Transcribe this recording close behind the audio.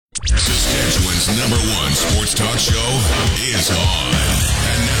Saskatchewan's #1 sports talk show is on.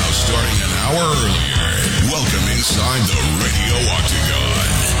 And now, starting an hour earlier, welcome inside the Radio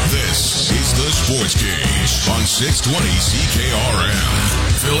Octagon. This is the Sports Cage on 620 CKRM.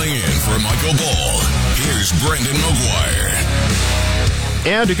 Filling in for Michael Bull, here's Brendan McGuire.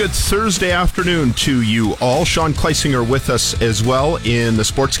 And a good Thursday afternoon to you all. Sean Kleisinger with us as well in the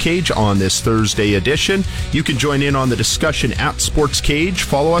Sports Cage on this Thursday edition. You can join in on the discussion at Sports Cage.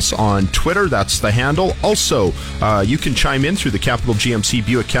 Follow us on Twitter. That's the handle. Also, you can chime in through the Capital GMC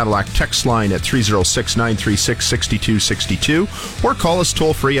Buick Cadillac text line at 306-936-6262 or call us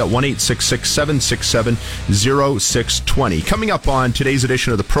toll free at 1-866-767-0620. Coming up on today's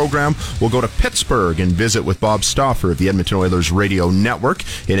edition of the program, we'll go to Pittsburgh and visit with Bob Stauffer of the Edmonton Oilers Radio Network.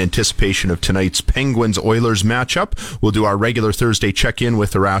 In anticipation of tonight's Penguins-Oilers matchup, we'll do our regular Thursday check-in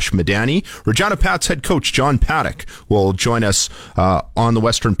with Arash Madani. Regina Pats head coach John Paddock will join us on the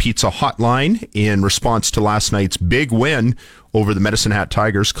Western Pizza Hotline in response to last night's big win over the Medicine Hat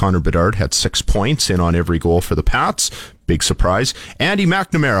Tigers. Connor Bedard had 6 points in on every goal for the Pats. Big surprise. Andy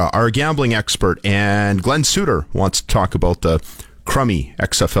McNamara, our gambling expert, and Glenn Suter wants to talk about the crummy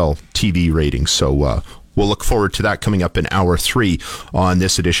XFL TV ratings. So, we'll look forward to that coming up in hour 3 on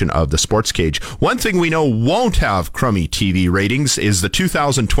this edition of the Sports Cage. One thing we know won't have crummy TV ratings is the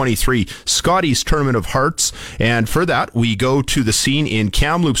 2023 Scotties Tournament of Hearts. And for that, we go to the scene in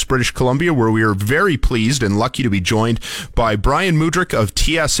Kamloops, British Columbia, where we are very pleased and lucky to be joined by Brian Mudryk of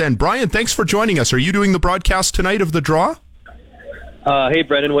TSN. Brian, thanks for joining us. Are you doing the broadcast tonight of the draw? Hey,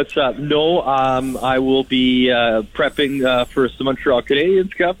 Brendan, what's up? No, I will be prepping for some Montreal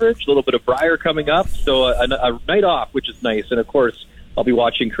Canadiens coverage, a little bit of Brier coming up, so a night off, which is nice. And, of course, I'll be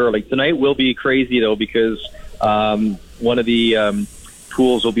watching curling. Tonight will be crazy, though, because one of the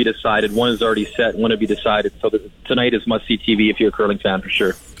pools will be decided. One is already set, one will be decided. So tonight is must-see TV if you're a curling fan, for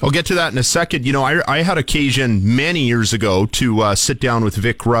sure. I'll get to that in a second. You know, I had occasion many years ago to sit down with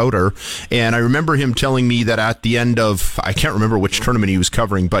Vic Rauter, and I remember him telling me that at the end of, I can't remember which tournament he was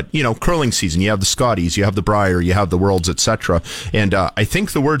covering, but, you know, curling season, you have the Scotties, you have the Brier, you have the Worlds, etc. And I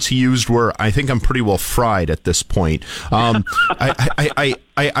think the words he used were, I think I'm pretty well fried at this point. I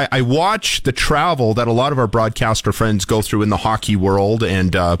watch the travel that a lot of our broadcaster friends go through in the hockey world,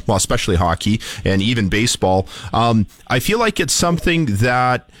 and well, especially hockey and even baseball. I feel like it's something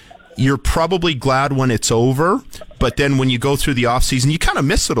that you're probably glad when it's over, but then when you go through the off season, you kind of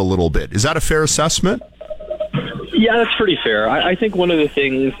miss it a little bit. Is that a fair assessment? Yeah, that's pretty fair. I think one of the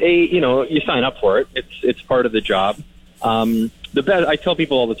things, you sign up for it. It's part of the job. The best, I tell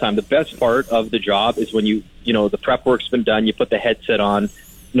people all the time, the best part of the job is when the prep work's been done, you put the headset on,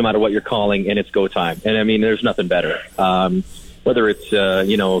 no matter what you're calling, and it's go time. And I mean, there's nothing better. Whether it's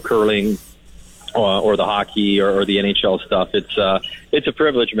curling or the hockey or the NHL stuff, it's a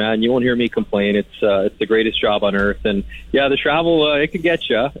privilege, man. You won't hear me complain. It's the greatest job on earth. And yeah, the travel it can get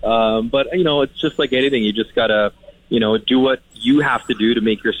you, but it's just like anything. You just gotta do what you have to do to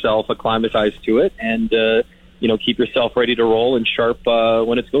make yourself acclimatize to it, and keep yourself ready to roll and sharp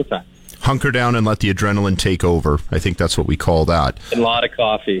when it's go time. Hunker down and let the adrenaline take over. I think that's what we call that. And a lot of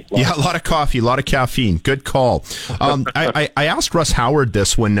coffee. A lot of coffee, a lot of caffeine. Good call. I asked Russ Howard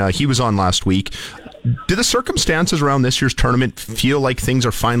this when he was on last week. Do the circumstances around this year's tournament feel like things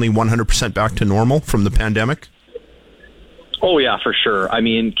are finally 100% back to normal from the pandemic? Oh, yeah, for sure. I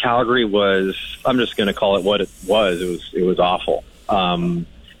mean, Calgary was, I'm just going to call it what it was. It was awful.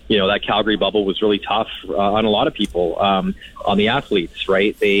 That Calgary bubble was really tough on a lot of people, on the athletes,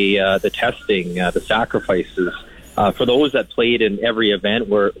 right? The testing, the sacrifices. For those that played in every event,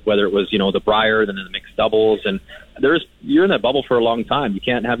 whether it was, the Brier, then the mixed doubles, and you're in that bubble for a long time. You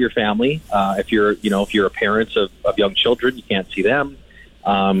can't have your family. If you're a parent of young children, you can't see them.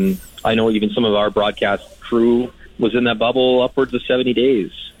 I know even some of our broadcast crew was in that bubble upwards of 70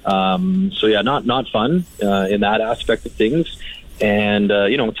 days. So yeah, not fun in that aspect of things. And,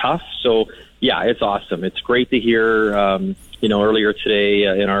 tough. So, yeah, it's awesome. It's great to hear, earlier today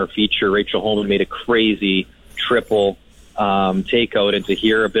in our feature, Rachel Holman made a crazy triple takeout, and to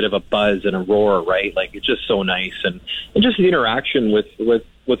hear a bit of a buzz and a roar, right? Like, it's just so nice. And just the interaction with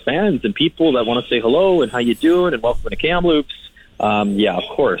fans and people that want to say hello and how you doing and welcome to Kamloops. Yeah, of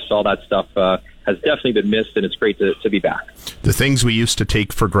course, all that stuff has definitely been missed, and it's great to be back. The things we used to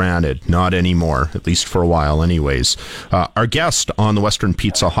take for granted, not anymore, at least for a while anyways. Our guest on the Western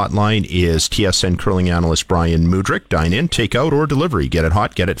Pizza Hotline is TSN curling analyst Brian Mudryk. Dine in, take out, or delivery. Get it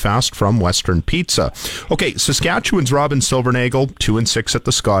hot, get it fast from Western Pizza. Okay, Saskatchewan's Robin Silvernagle, 2-6 at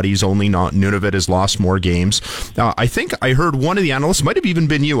the Scotties. Only Nunavut has lost more games. I think I heard one of the analysts, might have even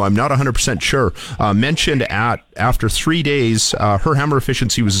been you, I'm not 100% sure, mentioned after 3 days, her hammer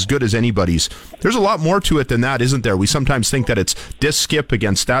efficiency was as good as anybody's. There's a lot more to it than that, isn't there? We sometimes think that it's this skip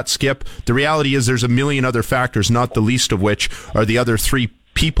against that skip. The reality is there's a million other factors, not the least of which are the other three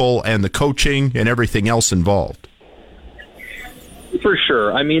people and the coaching and everything else involved. For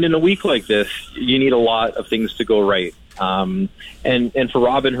sure. I mean, in a week like this, you need a lot of things to go right. And for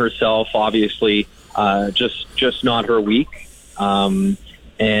Robin herself, obviously, just not her week. And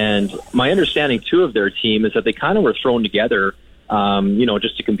my understanding, too, of their team is that they kind of were thrown together,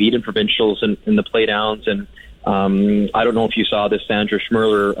 just to compete in provincials and in the playdowns. And I don't know if you saw this Sandra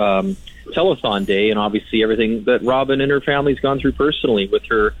Schmerler telethon day, and obviously everything that Robin and her family's gone through personally with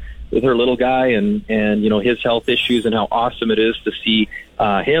her little guy and his health issues, and how awesome it is to see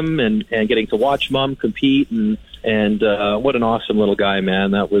him and getting to watch Mom compete, and what an awesome little guy,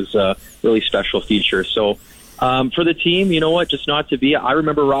 man. That was a really special feature. So for the team, you know what, just not to be. I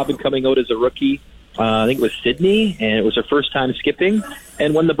remember Robin coming out as a rookie. I think it was Sydney, and it was her first time skipping,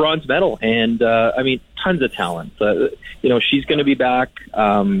 and won the bronze medal. And tons of talent. She's going to be back.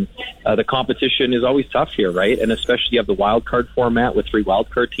 The competition is always tough here, right? And especially you have the wild card format with 3 wild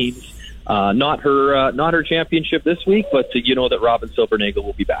card teams. Not her championship this week, but that Robin Silvernagle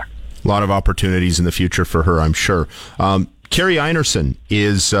will be back. A lot of opportunities in the future for her, I'm sure. Carrie Einarson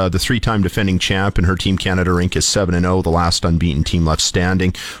is the 3-time defending champ, and her team Canada Inc. is 7-0, the last unbeaten team left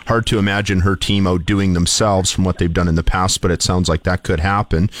standing. Hard to imagine her team outdoing themselves from what they've done in the past, but it sounds like that could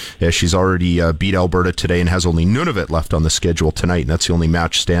happen, as she's already beat Alberta today and has only Nunavut left on the schedule tonight, and that's the only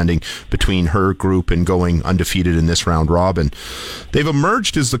match standing between her group and going undefeated in this round robin. They've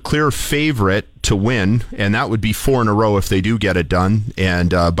emerged as the clear favorite to win, and that would be 4 in a row if they do get it done.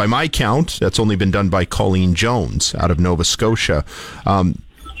 And by my count, that's only been done by Colleen Jones out of Nova Scotia. No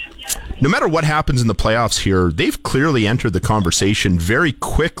matter what happens in the playoffs here, they've clearly entered the conversation very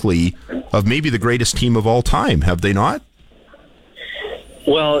quickly of maybe the greatest team of all time, have they not?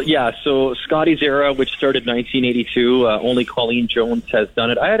 Well, yeah, so Scotty's era, which started in 1982, only Colleen Jones has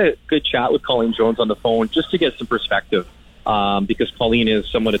done it. I had a good chat with Colleen Jones on the phone just to get some perspective. Because Colleen is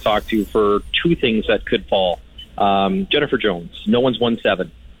someone to talk to for 2 things that could fall. Jennifer Jones, no one's won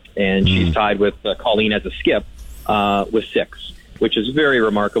 7, and she's tied with Colleen as a skip with 6, which is very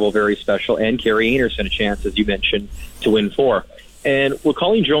remarkable, very special. And Carrie Einarson, a chance, as you mentioned, to win 4. And what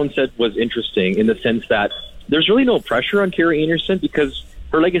Colleen Jones said was interesting in the sense that there's really no pressure on Carrie Einarson because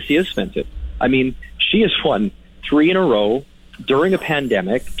her legacy is cemented. I mean, she has won 3 in a row during a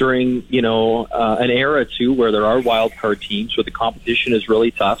pandemic, during, an era, too, where there are wild card teams, where the competition is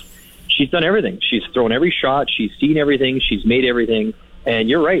really tough. She's done everything. She's thrown every shot. She's seen everything. She's made everything. And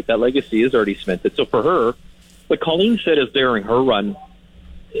you're right, that legacy is already cemented. So for her, what Colleen said is during her run,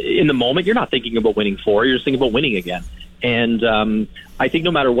 in the moment, you're not thinking about winning 4. You're just thinking about winning again. And I think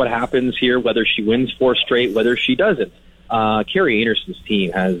no matter what happens here, whether she wins 4 straight, whether she doesn't, Carrie Einarson's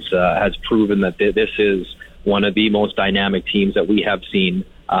team has proven that this is one of the most dynamic teams that we have seen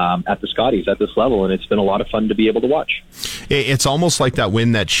at the Scotties at this level, and it's been a lot of fun to be able to watch. It's almost like that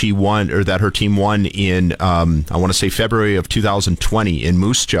win that she won, or that her team won in, I want to say February of 2020 in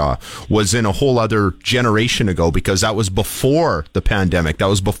Moose Jaw, was in a whole other generation ago, because that was before the pandemic. That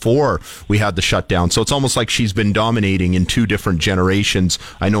was before we had the shutdown. So it's almost like she's been dominating in 2 different generations.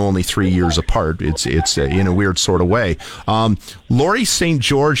 I know only 3 years apart. It's in a weird sort of way. Laurie St.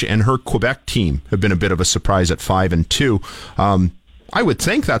 George and her Quebec team have been a bit of a surprise at 5-2. I would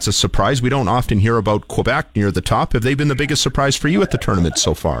think that's a surprise. We don't often hear about Quebec near the top. Have they been the biggest surprise for you at the tournament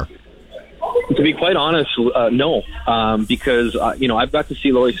so far? To be quite honest, no. Because, I've got to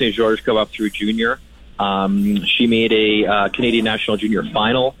see Laurie St. George come up through junior. She made a Canadian National Junior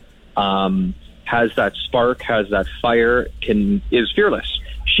Final. Has that spark, has that fire, is fearless.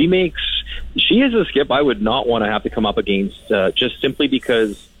 She is a skip I would not want to have to come up against, just simply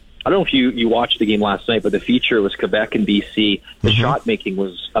because I don't know if you watched the game last night, but the feature was Quebec and BC. The shot making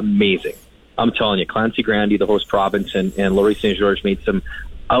was amazing. I'm telling you, Clancy Grandy, the host province, and Laurie St. George made some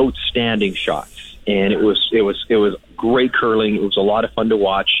outstanding shots, and it was great curling. It was a lot of fun to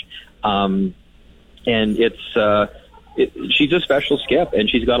watch, and she's a special skip, and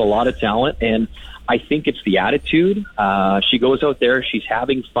she's got a lot of talent, and I think it's the attitude. She goes out there, she's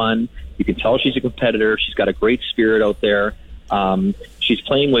having fun. You can tell she's a competitor. She's got a great spirit out there. She's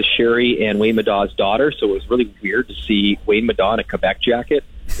playing with Sherry and Wayne Madaw's daughter, so it was really weird to see Wayne Madaw in a Quebec jacket.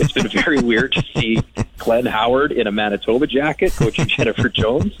 It's been very weird to see Glenn Howard in a Manitoba jacket coaching Jennifer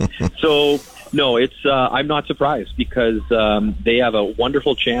Jones. So, no, I'm not surprised because they have a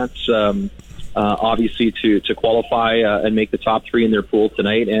wonderful chance, obviously, to qualify and make the top 3 in their pool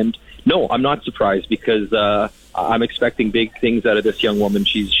tonight. And, no, I'm not surprised because I'm expecting big things out of this young woman.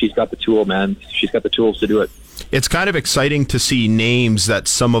 She's got the tool, man. She's got the tools to do it. It's kind of exciting to see names that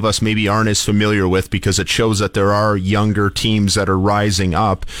some of us maybe aren't as familiar with because it shows that there are younger teams that are rising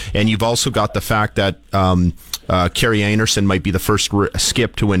up. And you've also got the fact that Carrie Anderson might be the first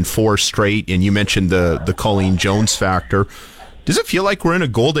skip to win 4 straight. And you mentioned the Colleen Jones factor. Does it feel like we're in a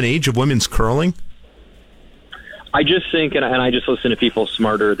golden age of women's curling? I just think, and I just listen to people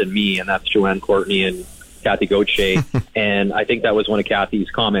smarter than me, and that's Joanne Courtney and Kathy Gauthier. And I think that was one of Kathy's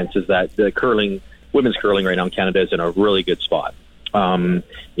comments, is that the women's curling right now in Canada is in a really good spot. To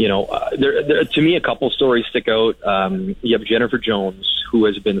me, a couple stories stick out. You have Jennifer Jones, who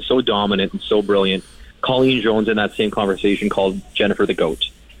has been so dominant and so brilliant. Colleen Jones in that same conversation called Jennifer the GOAT.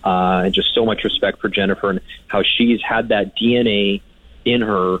 And just so much respect for Jennifer and how she's had that DNA in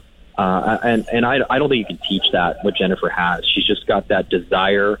her. And I don't think you can teach that, what Jennifer has. She's just got that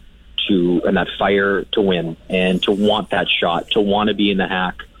desire and that fire to win and to want that shot, to want to be in the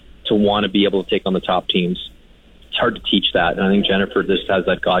hack, to want to be able to take on the top teams. It's hard to teach that. And I think Jennifer just has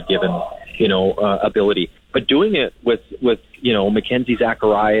that God-given, ability. But doing it with Mackenzie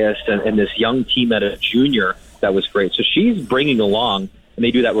Zacharias and this young team at a junior, that was great. So she's bringing along, and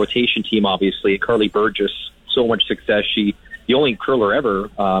they do that rotation team, obviously. Carly Burgess, so much success. The only curler ever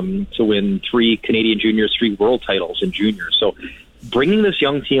to win 3 Canadian juniors, 3 world titles in juniors. So bringing this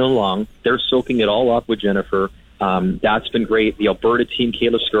young team along, they're soaking it all up with Jennifer. That's been great. The Alberta team,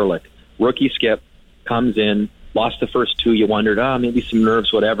 Kayla Skurlik, rookie skip, comes in, lost the first 2. You wondered, maybe some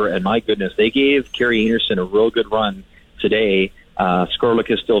nerves, whatever. And my goodness, they gave Carrie Anderson a real good run today. Skurlik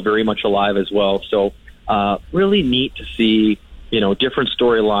is still very much alive as well. So really neat to see, different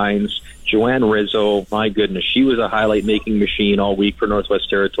storylines. Joanne Rizzo, my goodness, she was a highlight-making machine all week for Northwest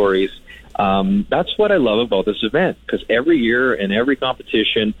Territories. That's what I love about this event, because every year in every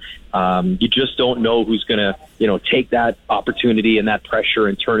competition, you just don't know who's going to, take that opportunity and that pressure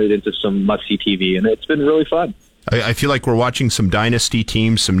and turn it into some must-see TV, and it's been really fun. I feel like we're watching some dynasty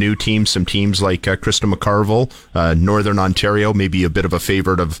teams, some new teams, some teams like Krista McCarville, Northern Ontario, maybe a bit of a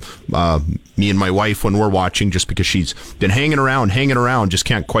favorite of me and my wife when we're watching, just because she's been hanging around, just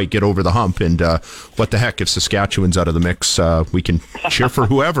can't quite get over the hump. And what the heck, if Saskatchewan's out of the mix, we can cheer for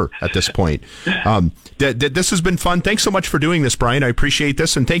whoever at this point. This has been fun. Thanks so much for doing this, Brian. I appreciate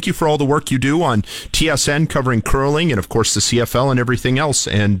this. And thank you for all the work you do on TSN covering curling and, of course, the CFL and everything else.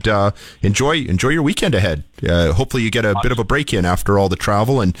 And enjoy your weekend ahead. Hopefully you get a bit of a break in after all the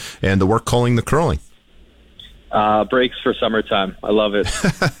travel and the work calling the curling. Breaks for summertime. I love it.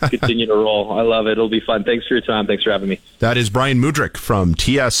 Continue to roll. I love it. It'll be fun. Thanks for your time. Thanks for having me. That is Brian Mudryk from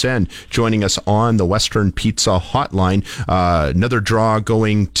TSN joining us on the Western Pizza Hotline. Another draw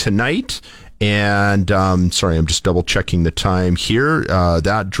going tonight. And sorry, I'm just double checking the time here.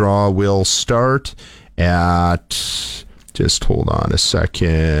 That draw will start at, just hold on a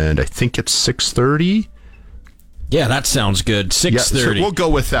second, I think it's 6:30. Yeah, that sounds good. 6:30. Yeah, so we'll go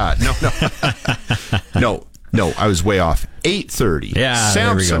with that. No, I was way off. 8:30. Yeah,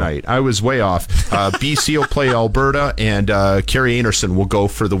 Samsonite. I was way off. BC will play Alberta, and Carrie Anderson will go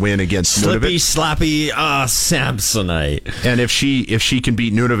for the win against Slippy, Nunavut. slappy, Samsonite. And if she can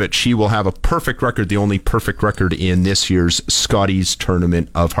beat Nunavut, she will have a perfect record, the only perfect record in this year's Scotties Tournament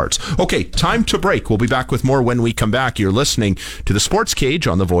of Hearts. Okay, time to break. We'll be back with more when we come back. You're listening to the Sports Cage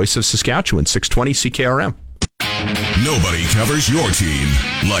on the Voice of Saskatchewan, 620 CKRM. Nobody covers your team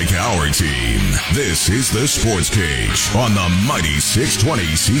like our team. This is the Sports Cage on the mighty 620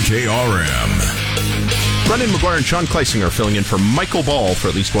 CKRM. Brendan McGuire and Sean Kleisinger filling in for Michael Ball for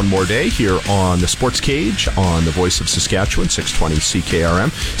at least one more day here on the Sports Cage on the Voice of Saskatchewan, 620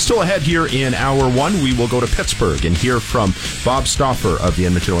 CKRM. Still ahead here in Hour 1, we will go to Pittsburgh and hear from Bob Stauffer of the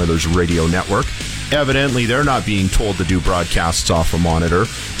Edmonton Oilers Radio Network. Evidently, they're not being told to do broadcasts off a monitor.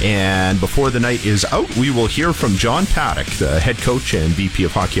 And before the night is out, we will hear from John Paddock, the head coach and VP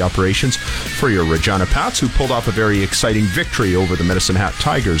of Hockey Operations for your Regina Pats, who pulled off a very exciting victory over the Medicine Hat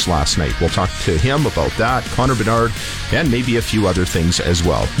Tigers last night. We'll talk to him about that, Connor Bedard, and maybe a few other things as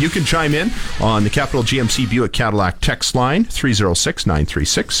well. You can chime in on the Capital GMC Buick Cadillac text line,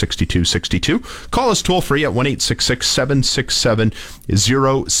 306-936-6262. Call us toll-free at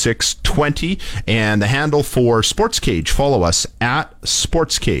 1-866-767-0620. And the handle for Sports Cage, follow us at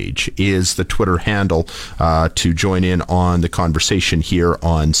Sports Cage is the Twitter handle to join in on the conversation here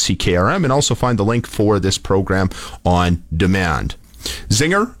on CKRM, and also find the link for this program on demand.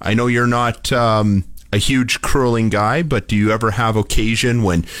 Zinger, I know you're not a huge curling guy, but do you ever have occasion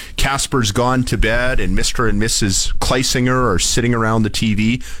when Casper's gone to bed and Mr. and Mrs. Kleisinger are sitting around the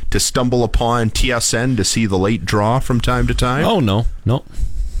TV to stumble upon TSN to see the late draw from time to time? Oh, no.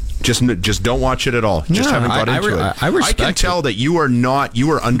 Just don't watch it at all. Just haven't got into it. I can tell that you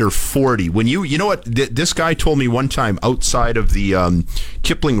are under 40. When you know what, this guy told me one time outside of the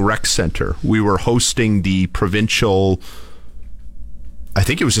Kipling Rec Center, we were hosting the provincial, I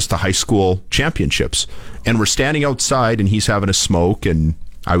think it was just the high school championships, and we're standing outside and he's having a smoke and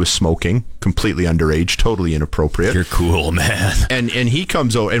I was smoking, completely underage, totally inappropriate. You're cool, man. And he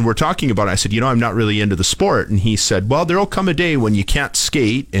comes over and we're talking about it. I said, I'm not really into the sport. And he said, well, there'll come a day when you can't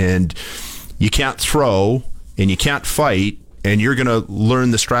skate and you can't throw and you can't fight, and you're going to learn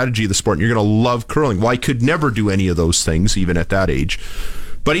the strategy of the sport and you're going to love curling. Well, I could never do any of those things, even at that age.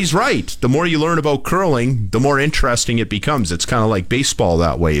 But he's right. The more you learn about curling, the more interesting it becomes. It's kind of like baseball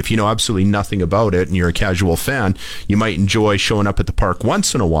that way. If you know absolutely nothing about it and you're a casual fan, you might enjoy showing up at the park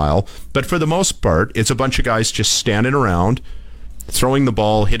once in a while. But for the most part, it's a bunch of guys just standing around, throwing the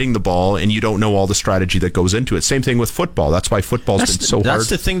ball, hitting the ball, and you don't know all the strategy that goes into it. Same thing with football. That's why football's been so hard. That's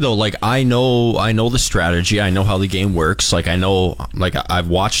the thing, though. Like, I know the strategy. I know how the game works. Like, I've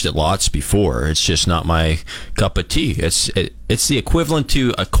watched it lots before. It's just not my cup of tea. It's the equivalent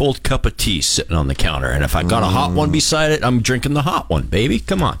to a cold cup of tea sitting on the counter. And if I got a hot one beside it, I'm drinking the hot one, baby.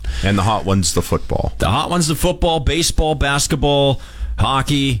 Come on. And the hot one's the football. The hot one's the football, baseball, basketball,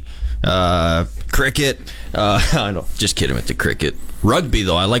 hockey, cricket. I know, just kidding with the cricket. Rugby,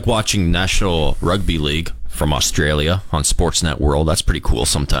 though, I like watching National Rugby League from Australia on Sportsnet World. That's pretty cool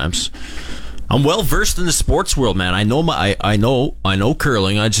sometimes. I'm well versed in the sports world, man. I know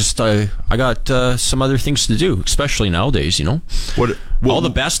curling. I got some other things to do, especially nowadays. What all the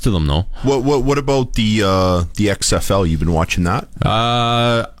best to them, though. What about the XFL? You've been watching that?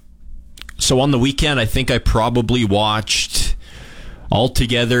 So on the weekend, I think I probably watched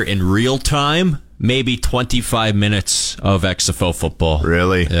altogether in real time maybe 25 minutes of XFL football.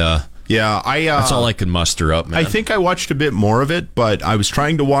 Really? Yeah. Yeah, that's all I could muster up, man. I think I watched a bit more of it, but I was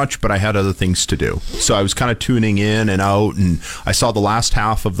trying to watch, but I had other things to do. So I was kind of tuning in and out, and I saw the last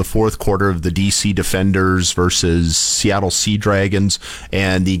half of the fourth quarter of the DC Defenders versus Seattle Sea Dragons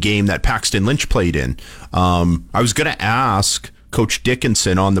and the game that Paxton Lynch played in. I was going to ask Coach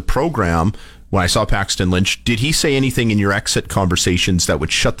Dickinson on the program, when I saw Paxton Lynch, did he say anything in your exit conversations that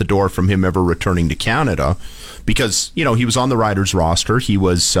would shut the door from him ever returning to Canada? Because, he was on the Riders roster. He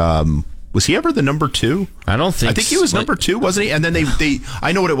was he ever the number 2? I don't think. I think he was number 2, wasn't he? And then they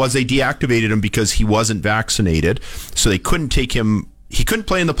I know what it was. They deactivated him because he wasn't vaccinated. So they couldn't take him. He couldn't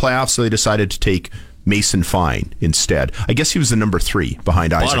play in the playoffs, so they decided to take Mason Fine instead. I guess he was the number 3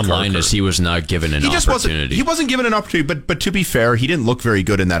 behind Isaac Bottom line is he was not given an opportunity. He wasn't given an opportunity, but to be fair, he didn't look very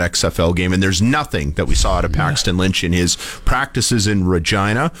good in that XFL game, and there's nothing that we saw out of Paxton Lynch in his practices in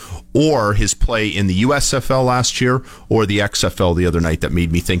Regina or his play in the USFL last year or the XFL the other night that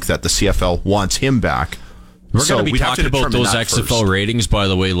made me think that the CFL wants him back. We're going to be talking about those XFL ratings, by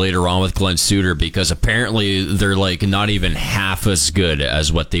the way, later on with Glenn Suter, because apparently they're like not even half as good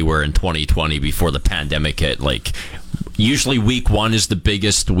as what they were in 2020 before the pandemic hit. Like, usually week 1 is the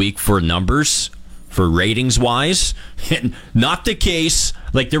biggest week for numbers, for ratings wise. Not the case.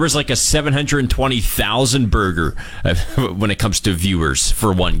 Like, there was like a 720,000 burger when it comes to viewers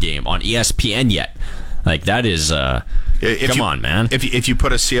for one game on ESPN yet. Like, that is come on, man. If you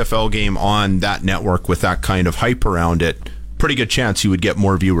put a CFL game on that network with that kind of hype around it, pretty good chance you would get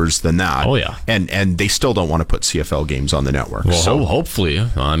more viewers than that. Oh, yeah. And they still don't want to put CFL games on the network. Well, so hopefully.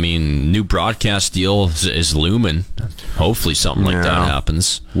 I mean, new broadcast deal is looming. Hopefully something like that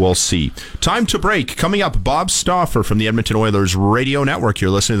happens. We'll see. Time to break. Coming up, Bob Stauffer from the Edmonton Oilers Radio Network. You're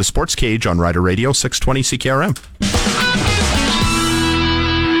listening to the Sports Cage on Rider Radio 620 CKRM.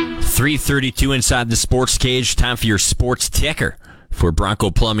 3:32 inside the Sports Cage. Time for your sports ticker for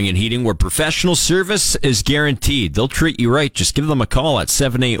Bronco Plumbing and Heating, where professional service is guaranteed. They'll treat you right. Just give them a call at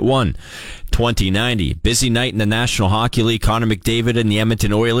 781-2090. Busy night in the National Hockey League. Connor McDavid and the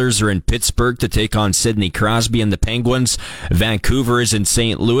Edmonton Oilers are in Pittsburgh to take on Sidney Crosby and the Penguins. Vancouver is in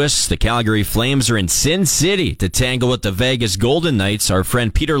St. Louis. The Calgary Flames are in Sin City to tangle with the Vegas Golden Knights. Our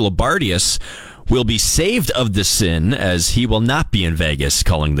friend Peter Labardius will be saved of the sin, as he will not be in Vegas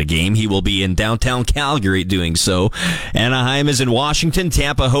calling the game. He will be in downtown Calgary doing so. Anaheim is in Washington.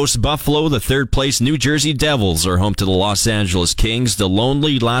 Tampa hosts Buffalo. The third-place New Jersey Devils are home to the Los Angeles Kings. The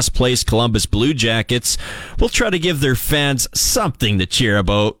lonely last-place Columbus Blue Jackets will try to give their fans something to cheer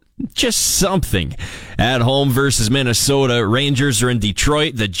about. Just something. At home versus Minnesota, Rangers are in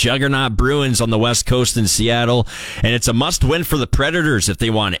Detroit, the juggernaut Bruins on the West Coast in Seattle, and it's a must-win for the Predators if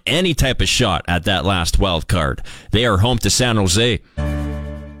they want any type of shot at that last wild card. They are home to San Jose.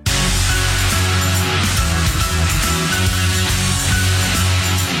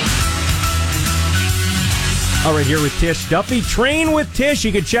 All right, here with Tish Duffy. Train with Tish.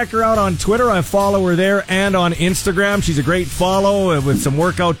 You can check her out on Twitter. I follow her there, and on Instagram. She's a great follow with some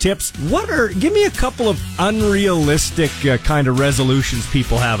workout tips. Give me a couple of unrealistic kind of resolutions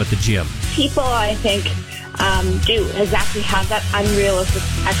people have at the gym. People, I think, do exactly have that unrealistic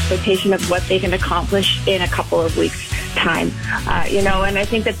expectation of what they can accomplish in a couple of weeks' time. And I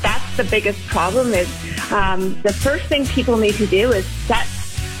think that's the biggest problem is the first thing people need to do is set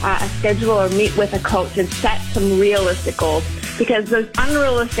a schedule or meet with a coach and set some realistic goals, because those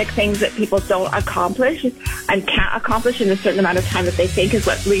unrealistic things that people don't accomplish and can't accomplish in a certain amount of time that they think is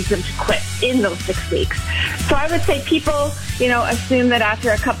what leads them to quit in those 6 weeks. So I would say people, assume that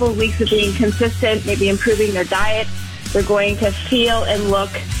after a couple of weeks of being consistent, maybe improving their diet, they're going to feel and look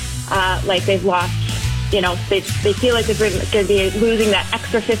like they've lost, they feel like they're going to be losing that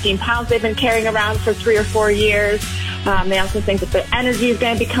extra 15 pounds they've been carrying around for 3 or 4 years. They also think that their energy is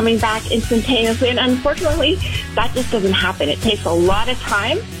going to be coming back instantaneously. And unfortunately, that just doesn't happen. It takes a lot of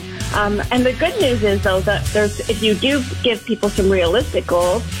time. And the good news is, though, that if you do give people some realistic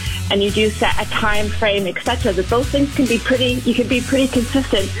goals and you do set a time frame, etc., that those things you can be pretty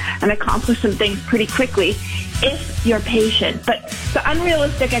consistent and accomplish some things pretty quickly if you're patient. But the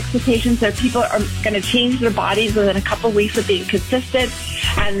unrealistic expectations that people are going to change their bodies within a couple of weeks of being consistent,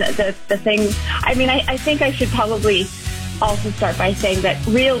 and the thing, I think I should probably also start by saying that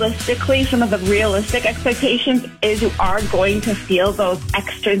realistically, some of the realistic expectations is you are going to feel those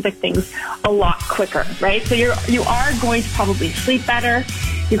extrinsic things a lot quicker, right? So you are going to probably sleep better.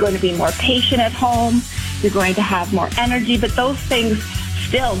 You're going to be more patient at home. You're going to have more energy, but those things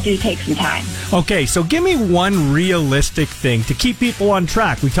still do take some time. Okay, so give me one realistic thing to keep people on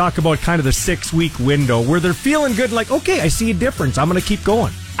track. We talk about kind of the 6-week window where they're feeling good, like, okay, I see a difference. I'm going to keep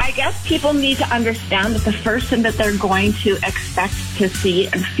going. I guess people need to understand that the first thing that they're going to expect to see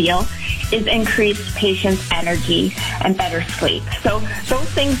and feel is increased patience, energy, and better sleep. So those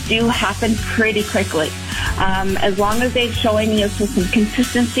things do happen pretty quickly. As long as they're showing you some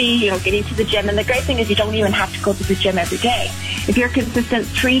consistency, getting to the gym. And the great thing is you don't even have to go to the gym every day. If you're consistent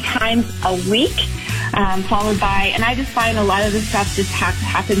 3 times a week, followed by, and I just find a lot of this stuff just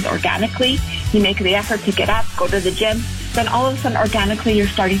happens organically. You make the effort to get up, go to the gym, then all of a sudden organically you're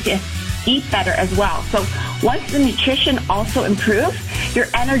starting to eat better as well. So once the nutrition also improves, your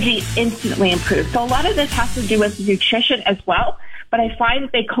energy instantly improves. So a lot of this has to do with nutrition as well, but I find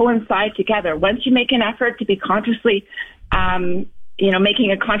that they coincide together. Once you make an effort to be consciously,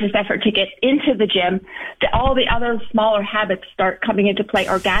 making a conscious effort to get into the gym, all the other smaller habits start coming into play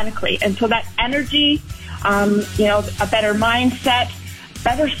organically. And so that energy, a better mindset,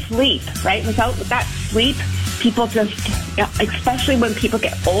 better sleep, right? With that sleep, people just, especially when people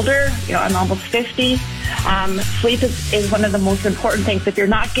get older, I'm almost 50, sleep is one of the most important things. If you're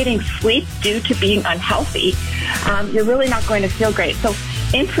not getting sleep due to being unhealthy, you're really not going to feel great. So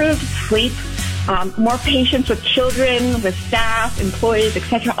improved sleep, more patience with children, with staff, employees,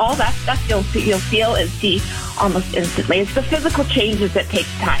 etc. All that stuff you'll feel and see almost instantly. It's the physical changes that take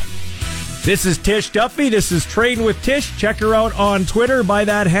time. This is Tish Duffy. This is Train with Tish. Check her out on Twitter by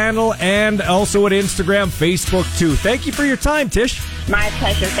that handle, and also at Instagram, Facebook too. Thank you for your time, Tish. My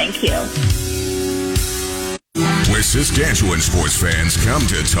pleasure. Thank you. Where Saskatchewan sports fans come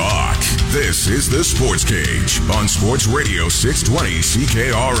to talk. This is the Sports Cage on Sports Radio 620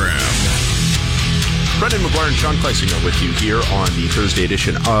 CKRM. Brendan McGuire and Sean Kleisinger with you here on the Thursday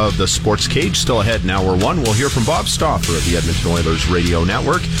edition of the Sports Cage. Still ahead in Hour 1, we'll hear from Bob Stauffer of the Edmonton Oilers Radio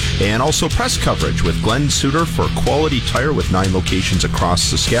Network, and also press coverage with Glenn Suter for Quality Tire with 9 locations across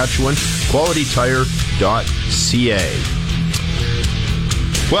Saskatchewan.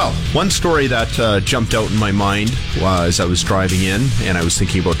 QualityTire.ca. Well, one story that jumped out in my mind as I was driving in, and I was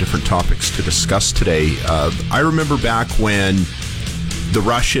thinking about different topics to discuss today. I remember back when the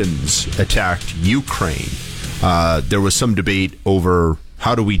Russians attacked Ukraine. There was some debate over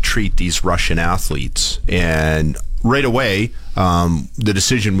how do we treat these Russian athletes, and right away the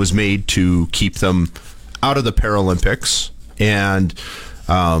decision was made to keep them out of the Paralympics and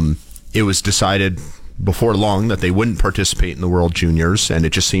it was decided before long that they wouldn't participate in the World Juniors, and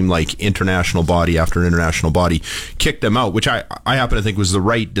it just seemed like international body after international body kicked them out, which I happen to think was the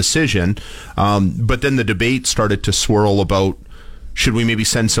right decision. But then the debate started to swirl about, should we maybe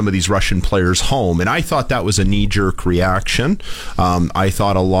send some of these Russian players home? And I thought that was a knee-jerk reaction. I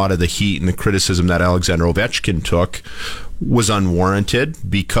thought a lot of the heat and the criticism that Alexander Ovechkin took was unwarranted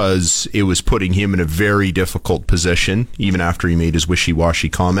because it was putting him in a very difficult position, even after he made his wishy-washy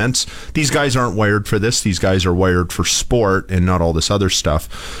comments. These guys aren't wired for this. These guys are wired for sport and not all this other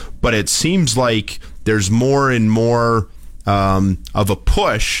stuff. But it seems like there's more and more of a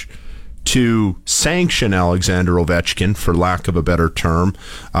push to sanction Alexander Ovechkin, for lack of a better term,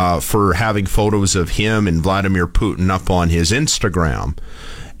 for having photos of him and Vladimir Putin up on his Instagram.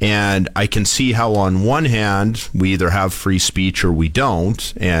 And I can see how on one hand, we either have free speech or we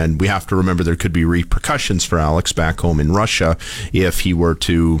don't. And we have to remember there could be repercussions for Alex back home in Russia if he were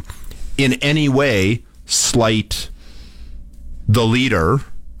to, in any way, slight the leader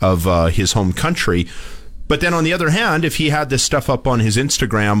of his home country. But then on the other hand, if he had this stuff up on his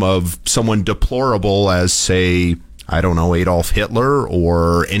Instagram of someone deplorable as, say, I don't know, Adolf Hitler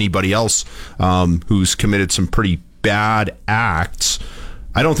or anybody else who's committed some pretty bad acts,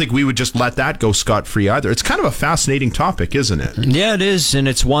 I don't think we would just let that go scot-free either. It's kind of a fascinating topic, isn't it? Yeah, it is, and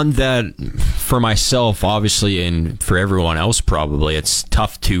it's one that, for myself, obviously, and for everyone else probably, it's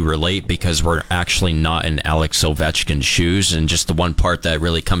tough to relate because we're actually not in Alex Ovechkin's shoes, and just the one part that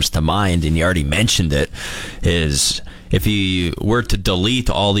really comes to mind, and you already mentioned it, is if he were to delete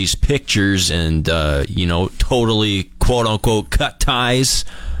all these pictures and, totally, quote-unquote, cut ties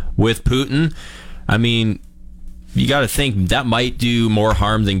with Putin, I mean, you got to think that might do more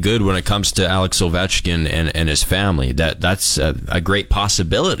harm than good when it comes to Alex Ovechkin and his family. That's a great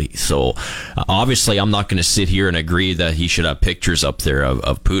possibility. So obviously I'm not going to sit here and agree that he should have pictures up there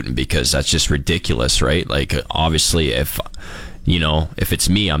of Putin, because that's just ridiculous, right? Like, obviously if it's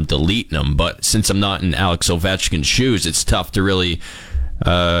me, I'm deleting them. But since I'm not in Alex Ovechkin's shoes, it's tough to really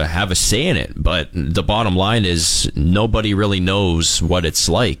have a say in it. But the bottom line is nobody really knows what it's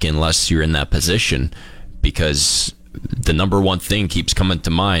like unless you're in that position, because the number one thing keeps coming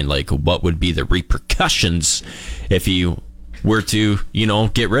to mind, like, what would be the repercussions if you were to,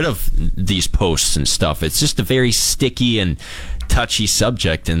 get rid of these posts and stuff. It's just a very sticky and touchy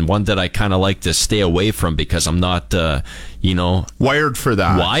subject, and one that I kind of like to stay away from because I'm not, wired for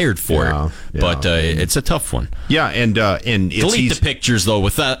that. Wired for it. Yeah. But it's a tough one. Yeah, and it's delete the pictures, though,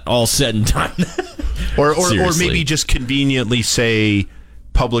 with that all said and done. or maybe just conveniently say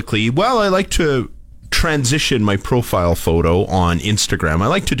publicly, well, I like to transition my profile photo on Instagram. I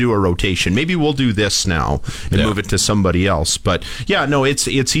like to do a rotation. Maybe we'll do this now and move it to somebody else. But yeah, no, it's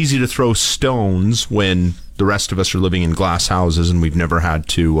easy to throw stones when the rest of us are living in glass houses and we've never had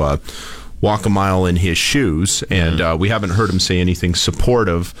to walk a mile in his shoes. And we haven't heard him say anything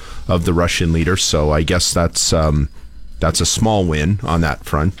supportive of the Russian leader. So I guess that's a small win on that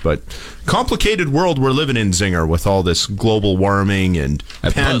front. But complicated world we're living in, Zinger, with all this global warming and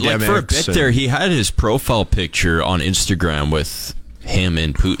pandemics. Like, for a bit there, he had his profile picture on Instagram with him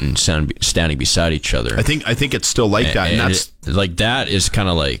and Putin standing beside each other. I think it's still like that. And that's like, that is kind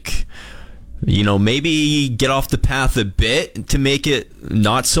of like, maybe get off the path a bit to make it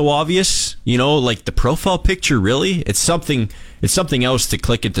not so obvious. Like the profile picture, really? It's something else to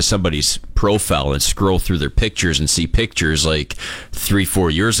click into somebody's profile and scroll through their pictures and see pictures like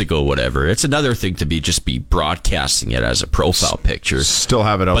 3-4 years ago, whatever. It's another thing to be broadcasting it as a profile picture. Still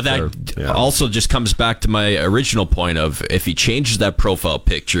have it up there. But that also just comes back to my original point of, if he changes that profile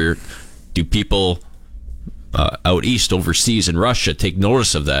picture, do people out east, overseas in Russia, take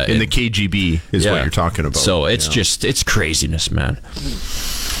notice of that? In the KGB is what you're talking about. So it's it's craziness, man.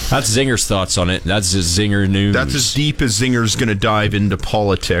 That's Zinger's thoughts on it. That's his Zinger news. That's as deep as Zinger's going to dive into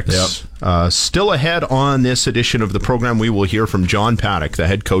politics. Yep. Still ahead on this edition of the program, we will hear from John Paddock, the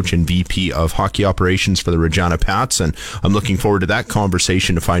head coach and VP of hockey operations for the Regina Pats, and I'm looking forward to that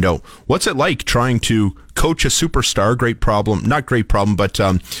conversation to find out what's it like trying to coach a superstar. Great problem, not great problem, but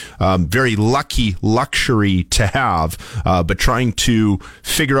very luxury to have, but trying to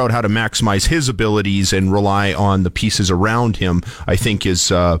figure out how to maximize his abilities and rely on the pieces around him, I think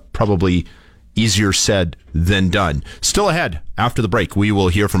is probably easier said than done. Still ahead, after the break, we will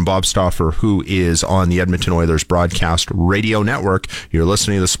hear from Bob Stauffer, who is on the Edmonton Oilers Broadcast Radio Network. You're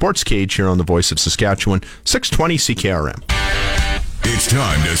listening to the Sports Cage here on the Voice of Saskatchewan, 620 CKRM. It's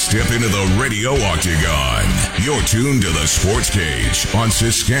time to step into the radio octagon. You're tuned to the Sports Cage on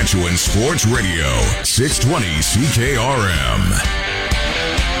Saskatchewan Sports Radio, 620 CKRM.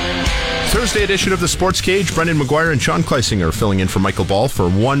 Thursday edition of the Sports Cage. Brendan McGuire and Sean Kleisinger filling in for Michael Ball for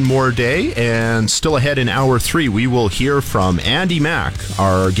one more day. And still ahead in Hour 3, we will hear from Andy Mack,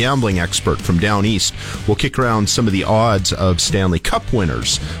 our gambling expert from down east. We'll kick around some of the odds of Stanley Cup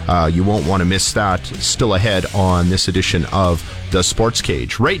winners. You won't want to miss that. Still ahead on this edition of the Sports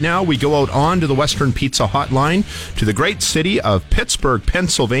Cage. Right now, we go out onto the Western Pizza Hotline to the great city of Pittsburgh,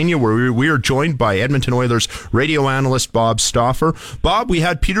 Pennsylvania, where we are joined by Edmonton Oilers radio analyst Bob Stauffer. Bob, we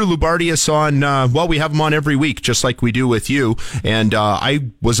had Peter Loubardias on, we have him on every week, just like we do with you. And I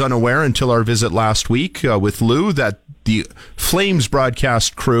was unaware until our visit last week with Lou that the Flames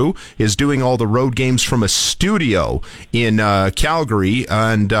broadcast crew is doing all the road games from a studio in Calgary,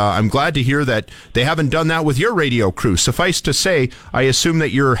 and I'm glad to hear that they haven't done that with your radio crew. Suffice to say, I assume that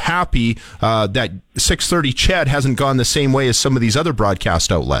you're happy that 630 CHED hasn't gone the same way as some of these other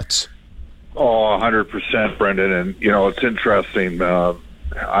broadcast outlets. Oh, 100%, Brendan. And, it's interesting.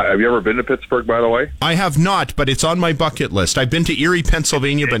 Have you ever been to Pittsburgh, by the way? I have not, but it's on my bucket list. I've been to Erie,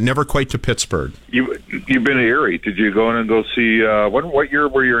 Pennsylvania, but never quite to Pittsburgh. You've been to Erie. Did you go in and go see, what year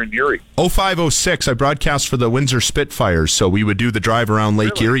were you in Erie? 05-06. I broadcast for the Windsor Spitfires, so we would do the drive around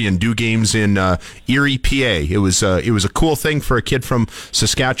Lake Erie and do games in Erie, PA. It was a cool thing for a kid from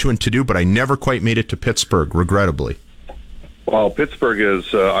Saskatchewan to do, but I never quite made it to Pittsburgh, regrettably. Well, Pittsburgh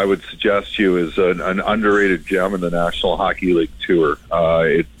is, I would suggest to you, is an underrated gem in the National Hockey League Tour.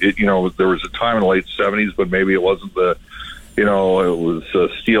 There was a time in the late 70s, but maybe it wasn't it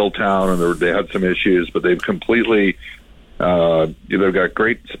was Steel Town, and they had some issues, but they've completely, they've got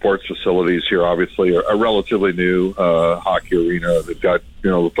great sports facilities here, obviously, a relatively new hockey arena. They've got,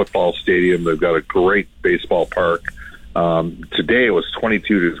 the football stadium. They've got a great baseball park. Today it was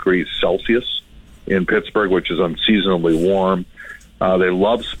 22 degrees Celsius in Pittsburgh, which is unseasonably warm. They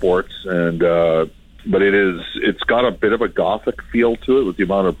love sports, and but it's got a bit of a Gothic feel to it with the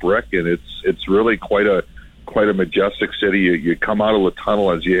amount of brick, and it's really quite a majestic city. You come out of the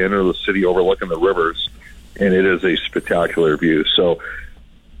tunnel as you enter the city, overlooking the rivers, and it is a spectacular view. So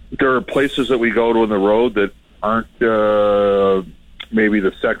there are places that we go to on the road that aren't maybe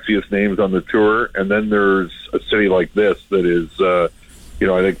the sexiest names on the tour, and then there's a city like this that is, I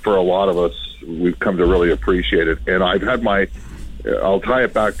think for a lot of us, we've come to really appreciate it. And I've had I'll tie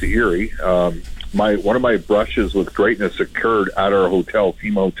it back to Erie. One of my brushes with greatness occurred at our hotel,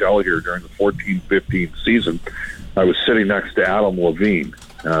 Team Hotel here during the 14-15 season. I was sitting next to Adam Levine.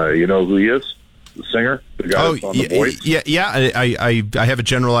 You know who he is? The singer? The guy that's on The Voice? Yeah. I have a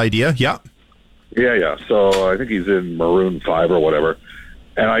general idea. Yeah. Yeah. So I think he's in Maroon 5 or whatever.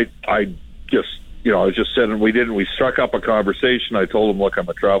 And I just, I was just sitting, we struck up a conversation. I told him, look, I'm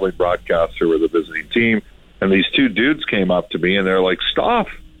a traveling broadcaster with a visiting team. And these two dudes came up to me and they're like, Staff,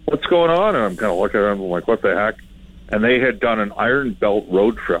 what's going on? And I'm kind of looking at them like, what the heck? And they had done an Iron Belt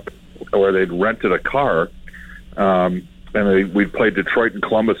road trip where they'd rented a car. And we'd played Detroit and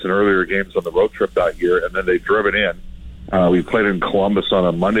Columbus in earlier games on the road trip that year. And then they'd driven in. We played in Columbus on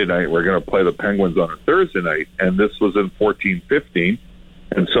a Monday night. We're going to play the Penguins on a Thursday night. And this was in 14-15.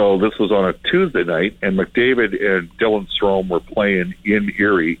 And so this was on a Tuesday night, and McDavid and Dylan Strome were playing in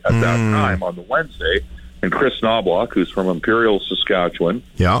Erie at that time on the Wednesday. And Chris Knobloch, who's from Imperial, Saskatchewan.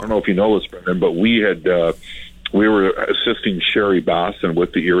 Yeah. I don't know if you know this, Brendan, but we were assisting Sherry Basson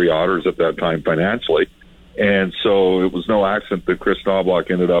with the Erie Otters at that time financially. And so it was no accident that Chris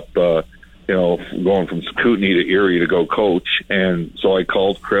Knobloch ended up, going from Kootenay to Erie to go coach. And so I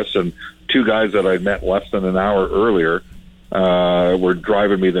called Chris, and two guys that I'd met less than an hour earlier were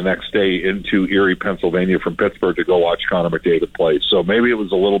driving me the next day into Erie, Pennsylvania from Pittsburgh to go watch Connor McDavid play. So maybe it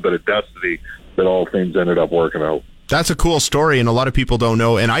was a little bit of destiny that all things ended up working out. That's a cool story, and a lot of people don't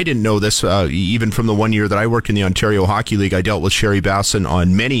know, and I didn't know this even from the 1 year that I worked in the Ontario Hockey League. I dealt with Sherry Basson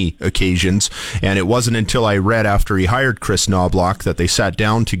on many occasions, and it wasn't until I read after he hired Chris Knobloch that they sat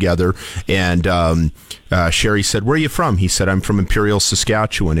down together, and Sherry said, where are you from? He said, I'm from Imperial,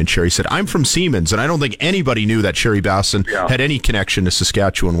 Saskatchewan. And Sherry said, I'm from Siemens. And I don't think anybody knew that Sherry Basson had any connection to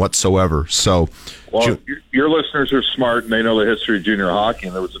Saskatchewan whatsoever. So, well, your listeners are smart, and they know the history of junior hockey.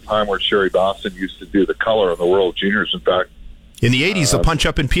 And there was a time where Sherry Basson used to do the color of the World Juniors. In fact, in the 80s, the punch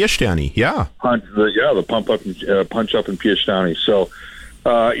up in Piestany. Yeah. The punch up in Piestany. So,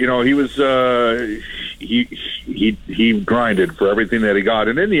 he was, he grinded for everything that he got.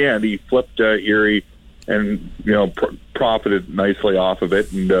 And in the end, he flipped Erie and, profited nicely off of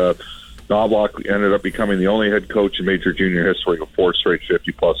it. And Knobloch ended up becoming the only head coach in major junior history of 4 straight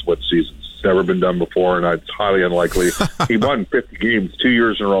 50-plus win seasons. It's never been done before, and it's highly unlikely. He won 50 games 2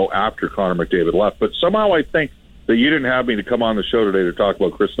 years in a row after Connor McDavid left. But somehow I think that you didn't have me to come on the show today to talk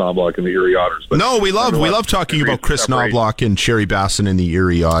about Chris Knobloch and the Erie Otters. But no, we love talking about Chris Knobloch and Sherry Bassin and the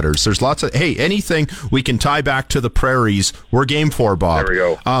Erie Otters. There's lots of anything we can tie back to the Prairies, we're game for, Bob. There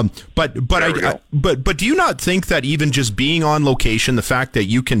we go. But do you not think that even just being on location, the fact that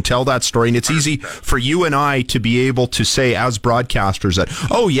you can tell that story, and it's easy for you and I to be able to say as broadcasters that,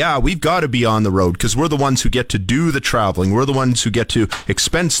 oh yeah, we've got to be on the road because we're the ones who get to do the traveling, we're the ones who get to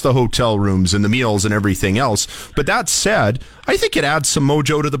expense the hotel rooms and the meals and everything else. But that said, I think it adds some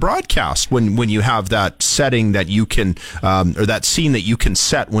mojo to the broadcast when you have that setting that you can, or that scene that you can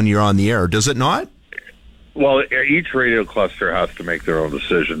set when you're on the air. Does it not? Well, each radio cluster has to make their own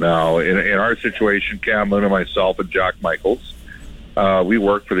decision now. In our situation, Cam Luna, myself, and Jack Michaels, we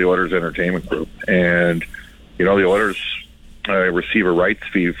work for the Oilers Entertainment Group. And, the Oilers receive a rights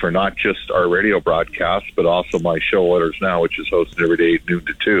fee for not just our radio broadcast, but also my show, Oilers Now, which is hosted every day, noon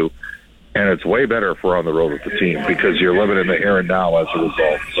to 2. And it's way better if we're on the road with the team because you're living in the here and now as a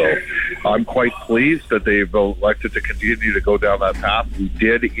result. So I'm quite pleased that they've elected to continue to go down that path. We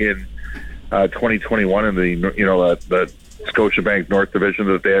did in 2021 in the the Scotiabank North Division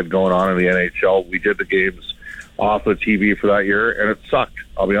that they had going on in the NHL. We did the games off the TV for that year, and it sucked.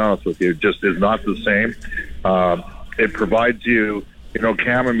 I'll be honest with you. It just is not the same. It provides you,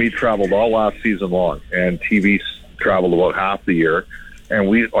 Cam and me traveled all last season long, and TV traveled about half the year. And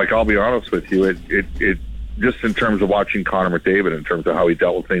I'll be honest with you, it just in terms of watching Connor McDavid, in terms of how he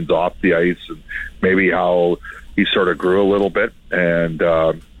dealt with things off the ice and maybe how he sort of grew a little bit. And,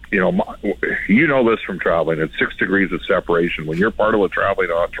 this from traveling. It's 6 degrees of separation. When you're part of a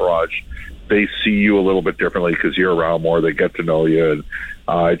traveling entourage, they see you a little bit differently because you're around more. They get to know you. And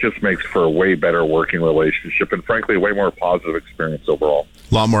it just makes for a way better working relationship and, frankly, a way more positive experience overall.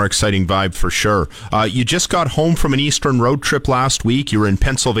 A lot more exciting vibe for sure. You just got home from an Eastern road trip last week. You were in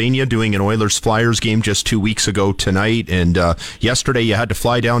Pennsylvania doing an Oilers-Flyers game just 2 weeks ago tonight, and yesterday you had to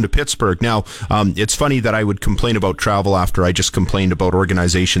fly down to Pittsburgh. Now, it's funny that I would complain about travel after I just complained about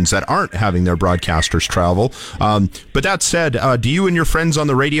organizations that aren't having their broadcasters travel. But that said, do you and your friends on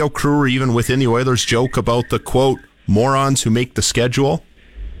the radio crew or even within the Oilers joke about the, quote, morons who make the schedule?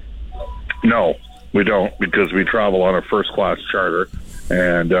 No, we don't, because we travel on a first-class charter.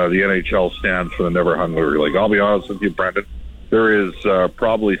 And the NHL stands for the Never Hungry League. I'll be honest with you, Brendan. There is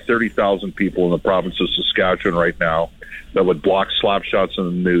probably 30,000 people in the province of Saskatchewan right now that would block slap shots in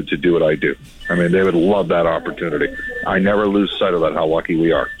the nude to do what I do. I mean, they would love that opportunity. I never lose sight of that, how lucky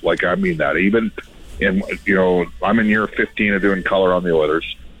we are. I mean that. Even in, I'm in year 15 of doing color on the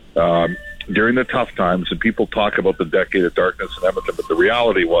Oilers. During the tough times, and people talk about the decade of darkness in Edmonton, but the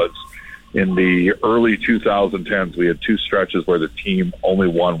reality was, in the early 2010s, we had 2 stretches where the team only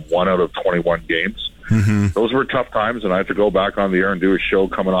won 1 out of 21 games. Mm-hmm. Those were tough times, and I had to go back on the air and do a show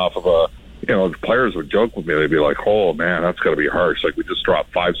coming off of the players would joke with me. They'd be like, oh, man, that's got to be harsh. We just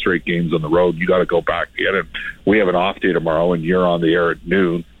dropped 5 straight games on the road. You got to go back again. And we have an off day tomorrow, and you're on the air at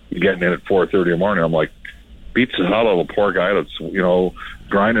noon. You're getting in at 4:30 in the morning. I'm like, beats the hell out of a poor guy that's,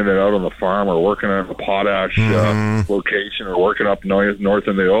 grinding it out on the farm or working at a potash location or working up north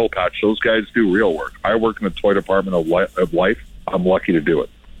in the oil patch. Those guys do real work. I work in the toy department of life. I'm lucky to do it.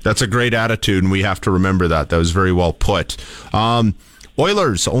 That's a great attitude, and we have to remember that. That was very well put.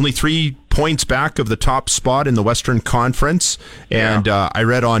 Oilers, only 3 points back of the top spot in the Western Conference. And I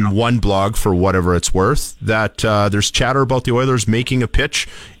read on one blog, for whatever it's worth, that there's chatter about the Oilers making a pitch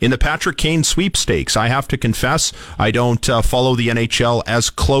in the Patrick Kane sweepstakes. I have to confess, I don't follow the NHL as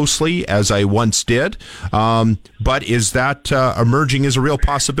closely as I once did. But is that emerging as a real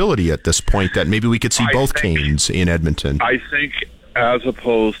possibility at this point, that maybe we could see both Kanes in Edmonton? I think, as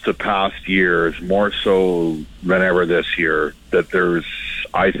opposed to past years, more so than ever this year, that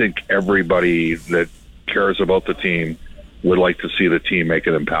I think everybody that cares about the team would like to see the team make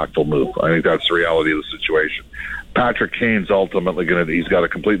an impactful move. I think that's the reality of the situation. Patrick Kane's ultimately he's got a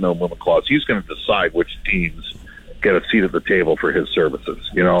complete no-movement clause. He's going to decide which teams get a seat at the table for his services.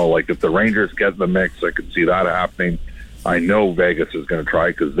 If the Rangers get in the mix, I could see that happening. I know Vegas is going to try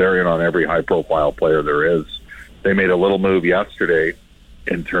because they're in on every high-profile player there is. They made a little move yesterday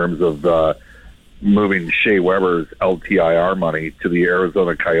in terms of moving Shea Weber's LTIR money to the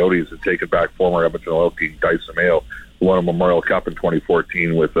Arizona Coyotes and taking back former Edmonton Oil King Dyson Mayo, who won a Memorial Cup in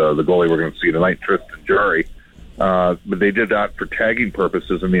 2014 with the goalie we're going to see tonight, Tristan Jarry. But they did that for tagging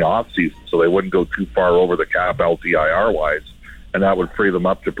purposes in the offseason, so they wouldn't go too far over the cap LTIR-wise, and that would free them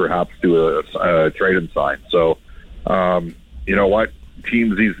up to perhaps do a trade and sign. So, you know what?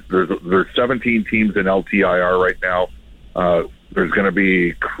 There's 17 teams in LTIR right now. There's going to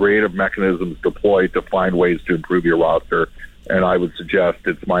be creative mechanisms deployed to find ways to improve your roster, and I would suggest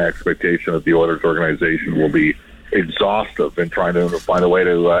it's my expectation that the Oilers organization will be exhaustive in trying to find a way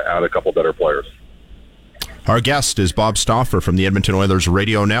to add a couple better players. Our guest is Bob Stauffer from the Edmonton Oilers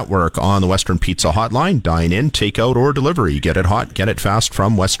Radio Network on the Western Pizza Hotline. Dine in, take out, or delivery. Get it hot, get it fast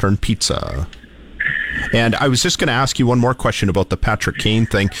from Western Pizza. And I was just going to ask you one more question about the Patrick Kane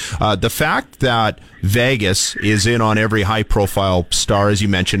thing. The fact that Vegas is in on every high-profile star, as you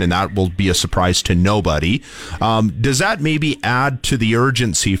mentioned, and that will be a surprise to nobody, does that maybe add to the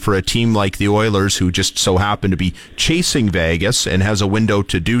urgency for a team like the Oilers, who just so happen to be chasing Vegas and has a window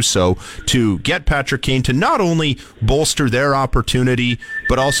to do so, to get Patrick Kane to not only bolster their opportunity,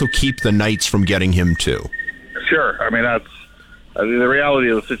 but also keep the Knights from getting him too? Sure. I mean, the reality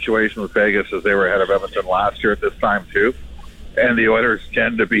of the situation with Vegas is they were ahead of Edmonton last year at this time too, and the Oilers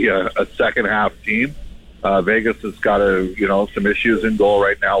tend to be a second half team. Vegas has got some issues in goal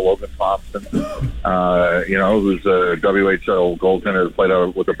right now. Logan Thompson, who's a WHL goaltender, played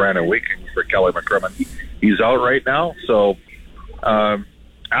out with the Brandon Weekings for Kelly McCrimmon. He's out right now, so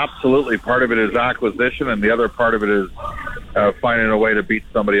absolutely part of it is acquisition, and the other part of it is finding a way to beat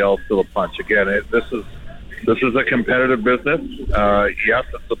somebody else to the punch. Again, This is a competitive business. Yes,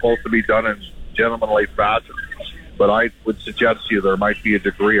 it's supposed to be done in gentlemanly fashion, but I would suggest to you there might be a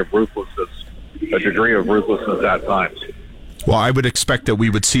degree of ruthlessness at times. Well, I would expect that we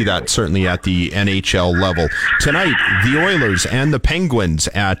would see that certainly at the NHL level. Tonight, the Oilers and the Penguins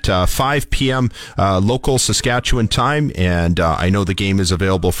at 5 p.m. Local Saskatchewan time, and I know the game is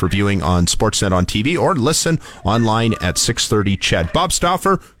available for viewing on Sportsnet on TV or listen online at 6:30 CHED. Bob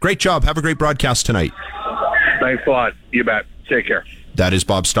Stauffer, great job. Have a great broadcast tonight. Thanks a lot. You bet. Take care. That is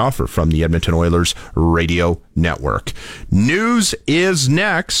Bob Stauffer from the Edmonton Oilers Radio Network. News is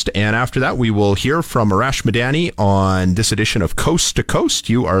next, and after that we will hear from Arash Madani on this edition of Coast to Coast.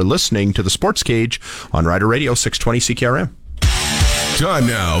 You are listening to the Sports Cage on Rider Radio 620 CKRM. Time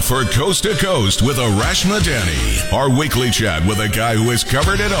now for Coast to Coast with Arash Madani, our weekly chat with a guy who has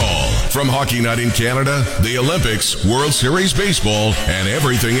covered it all, from Hockey Night in Canada, the Olympics, World Series Baseball, and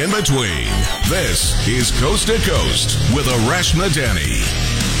everything in between. This is Coast to Coast with Arash Madani.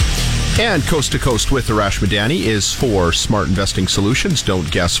 And Coast to Coast with Arash Madani is for Smart Investing Solutions.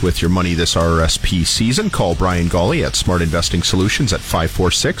 Don't guess with your money this RRSP season. Call Brian Gawley at Smart Investing Solutions at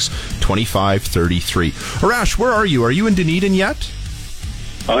 546-2533. Arash, where are you? Are you in Dunedin yet?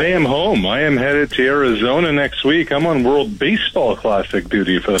 I am home. I am headed to Arizona next week. I'm on World Baseball Classic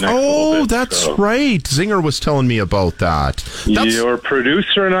duty for the next little bit. That's right. Zinger was telling me about that. Your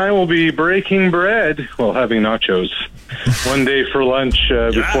producer and I will be breaking bread, well, having nachos, one day for lunch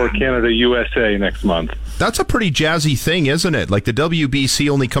before Canada-USA next month. That's a pretty jazzy thing, isn't it? Like, the WBC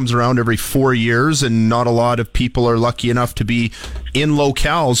only comes around every 4 years, and not a lot of people are lucky enough to be in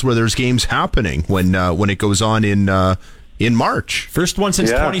locales where there's games happening when it goes on in March. First one since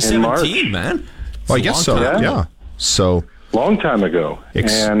 2017, man. Well, I guess so. Yeah. So long time ago.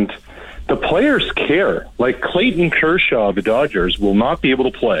 And the players care. Like Clayton Kershaw of the Dodgers will not be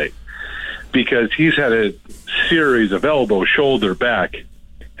able to play because he's had a series of elbow, shoulder, back,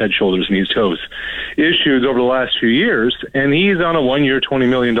 head, shoulders, knees, toes issues over the last few years, and he's on a 1 year, $20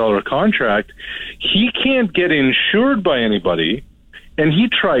 million contract. He can't get insured by anybody. And he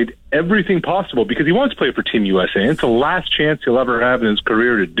tried everything possible because he wants to play for Team USA. And it's the last chance he'll ever have in his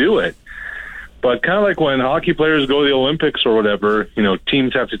career to do it. But kind of like when hockey players go to the Olympics or whatever,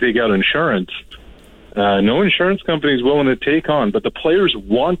 teams have to take out insurance. No insurance company is willing to take on, but the players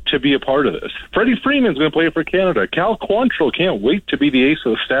want to be a part of this. Freddie Freeman's going to play for Canada. Cal Quantrill can't wait to be the ace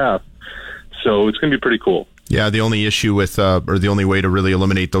of the staff. So it's going to be pretty cool. Yeah, the only issue with, or the only way to really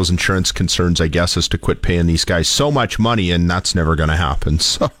eliminate those insurance concerns, I guess, is to quit paying these guys so much money, and that's never going to happen.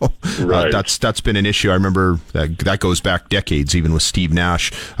 So right. That's been an issue. I remember that goes back decades, even with Steve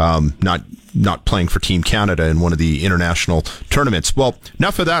Nash not playing for Team Canada in one of the international tournaments. Well,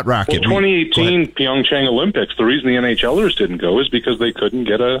 enough of that racket. Well, 2018 Pyeongchang Olympics, the reason the NHLers didn't go is because they couldn't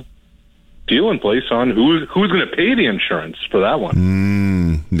get a deal in place on who's going to pay the insurance for that one.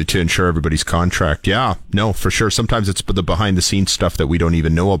 To insure everybody's contract. Yeah, no, for sure. Sometimes it's the behind-the-scenes stuff that we don't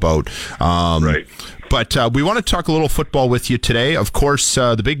even know about. Right. But we want to talk a little football with you today. Of course,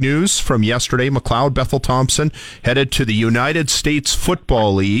 the big news from yesterday, McLeod Bethel Thompson headed to the United States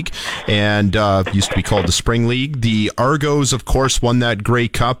Football League, and used to be called the Spring League. The Argos, of course, won that Grey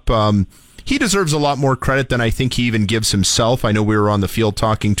Cup. He deserves a lot more credit than I think he even gives himself. I know we were on the field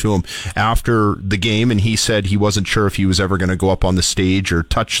talking to him after the game, and he said he wasn't sure if he was ever going to go up on the stage or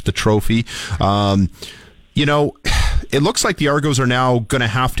touch the trophy. It looks like the Argos are now going to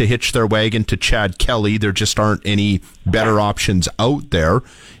have to hitch their wagon to Chad Kelly. There just aren't any better options out there.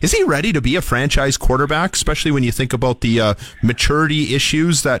 Is he ready to be a franchise quarterback, especially when you think about the maturity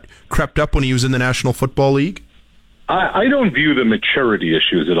issues that crept up when he was in the National Football League? I don't view the maturity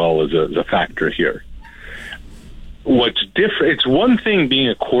issues at all as a factor here. What's different, it's one thing being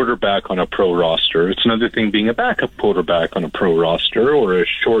a quarterback on a pro roster. It's another thing being a backup quarterback on a pro roster, or a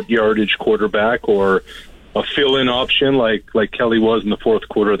short yardage quarterback, or a fill-in option like Kelly was in the fourth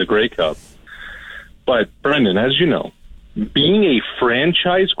quarter of the Grey Cup. But, Brendan, as you know, being a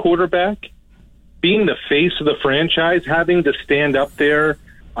franchise quarterback, being the face of the franchise, having to stand up there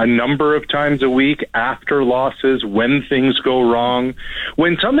a number of times a week after losses, when things go wrong,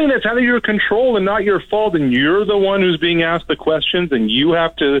 when something that's out of your control and not your fault, and you're the one who's being asked the questions, and you're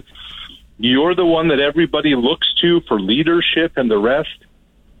the one that everybody looks to for leadership and the rest,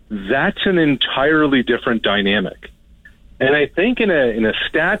 that's an entirely different dynamic. And I think in a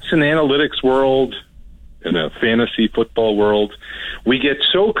stats and analytics world, in a fantasy football world, we get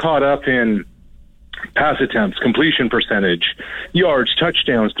so caught up in pass attempts, completion percentage, yards,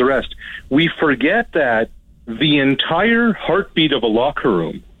 touchdowns, the rest. We forget that the entire heartbeat of a locker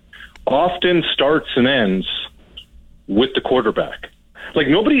room often starts and ends with the quarterback. Like,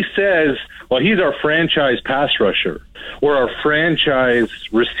 nobody says, well, he's our franchise pass rusher or our franchise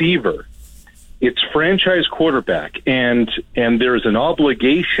receiver. It's franchise quarterback, and there's an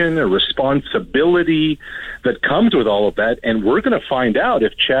obligation, a responsibility that comes with all of that, and we're going to find out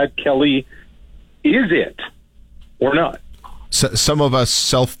if Chad Kelly is it or not. So, some of us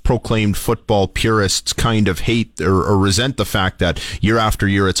self-proclaimed football purists kind of hate or resent the fact that year after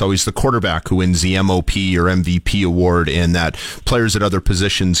year it's always the quarterback who wins the MOP or MVP award, and that players at other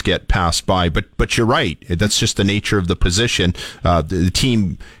positions get passed by. But you're right. That's just the nature of the position. The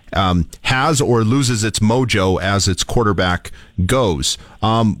team has or loses its mojo as its quarterback goes.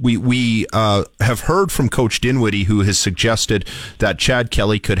 We have heard from Coach Dinwiddie, who has suggested that Chad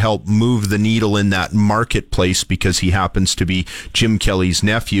Kelly could help move the needle in that marketplace because he happens to be Jim Kelly's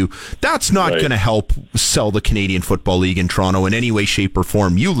nephew. That's not going to help sell the Canadian Football League in Toronto in any way, shape, or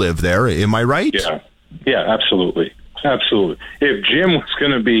form. You live there. Am I right? Yeah, absolutely. Absolutely. If Jim was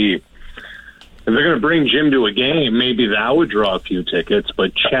going to be, if they're going to bring Jim to a game, maybe that would draw a few tickets,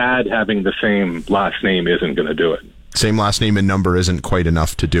 but Chad having the same last name isn't going to do it. Same last name and number isn't quite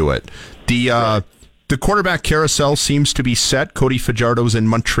enough to do it. The quarterback carousel seems to be set. Cody Fajardo's in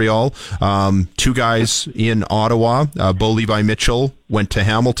Montreal. Two guys in Ottawa. Bo Levi Mitchell went to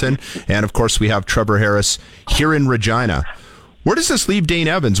Hamilton. And, of course, we have Trevor Harris here in Regina. Where does this leave Dane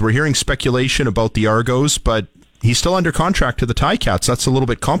Evans? We're hearing speculation about the Argos, but he's still under contract to the Ticats. That's a little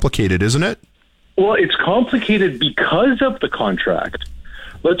bit complicated, isn't it? Well, it's complicated because of the contract.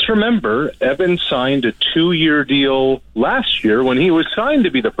 Let's remember, Evans signed a 2-year deal last year when he was signed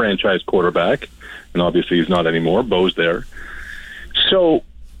to be the franchise quarterback, and obviously he's not anymore. Bo's there. So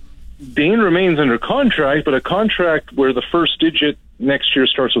Dane remains under contract, but a contract where the first digit next year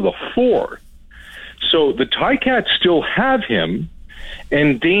starts with a 4. So the Ticats still have him,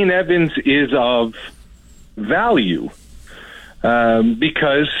 and Dane Evans is of value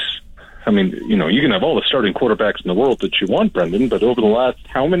because, I mean, you know, you can have all the starting quarterbacks in the world that you want, Brendan, but over the last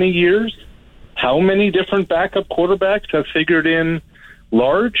how many years, how many different backup quarterbacks have figured in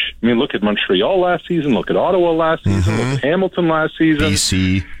large? I mean, look at Montreal last season, look at Ottawa last season, look at Hamilton last season.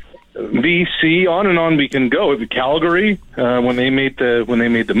 BC, on and on we can go. Calgary, when they made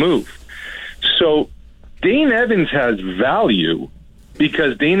the move. So Dane Evans has value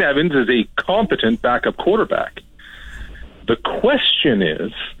because Dane Evans is a competent backup quarterback. The question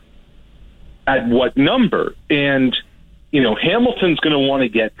is, at what number? And, you know, Hamilton's going to want to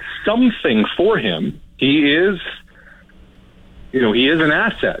get something for him. He is an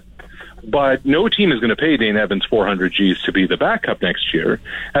asset. But no team is going to pay Dane Evans $400 G's to be the backup next year.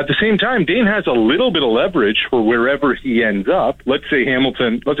 At the same time, Dane has a little bit of leverage for wherever he ends up. Let's say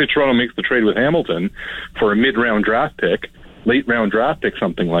Toronto makes the trade with Hamilton for a mid-round draft pick, late-round draft pick,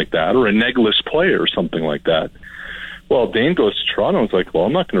 something like that, or a negless player or something like that. Well, Dane goes to Toronto. It's like, well,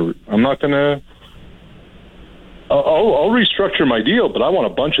 I'll restructure my deal, but I want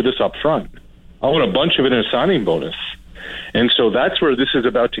a bunch of this up front. I want a bunch of it in a signing bonus. And so that's where this is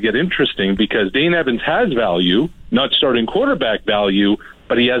about to get interesting, because Dane Evans has value, not starting quarterback value,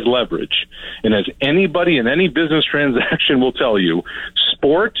 but he has leverage. And as anybody in any business transaction will tell you,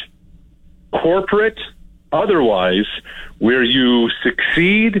 sport, corporate, otherwise, where you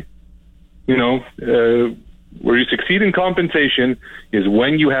succeed, where you succeed in compensation is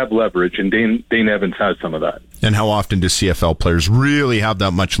when you have leverage, and Dane Evans has some of that. And how often do CFL players really have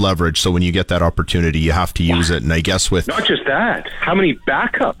that much leverage? So when you get that opportunity, you have to use it. And I guess with... Not just that. How many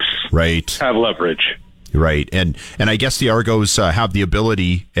backups have leverage? Right, and I guess the Argos have the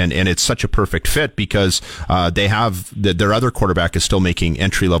ability, and it's such a perfect fit because they have their other quarterback is still making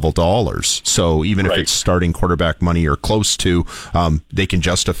entry-level dollars. So even if it's starting quarterback money or close to, they can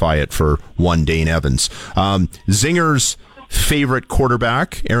justify it for one Dane Evans. Zinger's favorite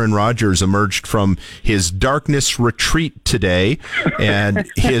quarterback, Aaron Rodgers, emerged from his darkness retreat today and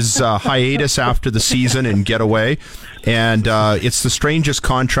his hiatus after the season and getaway. And it's the strangest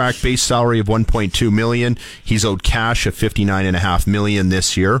contract, base salary of $1.2 million. He's owed cash of $59.5 million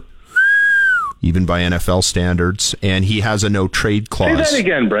this year, even by NFL standards, and he has a no-trade clause. Say that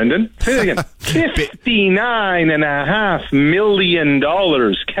again, Brendan. Say that again. $59.5 million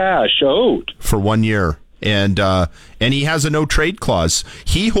cash owed. For 1 year. And he has a no-trade clause.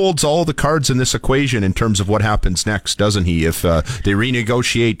 He holds all the cards in this equation in terms of what happens next, doesn't he? If they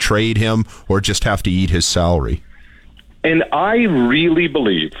renegotiate, trade him, or just have to eat his salary. And I really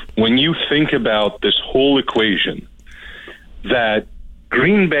believe, when you think about this whole equation, that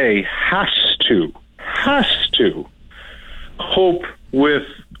Green Bay has to hope with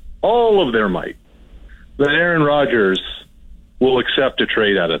all of their might that Aaron Rodgers will accept a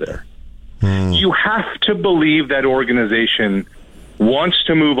trade out of there. You have to believe that organization wants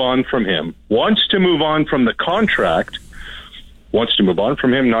to move on from him, wants to move on from the contract, wants to move on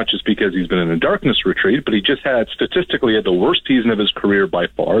from him, not just because he's been in a darkness retreat, but he just statistically had the worst season of his career by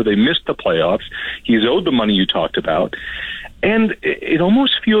far. They missed the playoffs. He's owed the money you talked about. And it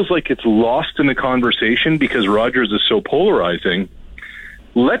almost feels like it's lost in the conversation because Rodgers is so polarizing.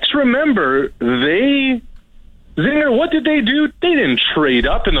 Let's remember, Zinger, what did they do? They didn't trade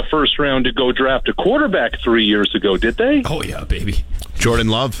up in the first round to go draft a quarterback 3 years ago, did they? Oh, yeah, baby. Jordan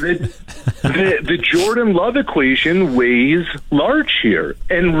Love. The Jordan Love equation weighs large here.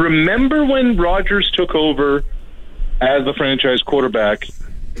 And remember when Rodgers took over as the franchise quarterback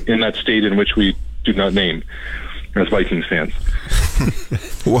in that state in which we do not name as Vikings fans?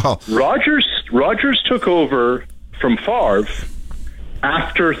 Well, Rodgers took over from Favre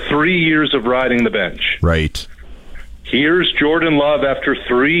after 3 years of riding the bench. Right. Here's Jordan Love after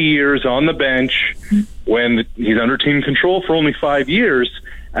 3 years on the bench when he's under team control for only 5 years.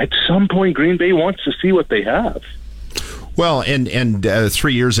 At some point, Green Bay wants to see what they have. Well, and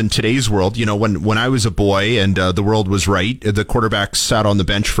 3 years in today's world, you know, when I was a boy and the world was right, the quarterback sat on the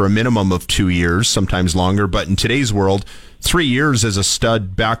bench for a minimum of 2 years, sometimes longer. But in today's world, 3 years as a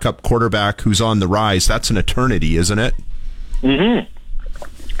stud backup quarterback who's on the rise, that's an eternity, isn't it?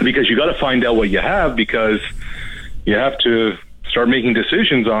 Mm-hmm. Because you got to find out what you have, because you have to start making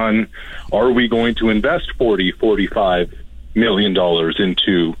decisions on, are we going to invest $45 million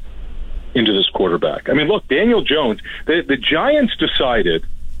into this quarterback? I mean, look, Daniel Jones, the Giants decided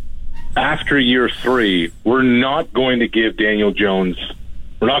after year 3, we're not going to give Daniel Jones,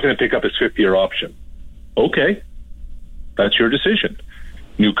 we're not going to pick up his 5th-year option. Okay, that's your decision.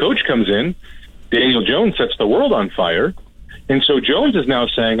 New coach comes in, Daniel Jones sets the world on fire, and so Jones is now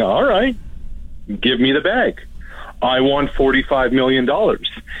saying, all right, give me the bag. I want $45 million.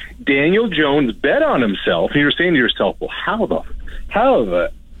 Daniel Jones bet on himself, and you're saying to yourself, well, how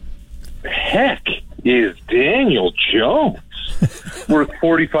the heck is Daniel Jones worth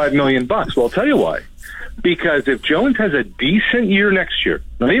 $45 million? Well, I'll tell you why. Because if Jones has a decent year next year,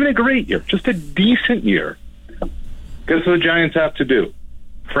 not even a great year, just a decent year, guess what the Giants have to do?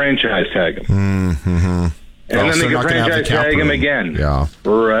 Franchise tag him. Mm-hmm. And then they can franchise tag him again. Yeah.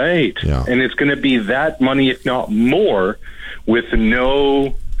 Right. Yeah. And it's going to be that money, if not more, with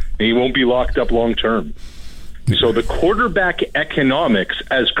he won't be locked up long term. So the quarterback economics,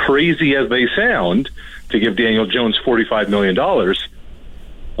 as crazy as they sound, to give Daniel Jones $45 million,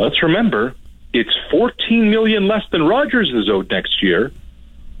 let's remember, it's $14 million less than Rodgers is owed next year.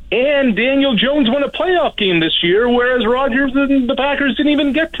 And Daniel Jones won a playoff game this year, whereas Rodgers and the Packers didn't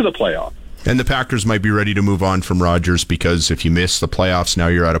even get to the playoff. And the Packers might be ready to move on from Rodgers because if you miss the playoffs, now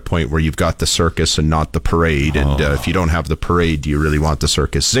you're at a point where you've got the circus and not the parade. And if you don't have the parade, do you really want the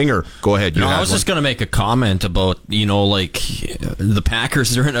circus? Zinger, go ahead. I was just going to make a comment about, the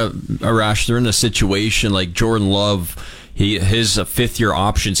Packers, they're in a rush. They're in a situation like Jordan Love. His 5th-year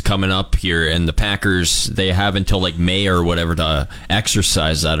option's coming up here, and the Packers, they have until May or whatever to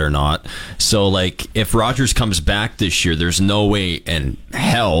exercise that or not. So if Rodgers comes back this year, there's no way in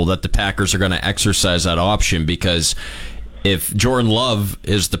hell that the Packers are going to exercise that option, because if Jordan Love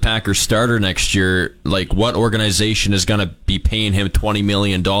is the Packers starter next year, what organization is going to be paying him $20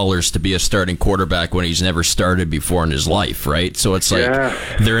 million to be a starting quarterback when he's never started before in his life, right? So it's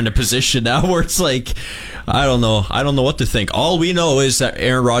they're in a position now where it's I don't know what to think. All we know is that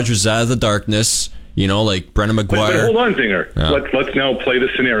Aaron Rodgers is out of the darkness. You know, like Brendan McGuire. But hold on, Zinger. Yeah. Let's now play the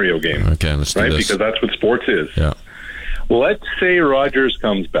scenario game. Okay, let's do this. Because that's what sports is. Yeah. Let's say Rodgers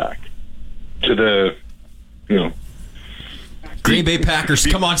comes back to the, Green Bay Packers.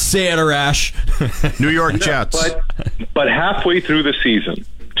 Come on, say it, Arash. New York Jets. But halfway through the season,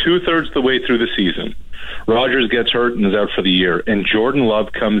 2/3 the way through the season, Rodgers gets hurt and is out for the year, and Jordan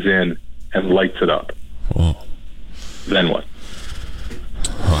Love comes in and lights it up. Whoa. Then what?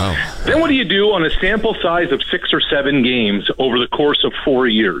 Wow. Then what do you do on a sample size of 6 or 7 games over the course of 4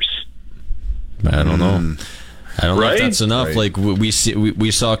 years? I don't know. I don't know if that's enough. Right. Like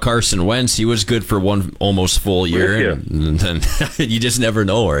we saw Carson Wentz. He was good for one almost full year, and then you just never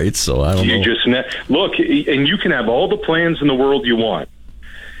know, right? So I don't know. You just look, and you can have all the plans in the world you want,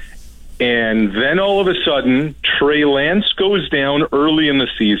 and then all of a sudden, Trey Lance goes down early in the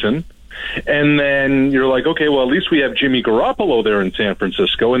season. And then you're like, okay, well, at least we have Jimmy Garoppolo there in San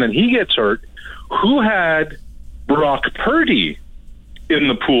Francisco. And then he gets hurt. Who had Brock Purdy in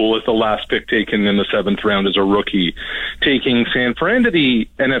the pool as the last pick taken in the 7th round as a rookie, taking San Fran to the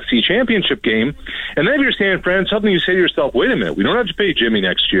NFC Championship game? And then if you're San Fran, suddenly you say to yourself, wait a minute, we don't have to pay Jimmy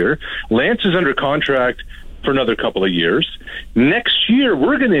next year. Lance is under contract for another couple of years. Next year,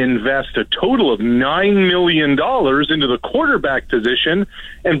 we're going to invest a total of $9 million into the quarterback position,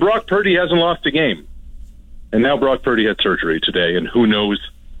 and Brock Purdy hasn't lost a game. And now Brock Purdy had surgery today, and who knows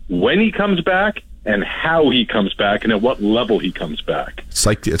when he comes back and how he comes back and at what level he comes back.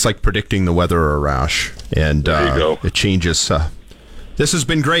 It's like predicting the weather, Arash, and there you go. It changes. This has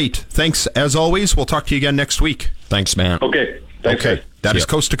been great. Thanks, as always. We'll talk to you again next week. Thanks, man. Okay. Thanks, okay. That is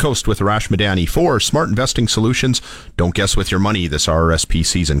Coast to Coast with Arash Madani for Smart Investing Solutions. Don't guess with your money this RRSP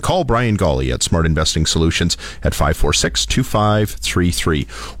season. Call Brian Gawley at Smart Investing Solutions at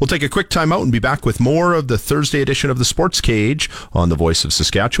 546-2533. We'll take a quick time out and be back with more of the Thursday edition of the Sports Cage on the Voice of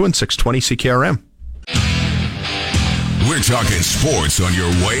Saskatchewan, 620 CKRM. We're talking sports on your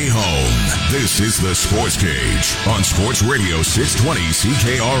way home. This is the Sports Cage on Sports Radio 620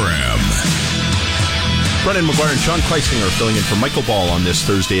 CKRM. Brendan McGuire and Sean Kleisinger filling in for Michael Ball on this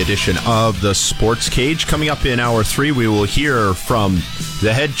Thursday edition of the Sports Cage. Coming up in Hour 3, we will hear from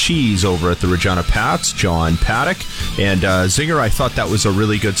the head cheese over at the Regina Pats, John Paddock. And Zinger, I thought that was a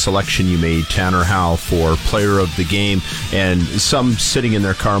really good selection you made, Tanner Howe, for Player of the Game. And some sitting in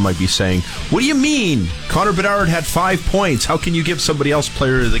their car might be saying, what do you mean? Connor Bedard had 5 points. How can you give somebody else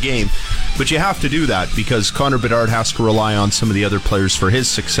Player of the Game? But you have to do that because Connor Bedard has to rely on some of the other players for his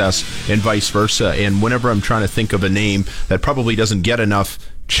success and vice versa. And whenever I'm trying to think of a name that probably doesn't get enough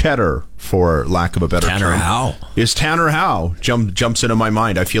cheddar, for lack of a better term. Tanner Howe. Is Tanner Howe jumps into my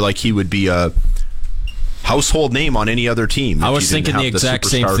mind. I feel like he would be a household name on any other team. I was thinking the exact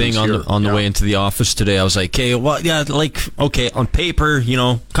same thing on the way into the office today. I was like, okay, on paper,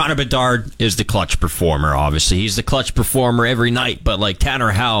 Connor Bedard is the clutch performer, obviously. He's the clutch performer every night, but like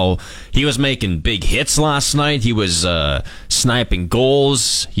Tanner Howe, he was making big hits last night. He was sniping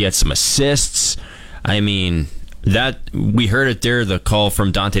goals. He had some assists. I mean, that we heard it there, the call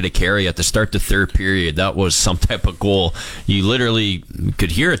from Dante DeCaria at the start of the third period. That was some type of goal. You literally could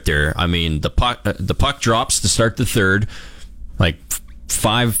hear it there. I mean, the puck drops to start the third. Like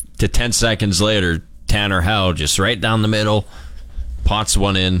 5 to 10 seconds later, Tanner Howe just right down the middle, pots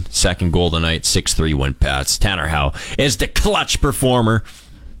one in. Second goal tonight, 6-3 win Pats. Tanner Howe is the clutch performer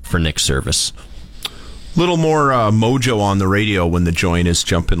for Nick's service. Little more mojo on the radio when the joint is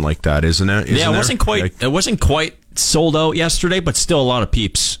jumping like that, isn't it? It wasn't quite sold out yesterday, but still a lot of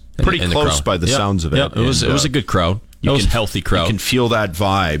peeps. Pretty close by the sounds of it. Yeah, it was a good crowd. It was a healthy crowd. You can feel that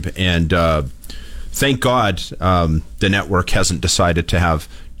vibe, and thank God the network hasn't decided to have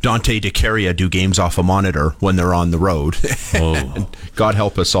Dante DeCaria do games off a monitor when they're on the road. Oh. God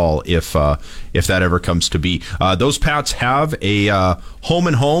help us all if that ever comes to be. Those Pats have a home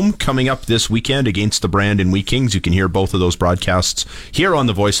and home coming up this weekend against the Brandon Wheat Kings. You can hear both of those broadcasts here on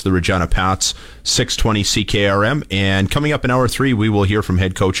the Voice of the Regina Pats, 620 CKRM. And coming up in Hour 3, we will hear from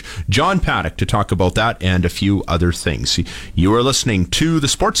head coach John Paddock to talk about that and a few other things. You are listening to the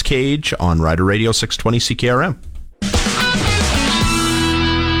Sports Cage on Rider Radio 620 CKRM.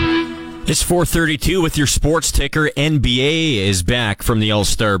 It's 4:32 with your sports ticker. NBA is back from the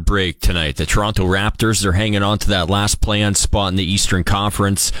All-Star break tonight. The Toronto Raptors, they're hanging on to that last play-in spot in the Eastern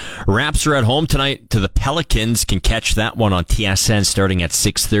Conference. Raps are at home tonight to the Pelicans. Can catch that one on TSN starting at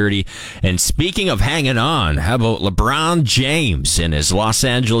 6:30. And speaking of hanging on, how about LeBron James and his Los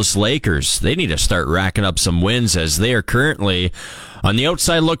Angeles Lakers? They need to start racking up some wins as they are currently on the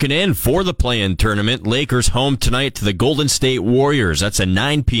outside looking in for the play-in tournament. Lakers home tonight to the Golden State Warriors. That's a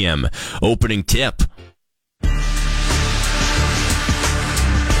 9 p.m. opening tip.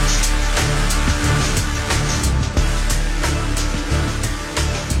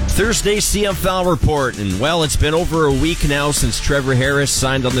 Thursday CFL report, and well, it's been over a week now since Trevor Harris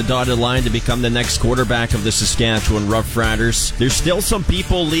signed on the dotted line to become the next quarterback of the Saskatchewan Roughriders. There's still some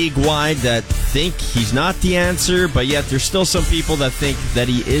people league-wide that think he's not the answer, but yet there's still some people that think that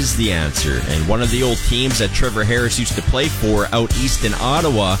he is the answer. And one of the old teams that Trevor Harris used to play for out east in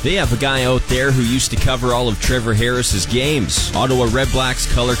Ottawa, they have a guy out there who used to cover all of Trevor Harris's games. Ottawa Red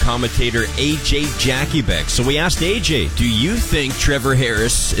Blacks color commentator AJ Jackiebeck. So we asked AJ, do you think Trevor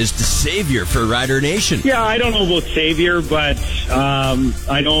Harris is the savior for Rider Nation? Yeah, I don't know about savior, but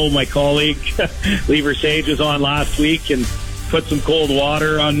I know my colleague Lever Sage was on last week and put some cold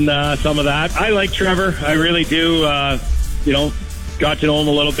water on some of that. I like Trevor. I really do. Got to know him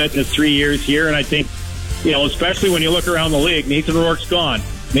a little bit in his 3 years here, and I think, especially when you look around the league, Nathan Rourke's gone.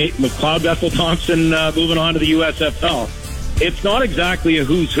 McLeod Bethel-Thompson moving on to the USFL. It's not exactly a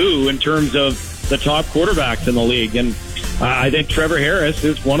who's who in terms of the top quarterbacks in the league, and I think Trevor Harris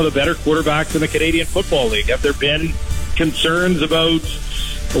is one of the better quarterbacks in the Canadian Football League. Have there been concerns about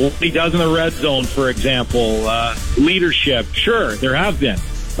what he does in the red zone, for example? Leadership? Sure, there have been.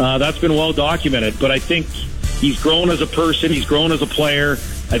 That's been well documented. But I think he's grown as a person. He's grown as a player.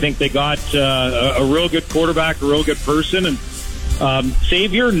 I think they got a real good quarterback, a real good person. And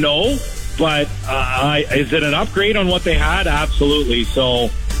savior, no. But is it an upgrade on what they had? Absolutely.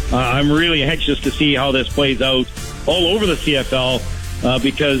 So I'm really anxious to see how this plays out all over the CFL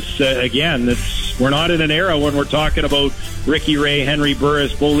because, again, we're not in an era when we're talking about Ricky Ray, Henry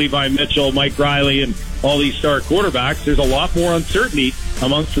Burris, Bo Levi Mitchell, Mike Riley, and all these star quarterbacks. There's a lot more uncertainty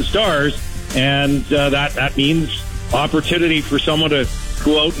amongst the stars, and that means opportunity for someone to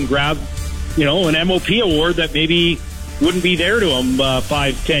go out and grab, an MOP award that maybe wouldn't be there to him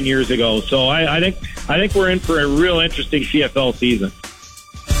 5-10 years ago. So I think we're in for a real interesting CFL season.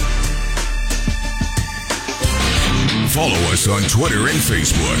 Follow us on Twitter and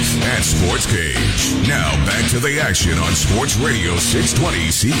Facebook at Sports Cage. Now back to the action on Sports Radio 620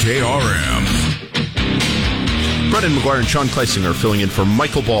 CKRM. Brendan McGuire and Sean Kleisinger filling in for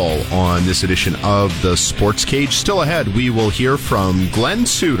Michael Ball on this edition of the Sports Cage. Still ahead, we will hear from Glenn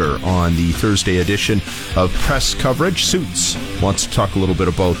Suter on the Thursday edition of Press Coverage. Suits wants to talk a little bit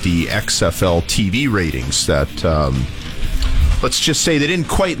about the XFL TV ratings that, let's just say, they didn't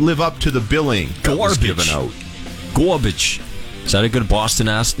quite live up to the billing that was given out. Garbage. Is that a good Boston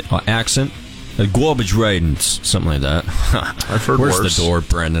accent? Garbage ratings, something like that. I've heard Where's worse. the door,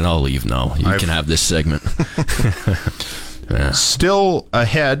 Brendan? I'll leave now. You can have this segment. Yeah. Still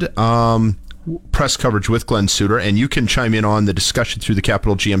ahead, press coverage with Glenn Suter, and you can chime in on the discussion through the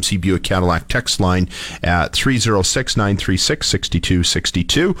Capital GMC Buick Cadillac text line at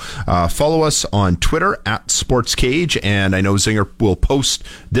 306-936-6262. Follow us on Twitter at SportsCage, and I know Zinger will post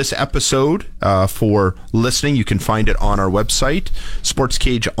this episode for listening. You can find it on our website,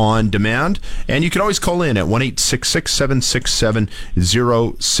 SportsCage On Demand, and you can always call in at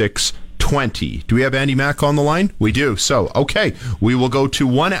 1-866-767-0620. Do we have Andy Mack on the line? We do. So, okay, we will go to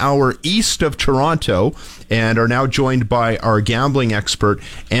 1 hour east of Toronto and are now joined by our gambling expert,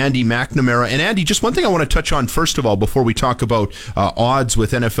 Andy McNamara. And Andy, just one thing I want to touch on first of all before we talk about odds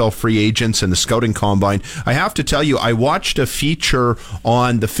with NFL free agents and the scouting combine. I have to tell you, I watched a feature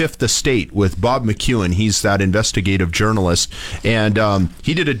on the Fifth Estate with Bob McEwen. He's that investigative journalist. And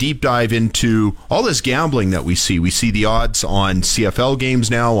he did a deep dive into all this gambling that we see. We see the odds on CFL games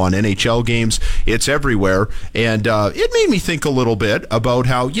now, on NHL games. It's everywhere. And it made me think a little bit about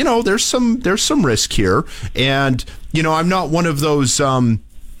how, there's some risk here. And, I'm not one of those, I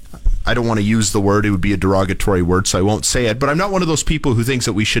don't want to use the word, it would be a derogatory word, so I won't say it, but I'm not one of those people who thinks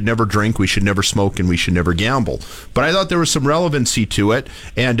that we should never drink, we should never smoke, and we should never gamble. But I thought there was some relevancy to it.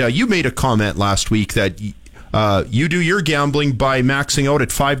 And you made a comment last week that you do your gambling by maxing out at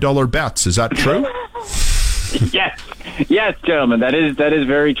 $5 bets. Is that true? Yes, gentlemen, that is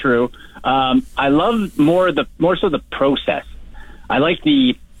very true. I love more so the process. I like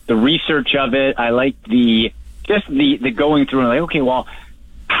the research of it. I like the going through and like, okay, well,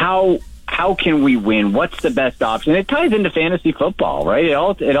 how can we win? What's the best option? It ties into fantasy football, right? It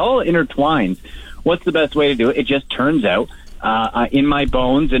all intertwines. What's the best way to do it? It just turns out in my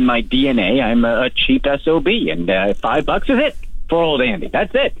bones, in my DNA, I'm a cheap SOB, and $5 is it for old Andy.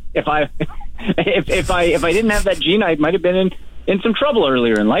 That's it. If I didn't have that gene, I might have been in some trouble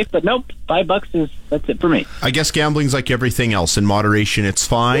earlier in life, but nope, $5 that's it for me. I guess gambling's like everything else. In moderation, it's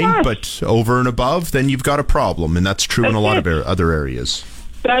fine, yes. But over and above, then you've got a problem, and that's true in a lot of other areas.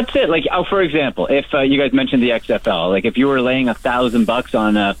 That's it. Like, for example, if you guys mentioned the XFL, like if you were laying $1,000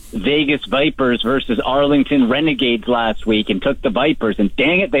 on Vegas Vipers versus Arlington Renegades last week and took the Vipers, and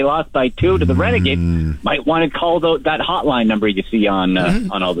dang it, they lost by 2 to the Renegades, might want to call that hotline number you see on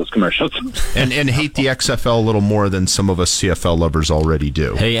all those commercials. and hate the XFL a little more than some of us CFL lovers already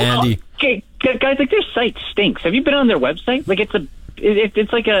do. Hey, Andy. Okay, guys, like their site stinks. Have you been on their website? Like it's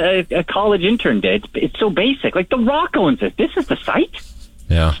like a college intern did. It's so basic. Like The Rock owns it. This is the site.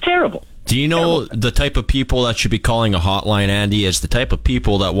 Yeah. It's terrible. Do you know the type of people that should be calling a hotline, Andy, is the type of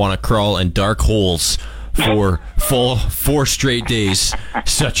people that want to crawl in dark holes for 4 straight days,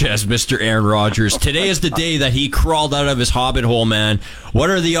 such as Mr. Aaron Rodgers. Today is the day that he crawled out of his hobbit hole, man. What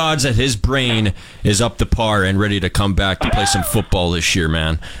are the odds that his brain is up to par and ready to come back to play some football this year,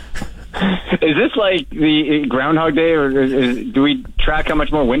 man? Is this like the Groundhog Day, or do we track how much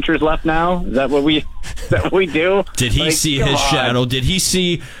more winter's left now? Is that what we do? Did he see his shadow? Did he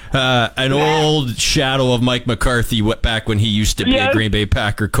see an old shadow of Mike McCarthy back when he used to be a Green Bay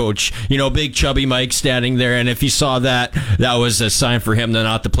Packer coach? You know, big chubby Mike standing there, and if he saw that was a sign for him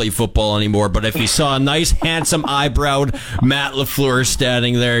not to play football anymore. But if he saw a nice, handsome, eyebrowed Matt LaFleur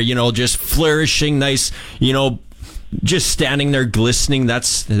standing there, you know, just flourishing, nice, you know, just standing there glistening,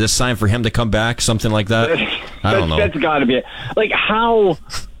 that's the sign for him to come back, something like that. I don't know. That's got to be it. Like, how...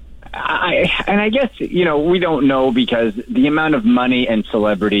 I guess, you know, we don't know because the amount of money and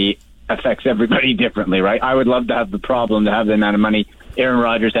celebrity affects everybody differently, right? I would love to have the amount of money Aaron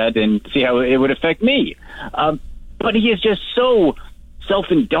Rodgers had and see how it would affect me. But he is just so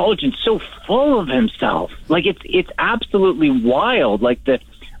self-indulgent, so full of himself. Like, it's absolutely wild. Like,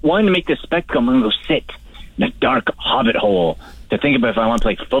 wanting to make this spectacle, I'm going to go sit in a dark hobbit hole to think about if I want to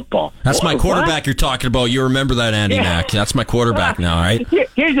play football. That's my quarterback you're talking about. You remember that, Andy Mack. That's my quarterback now, right?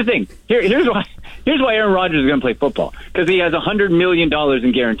 Here's the thing. Here's why Aaron Rodgers is going to play football. Because he has $100 million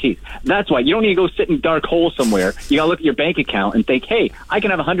in guarantees. That's why. You don't need to go sit in a dark hole somewhere. You got to look at your bank account and think, hey, I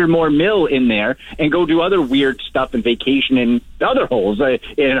can have $100 more mil in there and go do other weird stuff and vacation in other holes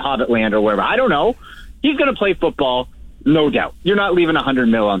in Hobbitland or wherever. I don't know. He's going to play football, no doubt. You're not leaving $100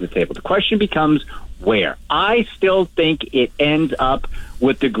 million on the table. The question becomes, where? I still think it ends up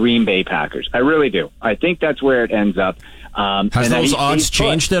with the Green Bay Packers. I really do. I think that's where it ends up. Has those odds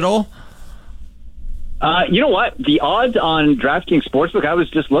changed at all? You know what? The odds on DraftKings Sportsbook, I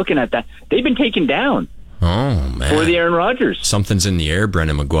was just looking at that. They've been taken down. Oh, man. For the Aaron Rodgers. Something's in the air,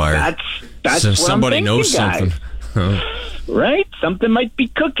 Brendan McGuire. That's so what somebody I'm thinking, knows something. Right? Something might be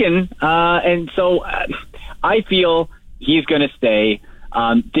cooking. And so I feel he's going to stay.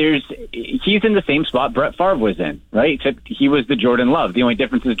 He's in the same spot Brett Favre was in, right? Except he was the Jordan Love. The only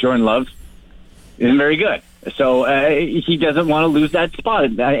difference is Jordan Love isn't very good. So he doesn't want to lose that spot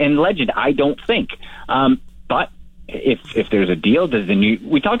and legend, I don't think. But if there's a deal,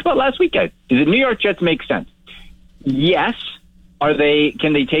 we talked about last week, guys, does the New York Jets make sense? Yes.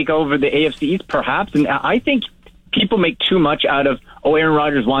 Can they take over the AFC East? Perhaps. And I think people make too much out of, Aaron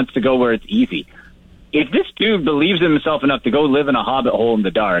Rodgers wants to go where it's easy. If this dude believes in himself enough to go live in a hobbit hole in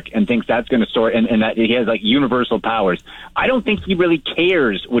the dark and thinks that's going to sort and that he has like universal powers, I don't think he really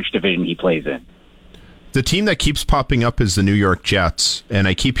cares which division he plays in. The team that keeps popping up is the New York Jets, and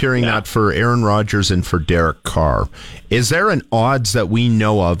I keep hearing that for Aaron Rodgers and for Derek Carr. Is there an odds that we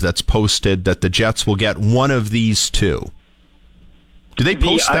know of that's posted that the Jets will get one of these two? Do they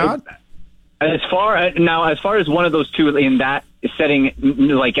post that? As far as one of those two in that setting,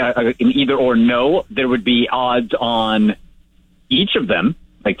 like an either or no, there would be odds on each of them,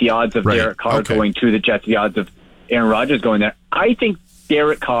 like the odds of Derek Carr going to the Jets, the odds of Aaron Rodgers going there. I think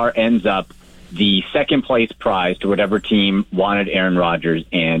Derek Carr ends up the second place prize to whatever team wanted Aaron Rodgers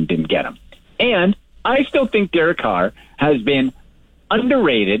and didn't get him. And I still think Derek Carr has been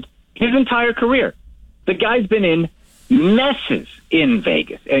underrated his entire career. The guy's been in messes in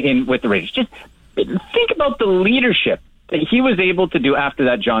Vegas with the Raiders. Just think about the leadership that he was able to do after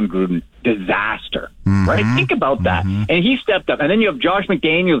that John Gruden disaster, right? Think about that. And he stepped up. And then you have Josh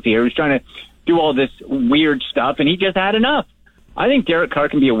McDaniels here who's trying to do all this weird stuff, and he just had enough. I think Derek Carr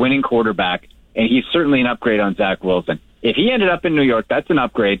can be a winning quarterback, and he's certainly an upgrade on Zach Wilson. If he ended up in New York, that's an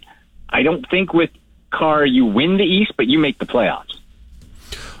upgrade. I don't think with Carr you win the East, but you make the playoffs.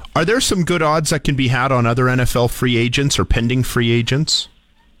 Are there some good odds that can be had on other NFL free agents or pending free agents?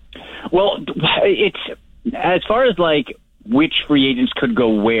 Well, it's as far as like which free agents could go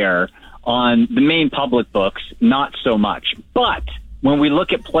where on the main public books, not so much. But when we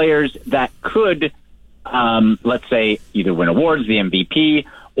look at players that could, let's say, either win awards, the MVP,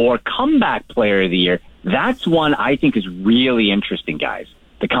 or comeback player of the year, that's one I think is really interesting, guys.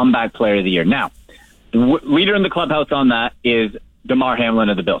 The comeback player of the year. Now, the leader in the clubhouse on that is DeMar Hamlin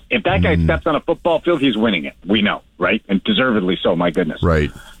of the Bills. If that guy steps on a football field, he's winning it. We know, right? And deservedly so, my goodness.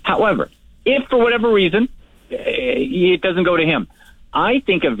 Right. However, if for whatever reason it doesn't go to him, I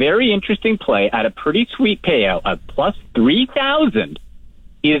think a very interesting play at a pretty sweet payout of plus 3,000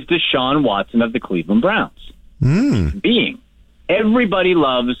 is Deshaun Watson of the Cleveland Browns. Being everybody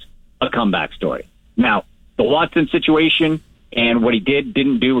loves a comeback story. Now, the Watson situation and what he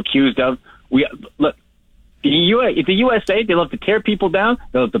didn't do, accused of. Look, the USA, they love to tear people down.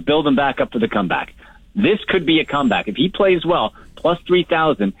 They love to build them back up for the comeback. This could be a comeback. If he plays well, plus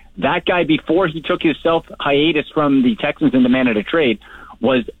 3,000, that guy, before he took his hiatus from the Texans and demanded a trade,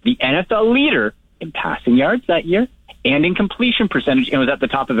 was the NFL leader in passing yards that year and in completion percentage, and was at the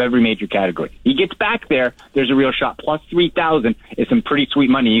top of every major category. He gets back there, there's a real shot. Plus 3,000 is some pretty sweet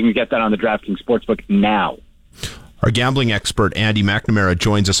money. You can get that on the DraftKings Sportsbook now. Our gambling expert, Andy McNamara,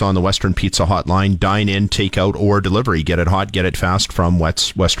 joins us on the Western Pizza Hotline. Dine in, take out, or delivery. Get it hot, get it fast from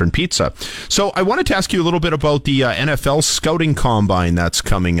Western Pizza. So I wanted to ask you a little bit about the NFL scouting combine that's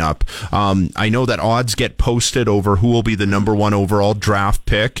coming up. I know that odds get posted over who will be the number 1 overall draft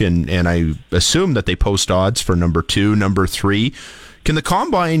pick, and I assume that they post odds for number 2, number 3. Can the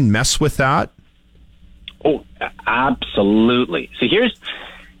combine mess with that? Oh, absolutely. So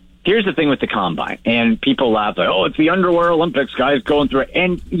Here's the thing with the combine, and people laugh like, oh, it's the Underwear Olympics, guys going through it.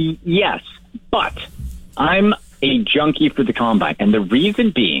 And yes, but I'm a junkie for the combine. And the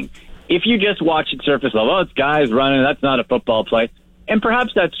reason being, if you just watch it surface level, oh, it's guys running, that's not a football play. And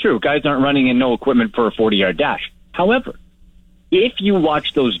perhaps that's true. Guys aren't running in no equipment for a 40-yard dash. However, if you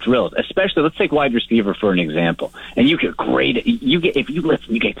watch those drills, especially, let's take wide receiver for an example, and you get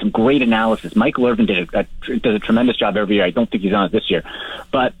some great analysis. Michael Irvin does a tremendous job every year. I don't think he's on it this year,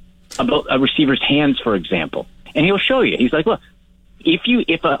 but about a receiver's hands, for example, and he'll show you. He's like, look,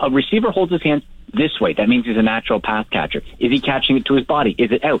 if a receiver holds his hands this way, that means he's a natural pass catcher. Is he catching it to his body?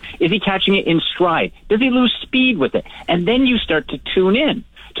 Is it out? Is he catching it in stride? Does he lose speed with it? And then you start to tune in.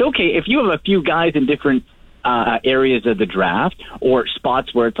 So, okay, if you have a few guys in different areas of the draft or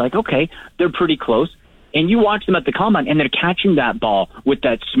spots where it's like, okay, they're pretty close, and you watch them at the combine and they're catching that ball with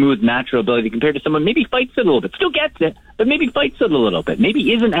that smooth, natural ability compared to someone maybe fights it a little bit, still gets it, but maybe fights it a little bit,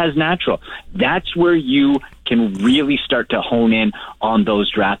 maybe isn't as natural. That's where you can really start to hone in on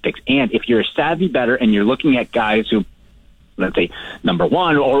those draft picks. And if you're a savvy bettor and you're looking at guys who, let's say, number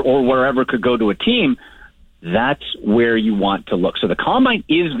 1 or wherever could go to a team, that's where you want to look. So the combine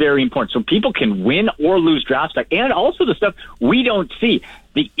is very important. So people can win or lose draft stock, and also the stuff we don't see.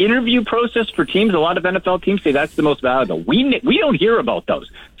 The interview process for teams, a lot of NFL teams say that's the most valuable. We don't hear about those.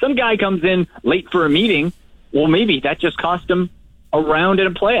 Some guy comes in late for a meeting. Well, maybe that just cost him a round in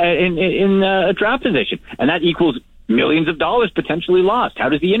a draft position, and that equals millions of dollars potentially lost. How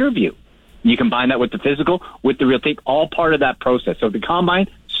does he interview? You combine that with the physical, with the real tape, all part of that process. So the combine,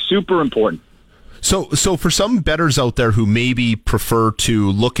 super important. So for some bettors out there who maybe prefer to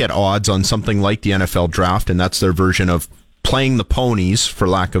look at odds on something like the NFL draft, and that's their version of playing the ponies, for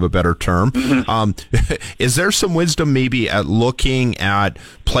lack of a better term, is there some wisdom maybe at looking at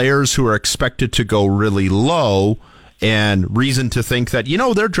players who are expected to go really low and reason to think that,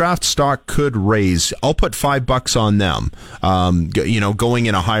 their draft stock could raise? I'll put $5 on them, going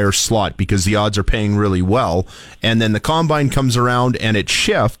in a higher slot because the odds are paying really well. And then the combine comes around and it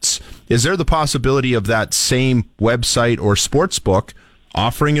shifts. Is there the possibility of that same website or sportsbook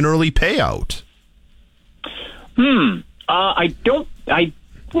offering an early payout? I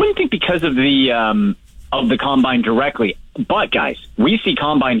wouldn't think because of the combine directly. But guys, we see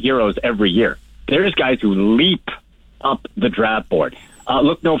combine heroes every year. There's guys who leap up the draft board.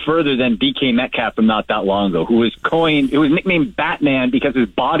 Look no further than DK Metcalf from not that long ago, who was nicknamed Batman because his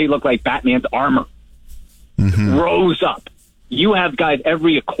body looked like Batman's armor. Rose up. You have guys,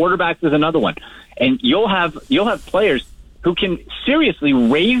 every quarterback is another one, and you'll have players who can seriously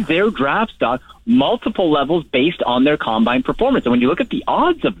raise their draft stock multiple levels based on their combine performance. And when you look at the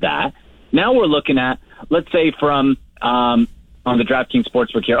odds of that, now we're looking at, let's say from on the DraftKings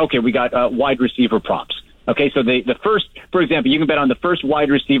Sportsbook here. Okay, we got wide receiver props. Okay, so the first, for example, you can bet on the first wide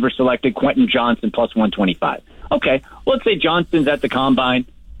receiver selected, Quentin Johnson, plus 125. Okay, well, let's say Johnson's at the combine,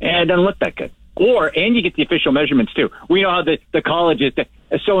 and it doesn't look that good. And you get the official measurements, too. We know how the college is,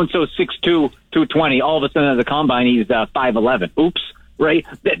 so-and-so 6'2", 220. All of a sudden, at the combine, he's 5'11". Oops, right?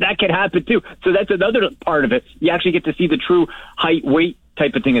 That could happen, too. So that's another part of it. You actually get to see the true height, weight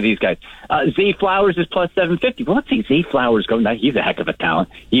type of thing of these guys. Zay Flowers is plus 750. Well, let's say Zay Flowers he's a heck of a talent.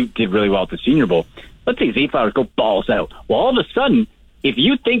 He did really well at the Senior Bowl. Let's say Zay Flowers go balls out. Well, all of a sudden, if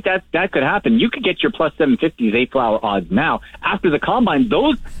you think that could happen, you could get your plus 750s, 8-flower odds now. After the combine,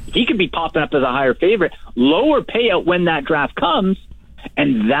 he could be popping up as a higher favorite, lower payout when that draft comes,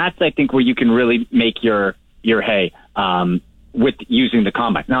 and that's, I think, where you can really make your hay with using the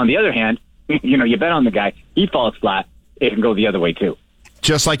combine. Now, on the other hand, you bet on the guy, he falls flat, it can go the other way too.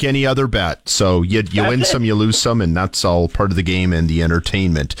 Just like any other bet. So you win some, you lose some, and that's all part of the game and the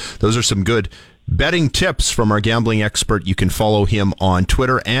entertainment. Those are some good betting tips from our gambling expert. You can follow him on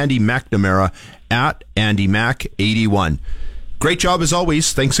Twitter, Andy McNamara, at AndyMac81. Great job as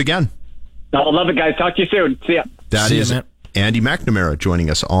always. Thanks again. I love it, guys. Talk to you soon. See ya. That is Andy McNamara joining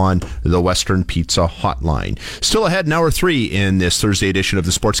us on the Western Pizza Hotline. Still ahead in Hour 3 in this Thursday edition of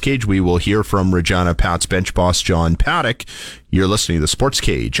the Sports Cage. We will hear from Regina Pat's bench boss, John Paddock. You're listening to the Sports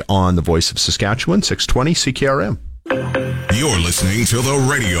Cage on the Voice of Saskatchewan, 620 CKRM. You're listening to the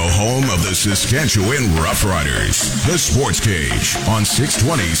radio home of the Saskatchewan Roughriders, the Sports Cage on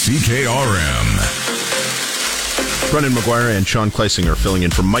 620 CKRM. Brendan McGuire and Sean Kleisinger filling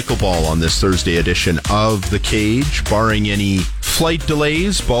in for Michael Ball on this Thursday edition of The Cage. Barring any flight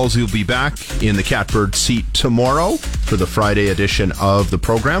delays, Ballsy will be back in the catbird seat tomorrow for the Friday edition of the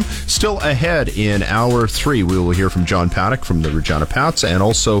program. Still ahead in Hour 3, we will hear from John Paddock from the Regina Pats and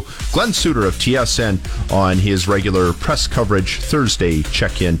also Glenn Suter of TSN on his regular press coverage Thursday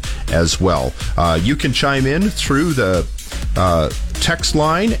check-in as well. You can chime in through the text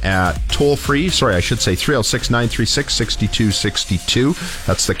line at toll-free, 306-936-6262.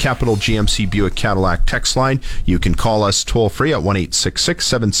 That's the Capital GMC Buick Cadillac text line. You can call us toll-free at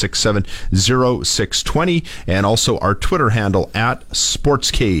 1-866-767-0620, and also our Twitter handle at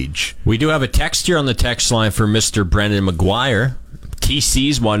SportsCage. We do have a text here on the text line for Mr. Brendan McGuire.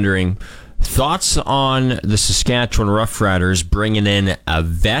 TC's wondering, thoughts on the Saskatchewan Roughriders bringing in a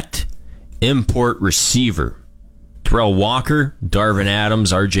vet import receiver? Darrell Walker, Darvin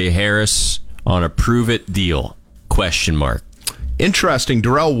Adams, RJ Harris on a prove-it deal? ? Interesting.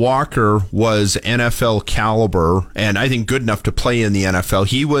 Darrell Walker was NFL caliber and I think good enough to play in the NFL.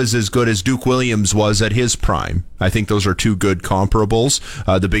 He was as good as Duke Williams was at his prime. I think those are two good comparables.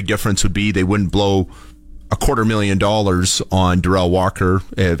 The big difference would be they wouldn't blow $250,000 on Darrell Walker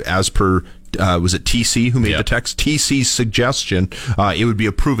as per was it TC who made the text? TC's suggestion, it would be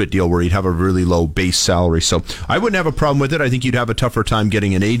a prove-it deal where he'd have a really low base salary. So I wouldn't have a problem with it. I think you'd have a tougher time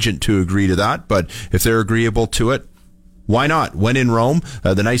getting an agent to agree to that. But if they're agreeable to it, why not? When in Rome,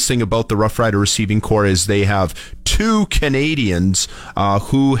 the nice thing about the Rough Rider receiving corps is they have two Canadians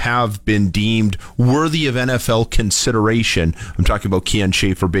who have been deemed worthy of NFL consideration. I'm talking about Kian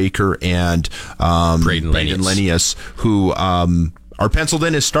Schaefer-Baker and Braden Lenius, who are penciled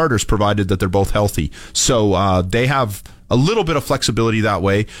in as starters, provided that they're both healthy. So they have a little bit of flexibility that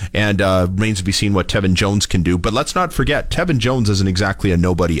way, and remains to be seen what Tevin Jones can do. But let's not forget, Tevin Jones isn't exactly a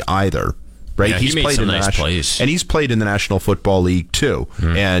nobody either. Right, yeah, he's played in nice plays, and he's played in the National Football League too.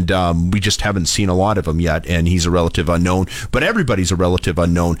 And we just haven't seen a lot of him yet. And he's a relative unknown, but everybody's a relative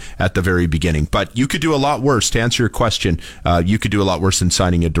unknown at the very beginning. But you could do a lot worse. To answer your question, you could do a lot worse than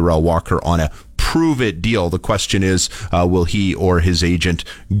signing a Darrell Walker on a prove-it deal. The question is, will he or his agent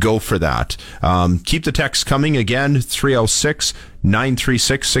go for that? Keep the text coming. Again,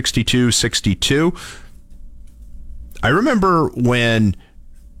 306-936-6262. I remember when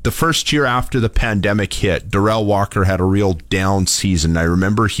the first year after the pandemic hit, Darrell Walker had a real down season. I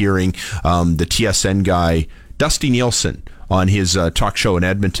remember hearing the TSN guy, Dusty Nielsen, on his talk show in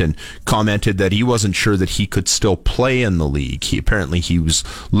Edmonton, commented that he wasn't sure that he could still play in the league. Apparently he was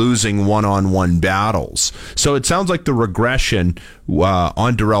losing one-on-one battles. So it sounds like the regression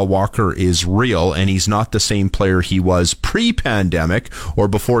on Darrell Walker is real, and he's not the same player he was pre-pandemic or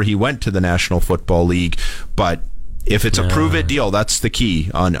before he went to the National Football League. But if it's a prove-it deal, that's the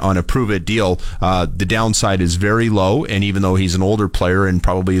key. On a prove-it deal, the downside is very low, and even though he's an older player and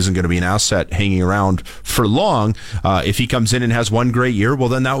probably isn't going to be an asset hanging around for long, if he comes in and has one great year, well,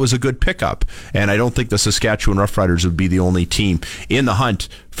 then that was a good pickup. And I don't think the Saskatchewan Roughriders would be the only team in the hunt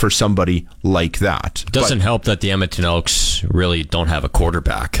for somebody like that. Doesn't help that the Edmonton Elks really don't have a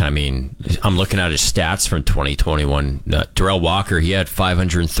quarterback. I mean, I'm looking at his stats from 2021. Darrell Walker, he had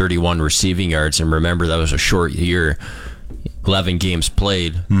 531 receiving yards, and remember, that was a short year, 11 games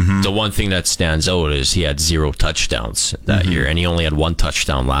played. The one thing that stands out is he had 0 touchdowns that year, and he only had 1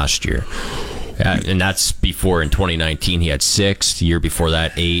 touchdown last year. And that's before in 2019 he had 6, the year before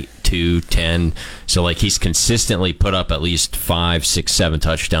that 8, 2, 10. So like he's consistently put up at least 5, 6, 7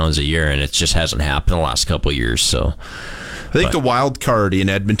 touchdowns a year, and it just hasn't happened the last couple of years. So I think the wild card in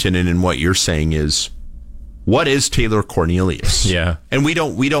Edmonton and in what you're saying is what is Taylor Cornelius? Yeah. And we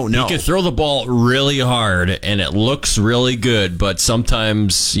don't know. He can throw the ball really hard and it looks really good, but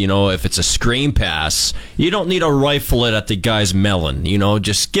sometimes, if it's a screen pass, you don't need to rifle it at the guy's melon.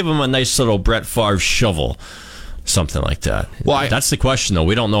 Just give him a nice little Brett Favre shovel. Something like that. Well, that's the question, though.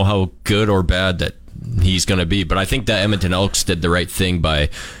 We don't know how good or bad that he's going to be, but I think that Edmonton Elks did the right thing by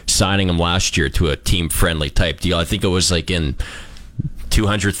signing him last year to a team-friendly type deal. I think it was like in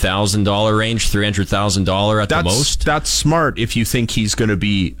 $200,000 range, $300,000 at the most. That's smart if you think he's going to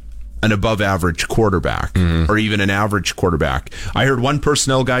be an above-average quarterback or even an average quarterback. I heard one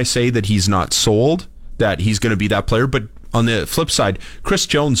personnel guy say that he's not sold, that he's going to be that player, but on the flip side, Chris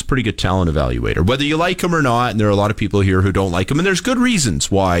Jones, pretty good talent evaluator. Whether you like him or not, and there are a lot of people here who don't like him, and there's good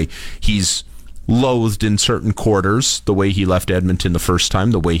reasons why he's loathed in certain quarters, the way he left Edmonton the first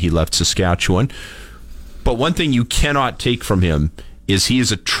time, the way he left Saskatchewan. But one thing you cannot take from him is he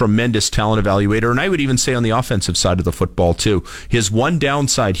is a tremendous talent evaluator, and I would even say on the offensive side of the football too. His one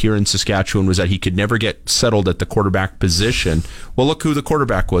downside here in Saskatchewan was that he could never get settled at the quarterback position. Well, look who the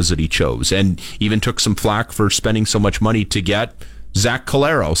quarterback was that he chose, and even took some flack for spending so much money to get Zach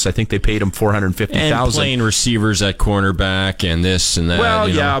Collaros. I think they paid him $450,000. And playing receivers at cornerback and this and that. Well,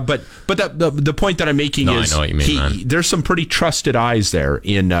 yeah, but the point that I'm making is I know what you mean, there's some pretty trusted eyes there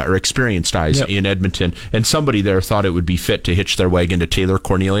or experienced eyes in Edmonton, and somebody there thought it would be fit to hitch their wagon to Taylor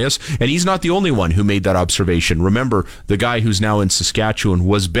Cornelius, and he's not the only one who made that observation. Remember, the guy who's now in Saskatchewan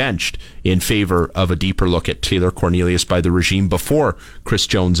was benched in favor of a deeper look at Taylor Cornelius by the regime before Chris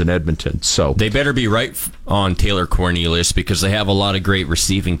Jones in Edmonton. So they better be right on Taylor Cornelius because they have a lot of great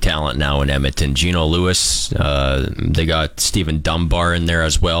receiving talent now in Edmonton. Geno Lewis, they got Stephen Dunbar in there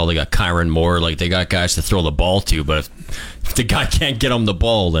as well. They got Kyron Moore. Like, they got guys to throw the ball to, but if the guy can't get him the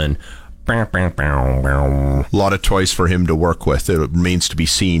ball, then a lot of toys for him to work with. It remains to be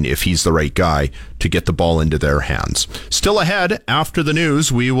seen if he's the right guy to get the ball into their hands. Still ahead, after the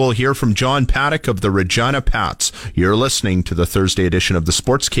news, we will hear from John Paddock of the Regina Pats. You're listening to the Thursday edition of the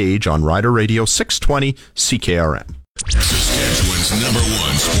Sports Cage on Rider Radio 620 CKRM. Saskatchewan's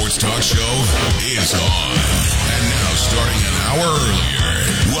 #1 sports talk show is on. And now, starting an hour earlier,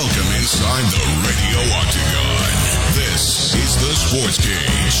 welcome inside the Radio Octagon. This is the Sports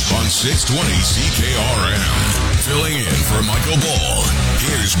Cage on 620 CKRM. Filling in for Michael Ball,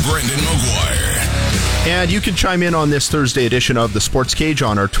 here's Brendan McGuire. And you can chime in on this Thursday edition of the Sports Cage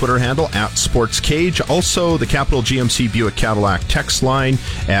on our Twitter handle @SportsCage. Also, the Capital GMC Buick Cadillac text line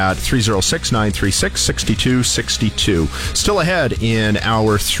at 306-936-6262. Still ahead in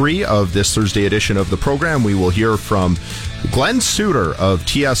hour 3 of this Thursday edition of the program, we will hear from Glenn Suter of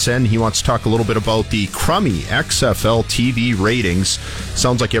TSN. He wants to talk a little bit about the crummy XFL TV ratings.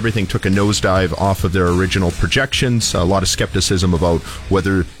 Sounds like everything took a nosedive off of their original projections. A lot of skepticism about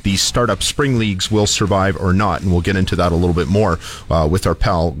whether these startup spring leagues will survive or not, and we'll get into that a little bit more with our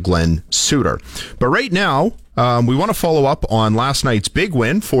pal Glenn Suter. But right now, we want to follow up on last night's big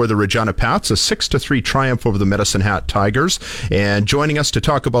win for the Regina Pats, a 6-3 triumph over the Medicine Hat Tigers. And joining us to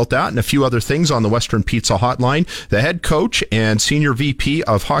talk about that and a few other things on the Western Pizza Hotline, the head coach and senior VP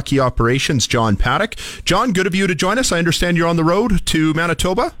of hockey operations, John Paddock. John, good of you to join us. I understand you're on the road to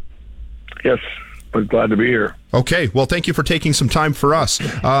Manitoba? Yes, but glad to be here. Okay, well, thank you for taking some time for us.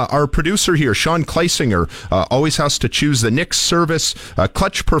 Our producer here, Sean Kleisinger, always has to choose the Nick Service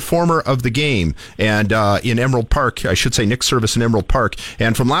Clutch Performer of the Game, and in Emerald Park, I should say Nick Service in Emerald Park.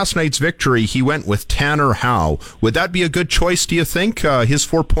 And from last night's victory, he went with Tanner Howe. Would that be a good choice, do you think, his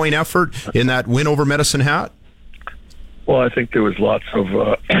 4-point effort in that win over Medicine Hat? Well, I think there was lots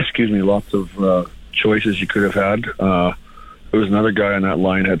of choices you could have had. There was another guy on that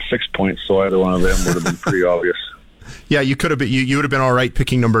line had 6 points, so either one of them would have been pretty obvious. Yeah, you could have been. You would have been all right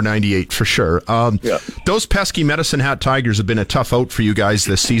picking number 98 for sure. Those pesky Medicine Hat Tigers have been a tough out for you guys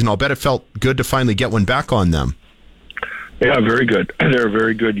this season. I'll bet it felt good to finally get one back on them. Yeah, very good. They're a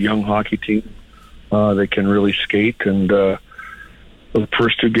very good young hockey team. They can really skate, and the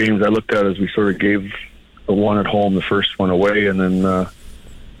first 2 games I looked at as we sort of gave the one at home, the first one away, and then the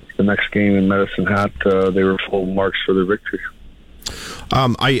next game in Medicine Hat, they were full marks for their victory.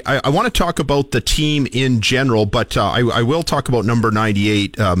 I want to talk about the team in general, but I will talk about number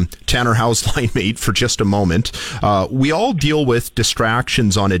 98, Tanner Howe's line mate, for just a moment. We all deal with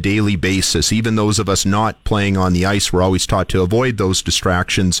distractions on a daily basis. Even those of us not playing on the ice, we're always taught to avoid those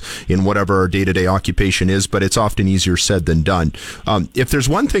distractions in whatever our day-to-day occupation is, but it's often easier said than done. If there's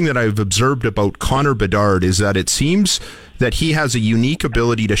one thing that I've observed about Connor Bedard is that it seems that he has a unique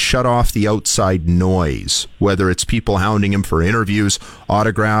ability to shut off the outside noise, whether it's people hounding him for interviews,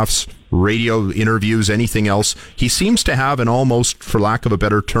 autographs, radio interviews, anything else. He seems to have an almost, for lack of a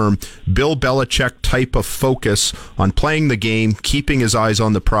better term, Bill Belichick type of focus on playing the game, keeping his eyes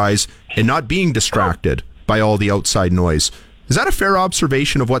on the prize, and not being distracted by all the outside noise. Is that a fair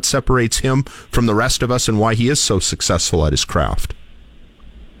observation of what separates him from the rest of us and why he is so successful at his craft?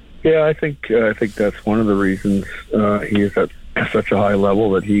 Yeah, I think that's one of the reasons he is at such a high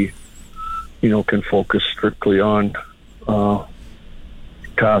level, that he, can focus strictly on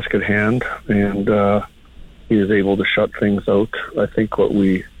task at hand, and he is able to shut things out. I think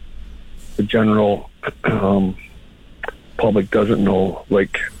the general public doesn't know,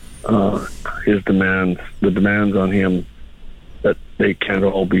 his demands, the demands on him, that they can't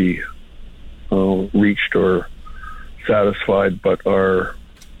all be reached or satisfied, but are,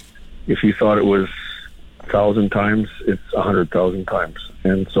 if you thought it was 1,000 times, it's 100,000 times.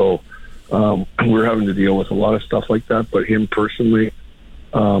 And so we're having to deal with a lot of stuff like that, but him personally,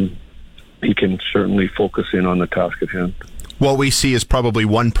 he can certainly focus in on the task at hand. What we see is probably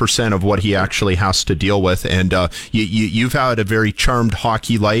 1% of what he actually has to deal with. And you've had a very charmed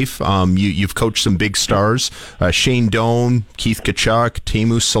hockey life. You've coached some big stars, Shane Doan, Keith Tkachuk,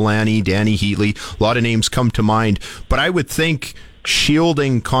 Teemu Selanne, Danny Heatley. A lot of names come to mind. But I would think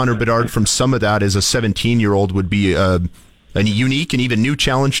shielding Connor Bedard from some of that as a 17-year-old would be a unique and even new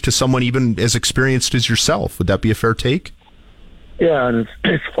challenge to someone even as experienced as yourself. Would that be a fair take? Yeah, and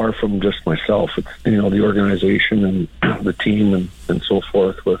it's far from just myself. It's, the organization and the team and so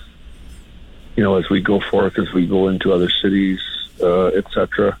forth with, as we go forth, as we go into other cities,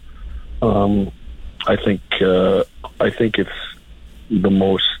 etc. I think it's the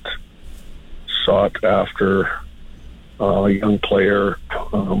most sought after young player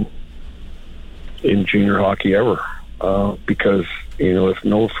in junior hockey ever, because,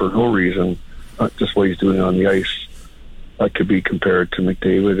 for no reason, not just what he's doing on the ice, that could be compared to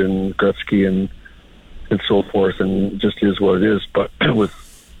McDavid and Gretzky and so forth, and just is what it is. But with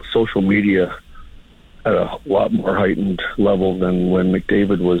social media at a lot more heightened level than when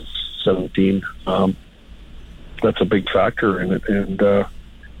McDavid was 17, that's a big factor in it. And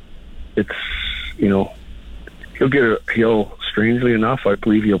it's, he'll strangely enough, I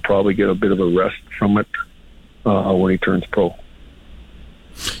believe he'll probably get a bit of a rest from it when he turns pro.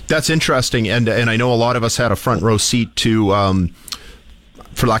 That's interesting, and I know a lot of us had a front row seat to,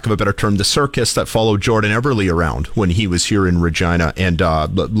 for lack of a better term, the circus that followed Jordan Eberle around when he was here in Regina. And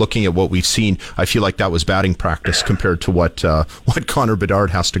looking at what we've seen, I feel like that was batting practice compared to what Connor Bedard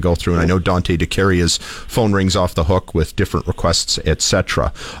has to go through. And I know Dante DeCarria's phone rings off the hook with different requests,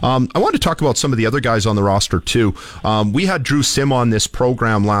 etc. I want to talk about some of the other guys on the roster too. We had Drew Sim on this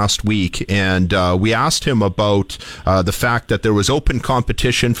program last week, and we asked him about the fact that there was open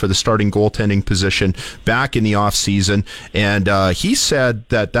competition for the starting goaltending position back in the offseason, and he said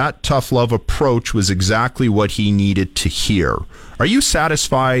that tough love approach was exactly what he needed to hear. Are you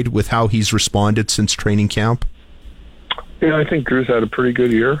satisfied with how he's responded since training camp? Yeah, I think Drew's had a pretty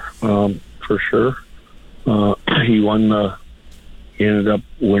good year, for sure. He ended up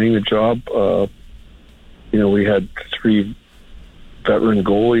winning the job. We had 3 veteran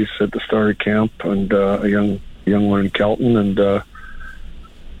goalies at the start of camp, and a young one in Kelton, and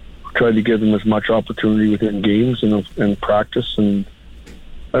tried to give them as much opportunity within games and practice. And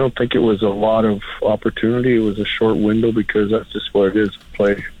I don't think it was a lot of opportunity. It was a short window, because that's just what it is to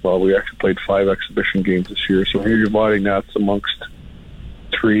play. Well, we actually played 5 exhibition games this year, so when you're dividing that amongst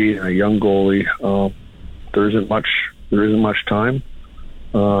 3 and a young goalie, there isn't much time.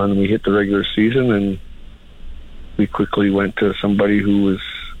 And we hit the regular season, and we quickly went to somebody who was,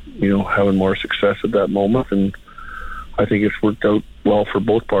 having more success at that moment. And I think it's worked out well for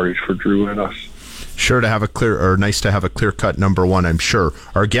both parties, for Drew and us. Nice to have a clear-cut number one, I'm sure.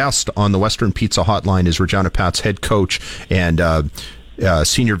 Our guest on the Western Pizza Hotline is Regina Pat's head coach and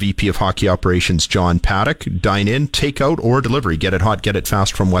Senior VP of Hockey Operations, John Paddock. Dine in, take out, or delivery. Get it hot, get it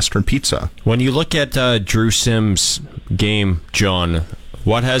fast from Western Pizza. When you look at Drew Sim's game, John,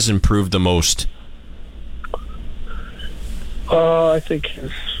 what has improved the most? I think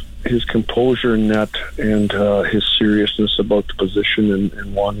his composure in net, and his seriousness about the position,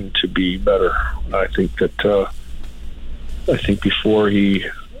 and wanting to be better. I think that before we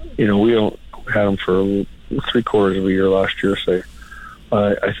had him for 3/4 of a year last year, say.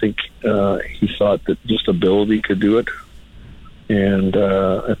 I think he thought that just ability could do it, and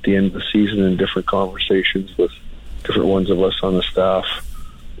at the end of the season, in different conversations with different ones of us on the staff,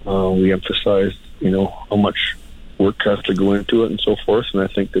 we emphasized how much work has to go into it and so forth, and I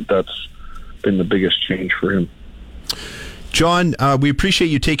think that that's been the biggest change for him. John, we appreciate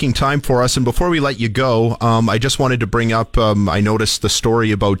you taking time for us. And before we let you go, I just wanted to bring up, I noticed the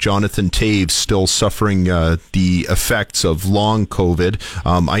story about Jonathan Toews still suffering the effects of long COVID.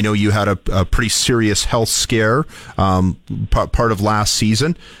 I know you had a pretty serious health scare part of last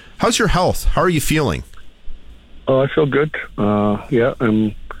season. How's your health? How are you feeling? Oh, I feel good. I've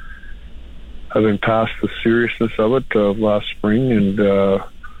been past the seriousness of it last spring, and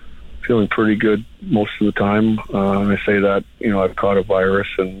feeling pretty good most of the time. I say that, I've caught a virus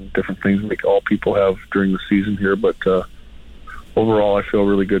and different things like all people have during the season here, but overall I feel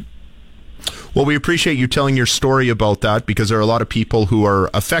really good. Well, we appreciate you telling your story about that, because there are a lot of people who are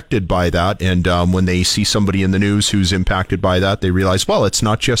affected by that, and when they see somebody in the news who's impacted by that, they realize, well, it's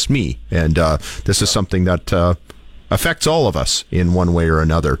not just me, and this is something that affects all of us in one way or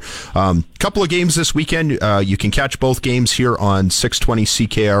another. Couple of games this weekend. You can catch both games here on 620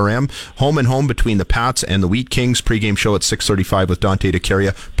 CKRM. Home and home between the Pats and the Wheat Kings. Pregame show at 6:35 with Dante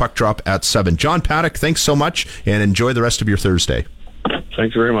DeCaria. Puck drop at 7. John Paddock, thanks so much, and enjoy the rest of your Thursday.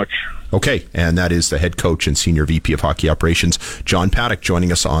 Thanks very much. Okay, and that is the head coach and senior VP of Hockey Operations, John Paddock, joining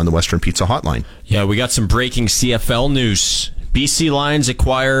us on the Western Pizza Hotline. Yeah, we got some breaking CFL news. BC Lions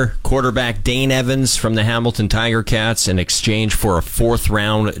acquire quarterback Dane Evans from the Hamilton Tiger Cats in exchange for a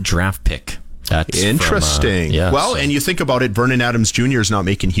 4th-round draft pick. That's interesting. Well, and you think about it, Vernon Adams Jr. is not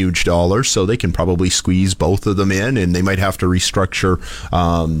making huge dollars, so they can probably squeeze both of them in, and they might have to restructure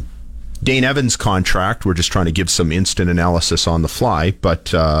Dane Evans' contract. We're just trying to give some instant analysis on the fly,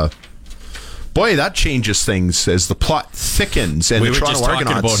 but boy, that changes things as the plot thickens. And we the were Toronto just talking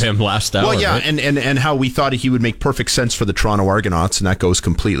Argonauts, about him last hour. well, yeah, right? and how we thought he would make perfect sense for the Toronto Argonauts, and that goes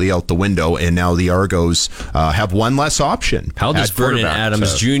completely out the window. And now the Argos have one less option. How does Vernon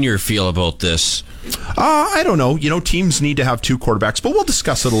Adams Jr. feel about this? I don't know. Teams need to have 2 quarterbacks, but we'll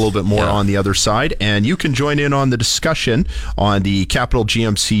discuss it a little bit more on the other side. And you can join in on the discussion on the Capital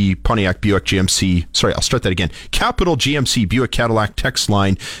GMC Pontiac Buick GMC. Sorry, I'll start that again. Capital GMC Buick Cadillac text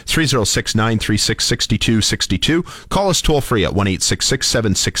line 306-936-6262. Call us toll free at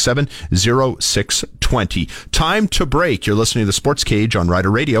 1-866-767-0620. Time to break. You're listening to the Sports Cage on Rider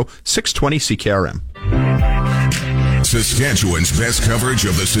Radio 620 CKRM. Saskatchewan's best coverage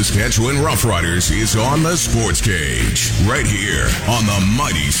of the Saskatchewan Roughriders is on the Sports Cage, right here on the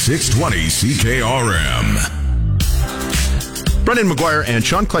mighty 620 CKRM. Brendan McGuire and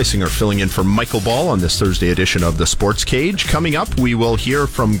Sean Kleisinger filling in for Michael Ball on this Thursday edition of the Sports Cage. Coming up, we will hear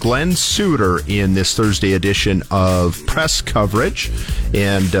from Glenn Suter in this Thursday edition of press coverage.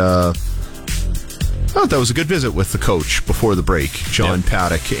 And that was a good visit with the coach before the break, John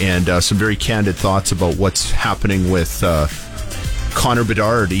Paddock, and some very candid thoughts about what's happening with Connor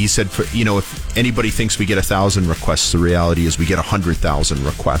Bedard. He said, if anybody thinks we get 1,000 requests, the reality is we get 100,000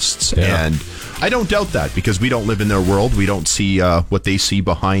 requests. Yeah. And I don't doubt that, because we don't live in their world. We don't see what they see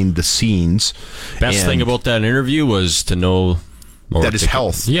behind the scenes. Best thing about that interview was to know that his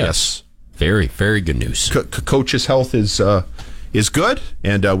health. Yes. Very, very good news. Coach's health is good,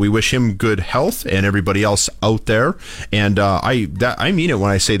 and we wish him good health and everybody else out there. And I mean it when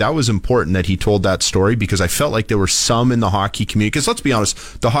I say that was important that he told that story, because I felt like there were some in the hockey community, because let's be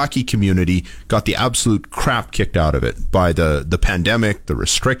honest, the hockey community got the absolute crap kicked out of it by the pandemic, the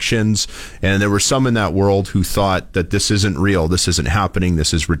restrictions, and there were some in that world who thought that this isn't real, this isn't happening,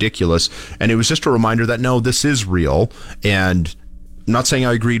 this is ridiculous. And it was just a reminder that no, this is real. And I'm not saying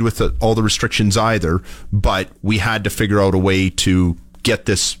I agreed with all the restrictions either, but we had to figure out a way to get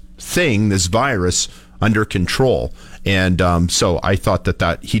this virus, under control. And so I thought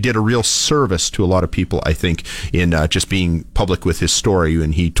that he did a real service to a lot of people, I think, in just being public with his story.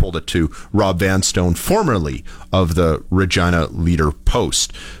 And he told it to Rob Vanstone, formerly of the Regina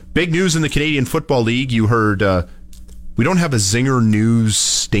Leader-Post. Big news in the Canadian Football League. You heard we don't have a Zinger News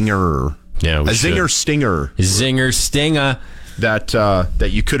Stinger. Yeah, we should. Zinger Stinger. Zinger Stinger. That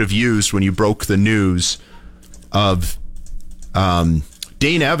you could have used when you broke the news of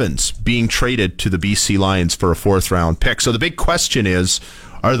Dane Evans being traded to the BC Lions for a 4th-round pick. So the big question is,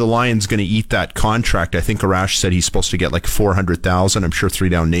 are the Lions going to eat that contract? I think Arash said he's supposed to get like $400,000. I'm sure 3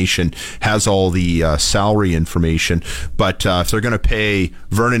 Down Nation has all the salary information. But if they're going to pay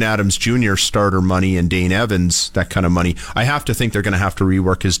Vernon Adams Jr. starter money and Dane Evans that kind of money, I have to think they're going to have to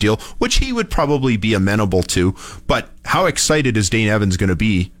rework his deal, which he would probably be amenable to. But how excited is Dane Evans going to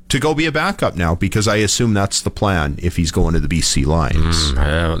be to go be a backup now? Because I assume that's the plan if he's going to the BC Lions.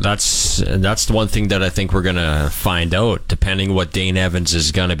 That's the one thing that I think we're going to find out, depending what Dane Evans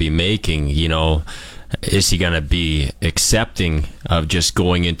is going to be making. is he going to be accepting of just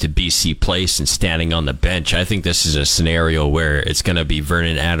going into BC Place and standing on the bench? I think this is a scenario where it's going to be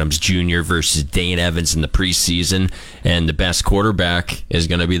Vernon Adams Jr. versus Dane Evans in the preseason, and the best quarterback is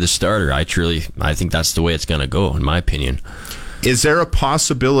going to be the starter. I think that's the way it's going to go, in my opinion. Is there a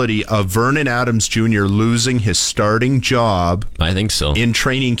possibility of Vernon Adams Jr. losing his starting job? I think so. In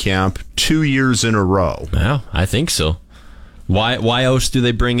training camp 2 years in a row? Yeah, I think so. Why else do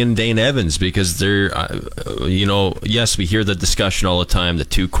they bring in Dane Evans? Because they're, yes, we hear the discussion all the time. We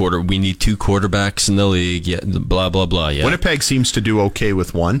need 2 quarterbacks in the league. Yeah, blah blah blah. Yeah. Winnipeg seems to do okay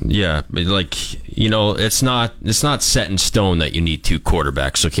with one. Yeah, it's not set in stone that you need 2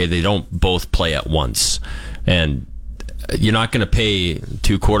 quarterbacks. Okay, they don't both play at once, and you're not going to pay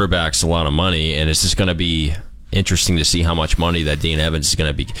 2 quarterbacks a lot of money, and it's just going to be interesting to see how much money that Dane Evans is going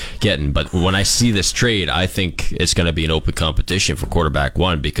to be getting. But when I see this trade, I think it's going to be an open competition for quarterback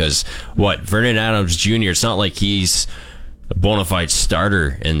 1, because Vernon Adams Jr., it's not like he's a bona fide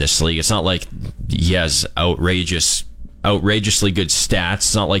starter in this league. It's not like he has outrageously good stats.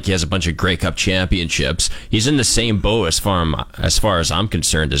 It's not like he has a bunch of Grey Cup championships. He's in the same boat as far as I'm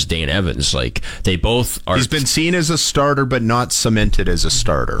concerned as Dane Evans. Like, they both are. He's been seen as a starter, but not cemented as a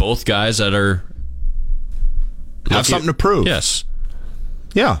starter. Both guys that are have something to prove. Yes.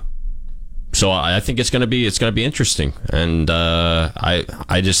 Yeah. So I think it's going to be interesting, and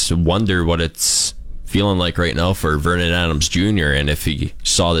I just wonder what it's feeling like right now for Vernon Adams Jr. and if he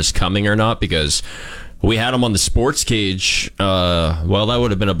saw this coming or not, because we had him on the Sports Cage. That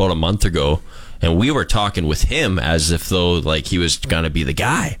would have been about a month ago, and we were talking with him as if though like he was going to be the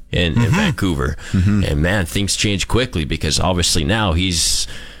guy in Vancouver. Mm-hmm. And man, things change quickly, because obviously now he's.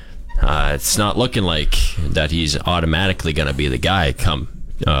 It's not looking like that he's automatically going to be the guy come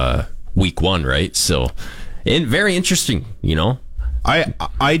week 1, right? So, very interesting,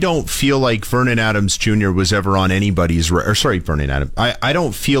 I don't feel like Vernon Adams Jr. was ever on anybody's Vernon Adams. I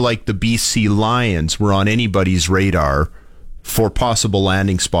don't feel like the BC Lions were on anybody's radar for possible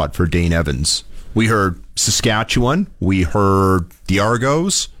landing spot for Dane Evans. We heard Saskatchewan. We heard the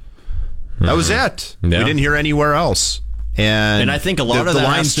Argos. That was it. Yeah. We didn't hear anywhere else. And I think a lot of the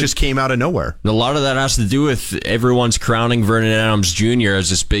lines just came out of nowhere. A lot of that has to do with everyone's crowning Vernon Adams Jr. as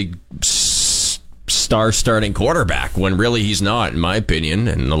this big star starting quarterback, when really he's not, in my opinion,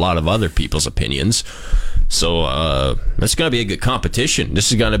 and a lot of other people's opinions. So it's going to be a good competition.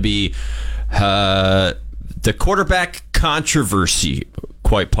 This is going to be the quarterback controversy,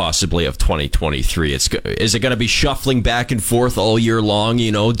 quite possibly, of 2023. Is it going to be shuffling back and forth all year long?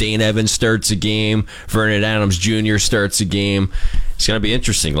 Dane Evans starts a game, Vernon Adams Jr. starts a game. It's going to be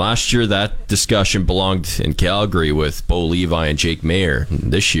interesting. Last year, that discussion belonged in Calgary with Bo Levi and Jake Mayer.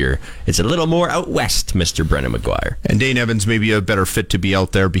 This year, it's a little more out west, Mr. Brendan McGuire. And Dane Evans may be a better fit to be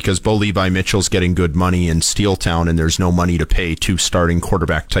out there, because Bo Levi Mitchell's getting good money in Steeltown, and there's no money to pay 2 starting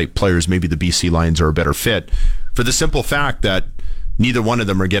quarterback-type players. Maybe the BC Lions are a better fit, for the simple fact that neither one of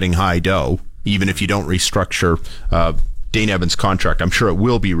them are getting high dough, even if you don't restructure Dane Evans' contract. I'm sure it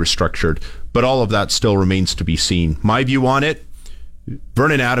will be restructured, but all of that still remains to be seen. My view on it,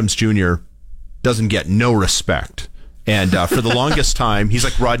 Vernon Adams Jr. doesn't get no respect. And for the longest time, he's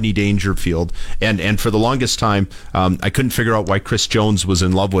like Rodney Dangerfield. And for the longest time, I couldn't figure out why Chris Jones was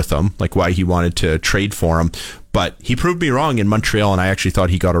in love with him, like why he wanted to trade for him. But he proved me wrong in Montreal, and I actually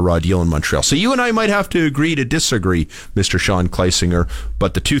thought he got a raw deal in Montreal. So you and I might have to agree to disagree, Mr. Sean Kleisinger.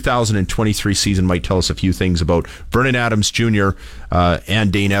 But the 2023 season might tell us a few things about Vernon Adams Jr. And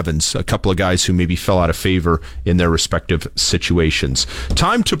Dane Evans, a couple of guys who maybe fell out of favor in their respective situations.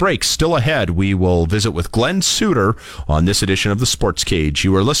 Time to break. Still ahead, we will visit with Glenn Suter on this edition of the Sports Cage.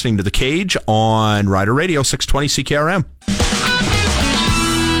 You are listening to The Cage on Rider Radio 620 CKRM.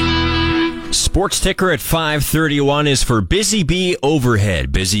 Sports ticker at 5:31 is for Busy Bee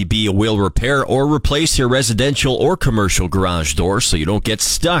Overhead. Busy Bee will repair or replace your residential or commercial garage door so you don't get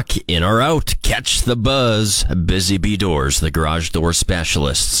stuck in or out. Catch the buzz. Busy Bee Doors, the garage door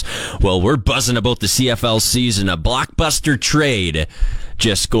specialists. Well, we're buzzing about the CFL season. A blockbuster trade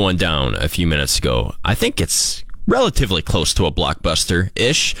just going down a few minutes ago. I think it's relatively close to a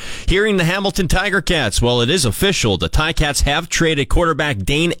blockbuster-ish. Hearing the Hamilton Tiger Cats, well, it is official. The Ticats have traded quarterback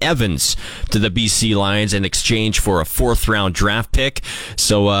Dane Evans to the BC Lions in exchange for a 4th-round draft pick.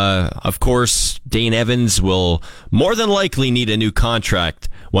 So, of course, Dane Evans will more than likely need a new contract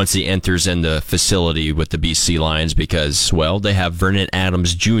once he enters in the facility with the BC Lions, because, well, they have Vernon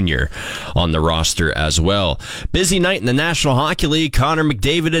Adams Jr. on the roster as well. Busy night in the National Hockey League. Connor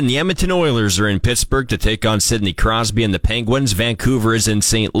McDavid and the Edmonton Oilers are in Pittsburgh to take on Sidney Crosby and the Penguins. Vancouver is in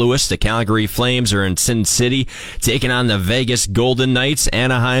St. Louis. The Calgary Flames are in Sin City, taking on the Vegas Golden Knights.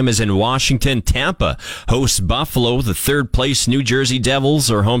 Anaheim is in Washington. Tampa hosts Buffalo. The third-place New Jersey Devils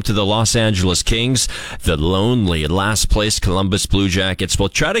are home to the Los Angeles Kings. The lonely last-place Columbus Blue Jackets will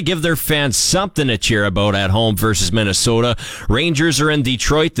try to give their fans something to cheer about at home versus Minnesota. Rangers are in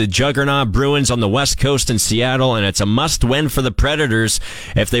Detroit. The juggernaut Bruins on the West Coast in Seattle, and it's a must-win for the Predators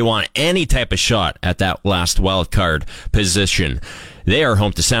if they want any type of shot at that last wild card position. They are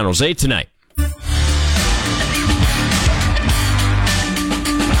home to San Jose tonight.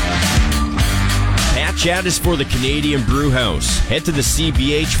 Chat is for the Canadian Brew House. Head to the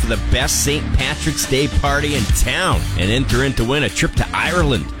CBH for the best St. Patrick's Day party in town and enter in to win a trip to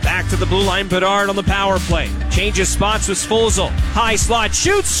Ireland. Back to the blue line, Bedard on the power play. Changes spots with Svozil. High slot,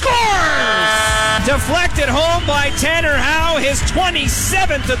 shoots, scores! Deflected home by Tanner Howe, his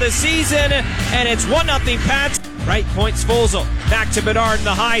 27th of the season, and it's 1-0 Pats. Right point, Svozil. Back to Bedard in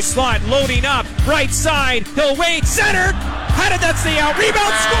the high slot, loading up. Right side, he'll wait, center! Headed, that's the out.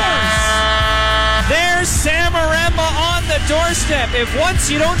 Rebound, scores! There's Samaremba on the doorstep. If once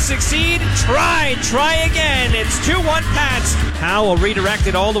you don't succeed, try again. It's 2-1 Pats. Howell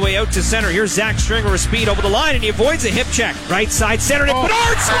redirected all the way out to center. Here's Zach Stringer with speed over the line, and he avoids a hip check. Right side center, and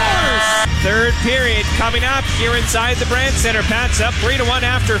Bedard scores! Third period coming up here inside the Brand Center. Pats up 3-1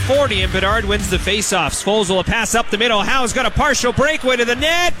 after 40, and Bedard wins the faceoff. Svozil a pass up the middle. Howe's got a partial breakaway to the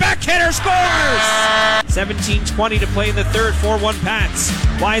net. Backhander scores! 17:20 to play in the third. 4-1 Pats.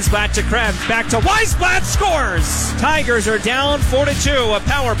 Weisblatt to Krebs. Back to Weisblatt, scores! Tigers are down 4-2. A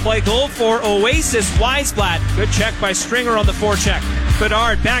power play goal for Oasis Weisblatt. Good check by Stringer on the forecheck.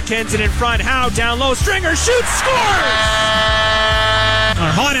 Bedard backhands it in front. Howe down low. Stringer shoots, scores!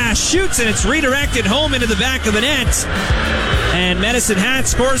 Hot-ass shoots, and it's redirected home into the back of the net. And Medicine Hat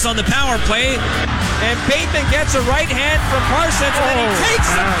scores on the power play. And Bateman gets a right hand from Parsons, and then he takes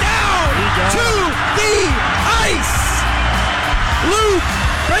him down to the ice! Luke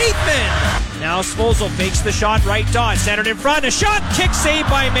Bateman! Now Svozil fakes the shot, right dot, centered in front. A shot, kick saved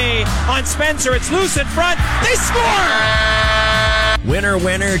by May. On Spencer, it's loose in front. They score! Winner,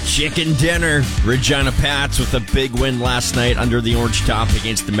 winner, chicken dinner. Regina Pats with a big win last night under the orange top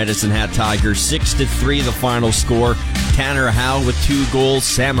against the Medicine Hat Tigers. 6-3 the final score. Tanner Howe with 2 goals.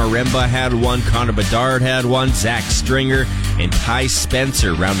 Samaremba had 1. Connor Bedard had 1. Zach Stringer and Ty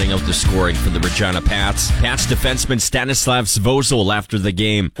Spencer rounding out the scoring for the Regina Pats. Pats defenseman Stanislav Svozil after the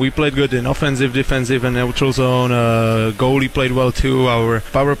game. We played good in offensive, defensive, and neutral zone. Goalie played well too. Our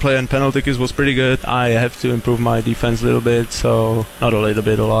power play and penalty kicks was pretty good. I have to improve my defense a little bit, so not a little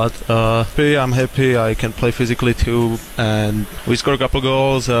bit, a lot. I'm happy I can play physically too, and we scored a couple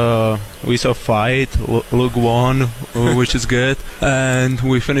goals. We saw a fight. Luke won, which is good, and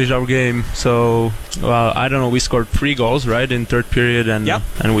we finished our game. So I don't know, we scored 3 goals, right, in third period, and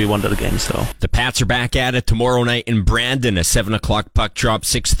we won the game. So the Pats are back at it tomorrow night in Brandon. A 7 o'clock puck drop,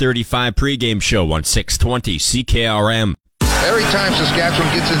 6:35 pregame show on 620 CKRM. Every time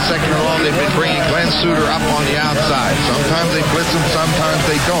Saskatchewan gets in second or long, they've been bringing Glenn Suter up on the outside. Sometimes they blitz him, sometimes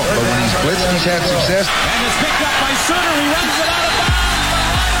they don't. But when he's blitzed, he's had success. And it's picked up by Suter. He runs it out of bounds.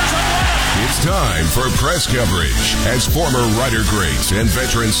 It's time for press coverage as former Rider greats and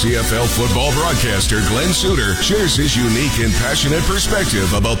veteran CFL football broadcaster Glenn Suter shares his unique and passionate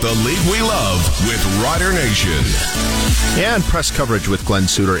perspective about the league we love with Rider Nation. And press coverage with Glenn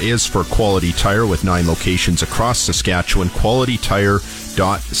Suter is for Quality Tire with 9 locations across Saskatchewan.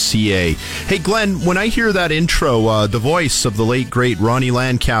 QualityTire.ca. Hey Glenn, when I hear that intro, the voice of the late great Ronnie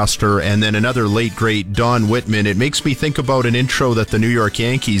Lancaster and then another late great Don Whitman, it makes me think about an intro that the New York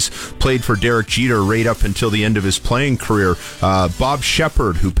Yankees played for Derek Jeter right up until the end of his playing career. Bob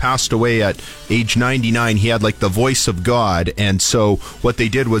Shepard, who passed away at age 99, he had like the voice of God, and so what they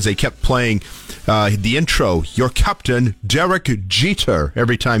did was they kept playing the intro, your captain, Derek Jeter,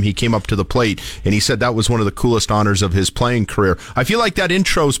 every time he came up to the plate, and he said that was one of the coolest honors of his playing career. I feel like that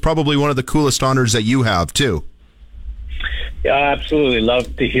intro is probably one of the coolest honors that you have, too. Yeah, I absolutely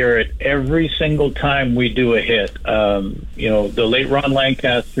love to hear it every single time we do a hit. The late Ron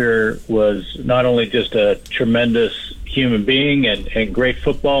Lancaster was not only just a tremendous human being and great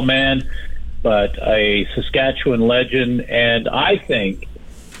football man, but a Saskatchewan legend, and I think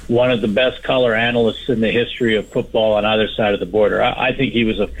one of the best color analysts in the history of football on either side of the border. I think he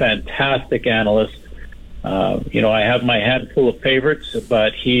was a fantastic analyst. I have my handful of favorites,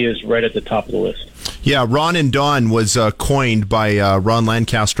 but he is right at the top of the list. Yeah, Ron and Don was coined by Ron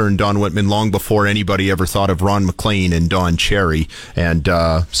Lancaster and Don Whitman long before anybody ever thought of Ron McLean and Don Cherry. And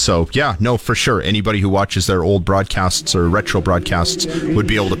for sure, anybody who watches their old broadcasts or retro broadcasts would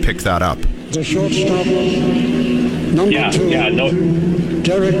be able to pick that up. The shortstop Number 2,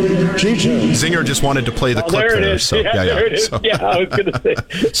 Derek Jeter. Zinger just wanted to play the clip there. It there. is. So, There it is. So. Yeah, I was going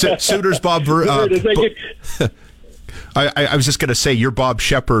to say. Suitors, Bob. I was just going to say your Bob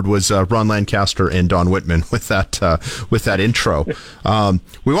Shepard was Ron Lancaster and Don Whitman with that intro.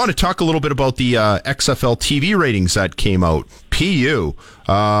 We want to talk a little bit about the XFL TV ratings that came out. PU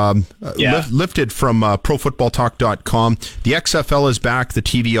lifted from ProFootballTalk.com. The XFL is back. The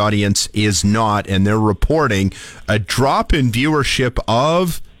TV audience is not, and they're reporting a drop in viewership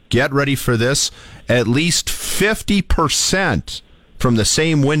of, get ready for this, at least 50% from the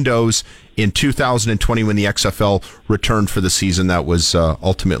same windows in 2020 when the XFL returned for the season that was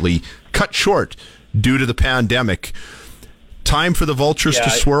ultimately cut short due to the pandemic. Time for the vultures to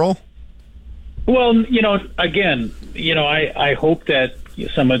swirl? Well, again, I hope that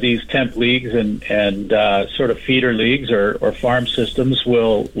some of these temp leagues and sort of feeder leagues or farm systems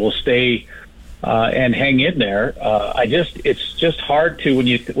will stay and hang in there. It's just hard to when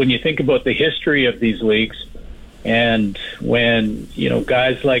you think about the history of these leagues. And when,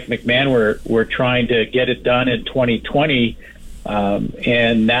 guys like McMahon were trying to get it done in 2020,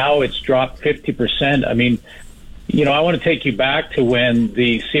 and now it's dropped 50%. I mean, I want to take you back to when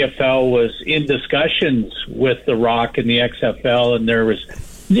the CFL was in discussions with The Rock and the XFL, and there was,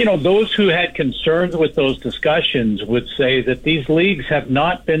 those who had concerns with those discussions would say that these leagues have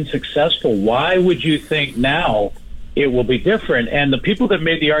not been successful. Why would you think now it will be different? And the people that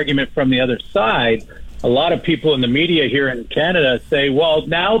made the argument from the other side, a lot of people in the media here in Canada say, well,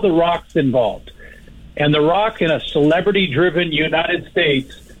 now The Rock's involved. And The Rock in a celebrity-driven United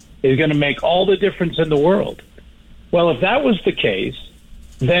States is going to make all the difference in the world. Well, if that was the case,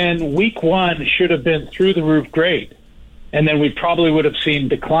 then week 1 should have been through the roof great. And then we probably would have seen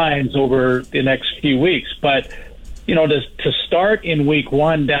declines over the next few weeks. But, to start in week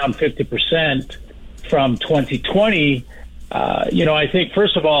 1 down 50% from 2020, I think,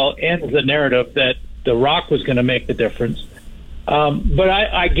 first of all, ends the narrative that The Rock was going to make the difference. But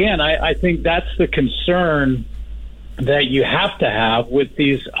I think that's the concern that you have to have with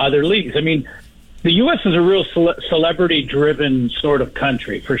these other leagues. I mean, the U.S. is a real celebrity-driven sort of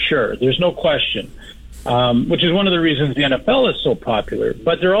country, for sure. There's no question, which is one of the reasons the NFL is so popular.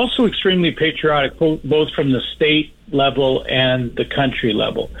 But they're also extremely patriotic, both from the state level and the country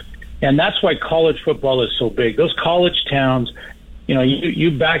level. And that's why college football is so big. Those college towns,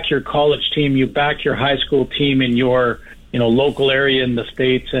 you back your college team, you back your high school team in your, local area in the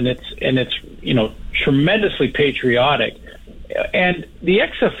States, and it's tremendously patriotic. And the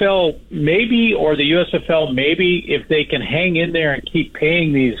XFL maybe, or the USFL maybe, if they can hang in there and keep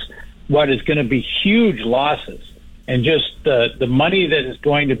paying these, what is going to be huge losses, and just the money that is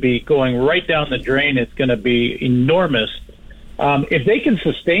going to be going right down the drain is going to be enormous. If they can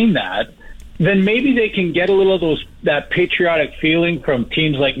sustain that, then maybe they can get a little of that patriotic feeling from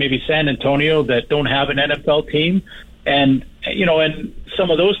teams like maybe San Antonio that don't have an NFL team, and some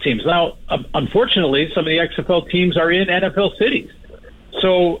of those teams. Now, unfortunately, some of the XFL teams are in NFL cities,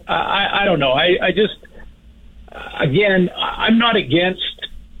 so I don't know. I just, again, I'm not against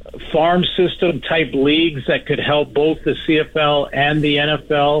farm system type leagues that could help both the CFL and the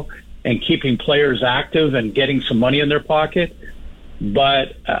NFL and keeping players active and getting some money in their pocket,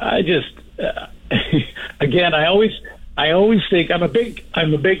 but I just. Again, I always think I'm a big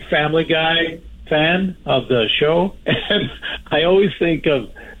Family Guy fan of the show, and I always think of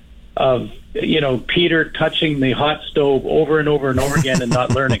Peter touching the hot stove over and over and over again and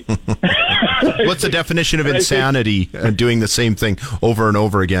not learning. What's the definition of insanity? Doing the same thing over and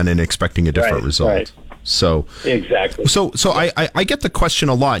over again and expecting a different result. Right. So exactly. So I get the question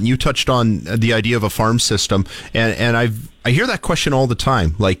a lot, and you touched on the idea of a farm system, and I hear that question all the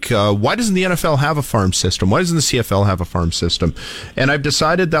time. Like, why doesn't the NFL have a farm system? Why doesn't the CFL have a farm system? And I've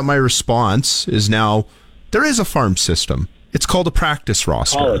decided that my response is now there is a farm system. It's called a practice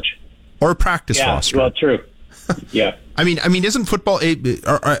roster. College. Or a practice roster. Well, true. Yeah. I mean, isn't football? Is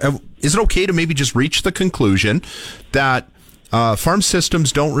it okay to maybe just reach the conclusion that farm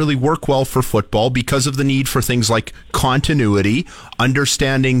systems don't really work well for football because of the need for things like continuity,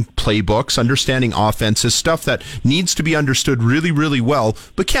 understanding playbooks, understanding offenses, stuff that needs to be understood really, really well,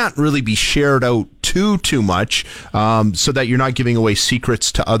 but can't really be shared out too much, so that you're not giving away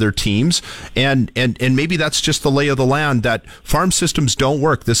secrets to other teams. And maybe that's just the lay of the land, that farm systems don't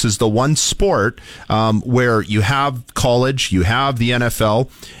work. This is the one sport where you have college, you have the NFL,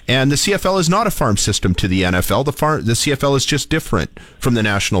 and the CFL is not a farm system to the NFL. The CFL is just different from the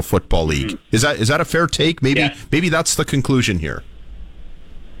National Football League. Is that a fair take? Maybe that's the conclusion here.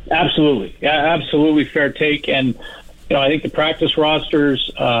 Absolutely. Yeah, absolutely fair take. And I think the practice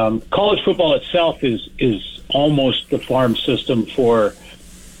rosters, college football itself is almost the farm system for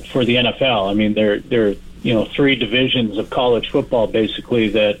the NFL. I mean, they're 3 divisions of college football basically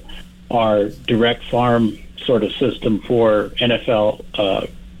that are direct farm sort of system for NFL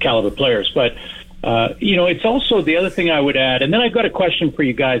caliber players. But it's also the other thing I would add, and then I've got a question for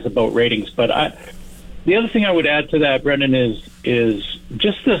you guys about ratings. But the other thing I would add to that, Brendan, is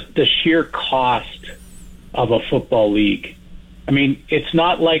just the sheer cost of a football league. I mean, it's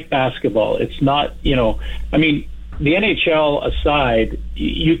not like basketball. It's not, I mean, the NHL aside,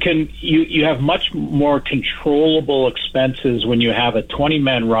 you have much more controllable expenses when you have a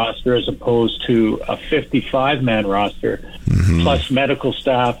 20-man roster as opposed to a 55-man roster, plus medical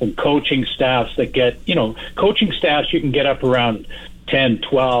staff and coaching staffs that get, coaching staffs you can get up around 10,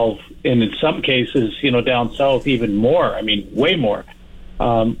 12, and in some cases, down south even more. I mean, way more.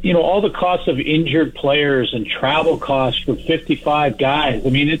 All the costs of injured players and travel costs for 55 guys. I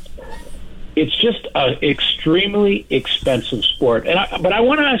mean, it's just an extremely expensive sport. But I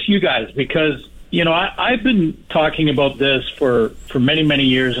want to ask you guys, because, I've been talking about this for many, many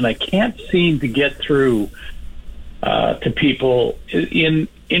years, and I can't seem to get through to people in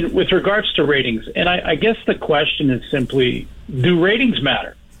with regards to ratings. And I guess the question is simply, do ratings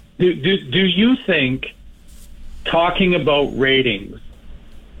matter? Do you think talking about ratings,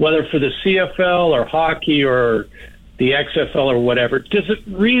 whether for the CFL or hockey or the XFL or whatever, does it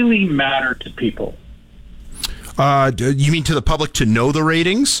really matter to people? You mean to the public to know the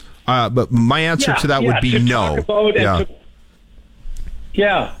ratings? But my answer to that would be no.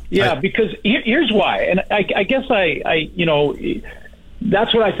 Because here's why. And I guess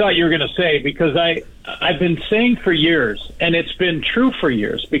that's what I thought you were going to say, because I've been saying for years, and it's been true for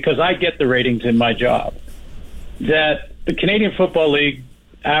years, because I get the ratings in my job, that the Canadian Football League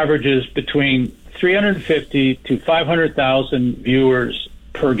averages between 350 to 500,000 viewers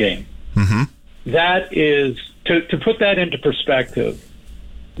per game. That is, to put that into perspective,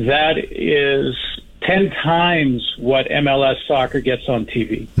 that is 10 times what MLS soccer gets on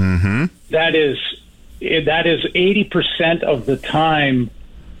TV. That is 80% of the time,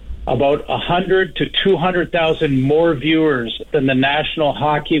 about 100 to 200,000 more viewers than the National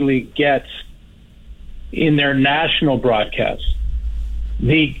Hockey League gets in their national broadcasts.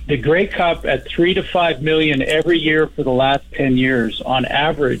 The Grey Cup at 3 to 5 million every year for the last 10 years on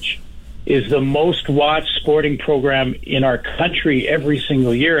average is the most watched sporting program in our country every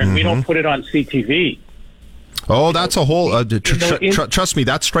single year, and we don't put it on CTV. Oh, that's a whole trust me,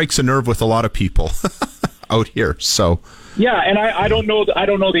 that strikes a nerve with a lot of people out here. So and I don't know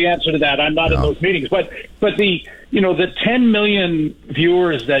the answer to that. I'm not in those meetings, but the 10 million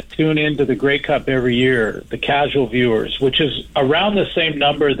viewers that tune into the Grey Cup every year, the casual viewers, which is around the same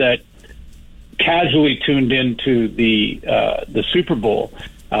number that casually tuned into the Super Bowl.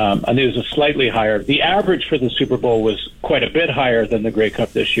 I think it was slightly higher. The average for the Super Bowl was quite a bit higher than the Grey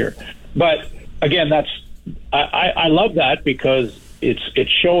Cup this year. But again, I love that, because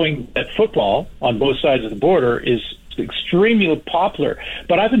it's showing that football on both sides of the border is extremely popular.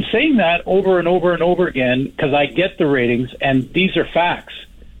 But I've been saying that over and over and over again, because I get the ratings, and these are facts.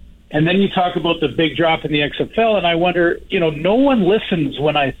 And then you talk about the big drop in the XFL, and I wonder, no one listens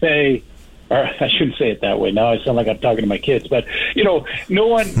when I say, or I shouldn't say it that way. Now I sound like I'm talking to my kids, but no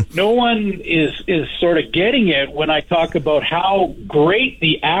one is sort of getting it when I talk about how great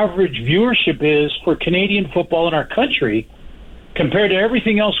the average viewership is for Canadian football in our country compared to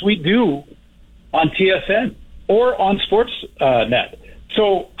everything else we do on TSN or on Sportsnet.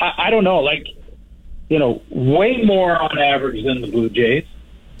 So I don't know, way more on average than the Blue Jays,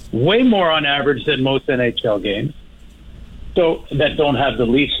 way more on average than most NHL games. So that don't have the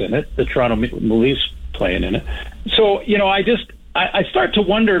Leafs in it, the Toronto Leafs playing in it. So, I start to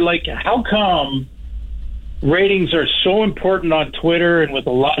wonder, how come ratings are so important on Twitter and with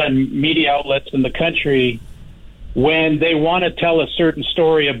a lot of media outlets in the country when they want to tell a certain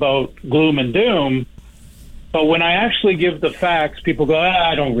story about gloom and doom, but when I actually give the facts, people go,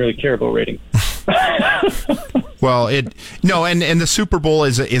 I don't really care about ratings. Well, and the Super Bowl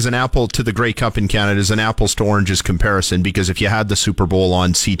is an apple to the Grey Cup in Canada is an apples to oranges comparison, because if you had the Super Bowl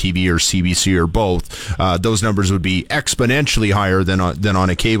on CTV or CBC or both, those numbers would be exponentially higher than on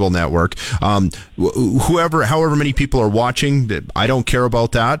a cable network. However many people are watching, I don't care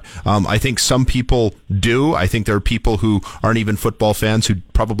about that. I think some people do. I think there are people who aren't even football fans who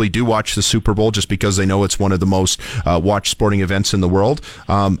probably do watch the Super Bowl just because they know it's one of the most watched sporting events in the world.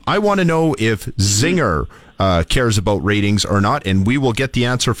 I want to know if Zinger cares about ratings or not, and we will get the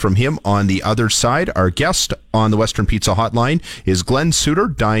answer from him on the other side. Our guest on the Western Pizza Hotline is Glenn Suter.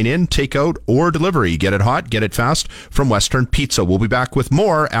 Dine in, take out, or delivery. Get it hot, get it fast from Western Pizza. We'll be back with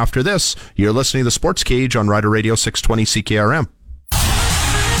more after this. You're listening to The Sports Cage on Rider Radio 620 CKRM.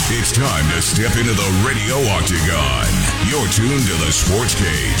 It's time to step into the radio octagon. You're tuned to the Sports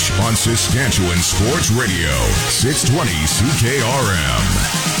Cage on Saskatchewan Sports Radio, 620 CKRM.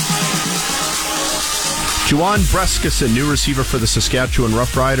 Juwan Brescison, new receiver for the Saskatchewan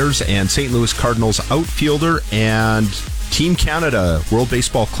Roughriders, and St. Louis Cardinals outfielder and Team Canada World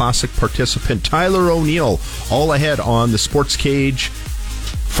Baseball Classic participant Tyler O'Neill, all ahead on the Sports Cage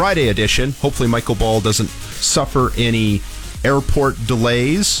Friday edition. Hopefully Michael Ball doesn't suffer any airport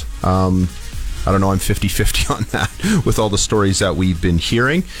delays. I don't know, I'm 50-50 on that with all the stories that we've been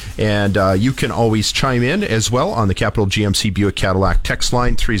hearing. And you can always chime in as well on the Capital GMC Buick Cadillac text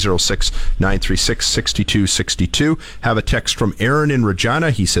line, 306-936-6262. Have a text from Aaron in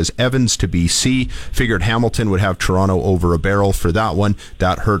Regina. He says Evans to BC. Figured Hamilton would have Toronto over a barrel for that one.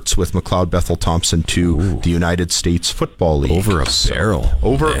 That hurts with McLeod Bethel Thompson to the United States Football League. Over a barrel.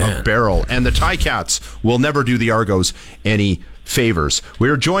 A barrel. And the Ticats will never do the Argos any favors. We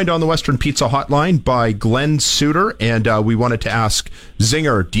are joined on the Western Pizza Hotline by Glenn Suter, and we wanted to ask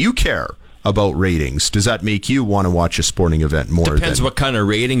Zinger, do you care about ratings? Does that make you want to watch a sporting event more? Depends what kind of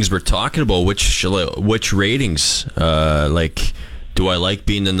ratings we're talking about. Which ratings? Do I like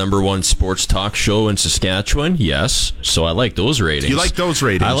being the number one sports talk show in Saskatchewan? Yes. So I like those ratings. You like those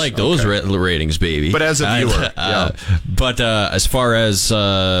ratings? I like those ratings, baby. But as a viewer. But as far as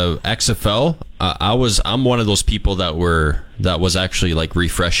XFL, I'm one of those people that was actually like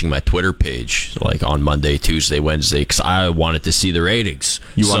refreshing my Twitter page like on Monday, Tuesday, Wednesday, because I wanted to see the ratings.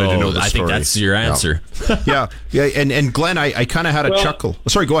 You wanted to know the story. I think that's your answer. Yeah. And Glenn, I kind of had a chuckle.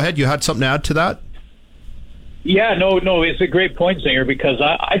 Sorry, go ahead. You had something to add to that? Yeah, no, it's a great point, Zinger, because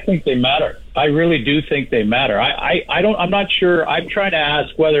I think they matter. I really do think they matter. I'm not sure. I'm trying to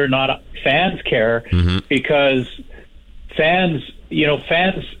ask whether or not fans care, because fans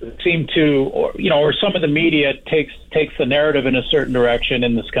seem to, or some of the media takes the narrative in a certain direction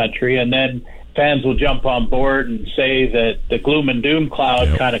in this country, and then fans will jump on board and say that the gloom and doom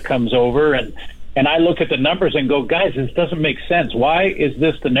cloud kind of comes over, and I look at the numbers and go, guys, this doesn't make sense. Why is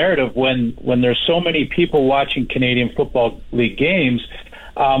this the narrative when there's so many people watching Canadian Football League games?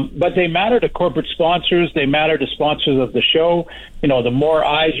 But they matter to corporate sponsors. They matter to sponsors of the show. The more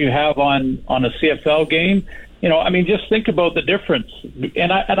eyes you have on a CFL game, just think about the difference.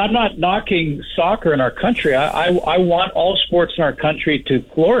 And I'm not knocking soccer in our country. I want all sports in our country to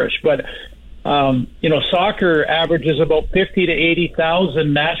flourish. But, soccer averages about 50 to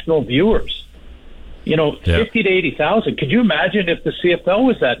 80,000 national viewers. 50 to 80,000. Could you imagine if the CFL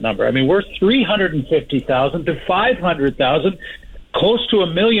was that number? I mean, we're 350,000 to 500,000, close to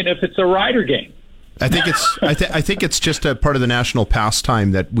 1 million if it's a Rider game. I think it's just a part of the national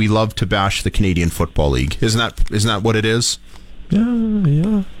pastime that we love to bash the Canadian Football League. Isn't that what it is?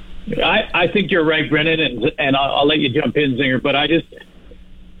 Yeah. I think you're right, Brennan, and I'll let you jump in, Zinger. But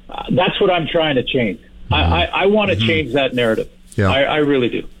that's what I'm trying to change. I want to change that narrative. Yeah. I really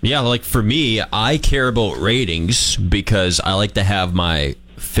do. Yeah, like for me, I care about ratings because I like to have my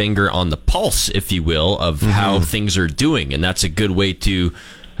finger on the pulse, if you will, of how things are doing. And that's a good way to,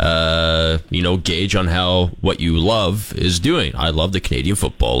 gauge on how what you love is doing. I love the Canadian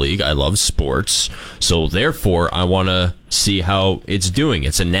Football League. I love sports. So therefore, I want to see how it's doing.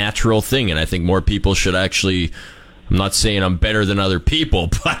 It's a natural thing. And I think more people should actually... I'm not saying I'm better than other people,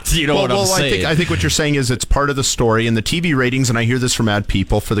 but you know what I'm saying. I think what you're saying is it's part of the story, and the TV ratings, and I hear this from ad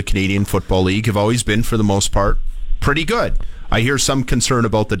people for the Canadian Football League, have always been, for the most part, pretty good. I hear some concern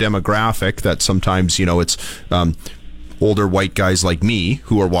about the demographic, that sometimes, it's older white guys like me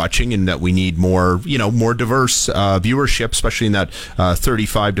who are watching, and that we need more diverse viewership, especially in that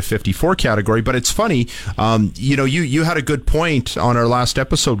 35 to 54 category. But it's funny, you had a good point on our last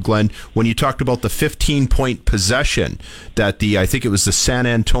episode, Glenn, when you talked about the 15-point possession that I think it was the San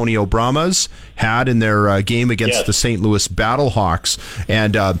Antonio Brahmas had in their game against the St. Louis Battlehawks.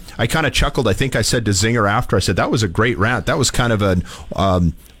 And I kind of chuckled. I think I said to Zinger after, I said, that was a great rant. That was kind of an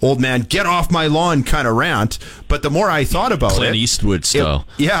old man, get off my lawn kind of rant. But the more I thought about Clint Eastwood style.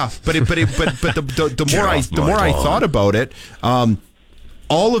 But the more I thought about it,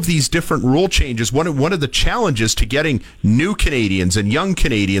 all of these different rule changes, one of the challenges to getting new Canadians and young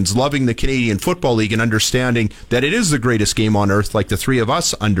Canadians loving the Canadian Football League and understanding that it is the greatest game on earth, like the three of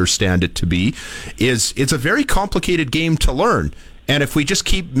us understand it to be, is it's a very complicated game to learn. And if we just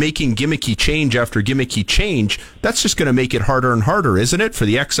keep making gimmicky change after gimmicky change, that's just going to make it harder and harder, isn't it, for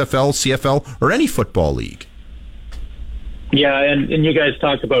the XFL, CFL, or any football league? Yeah, and you guys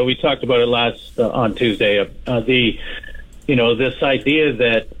talked about it. We talked about it last on Tuesday. This idea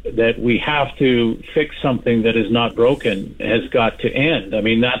that we have to fix something that is not broken has got to end. I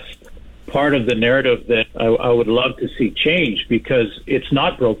mean, that's part of the narrative that I would love to see change, because it's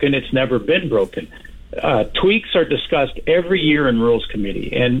not broken. It's never been broken. Tweaks are discussed every year in Rules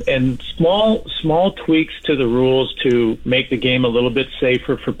Committee, and small tweaks to the rules to make the game a little bit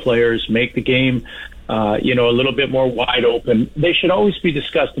safer for players, make the game a little bit more wide open. They should always be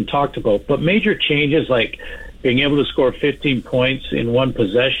discussed and talked about. But major changes like being able to score 15 points in one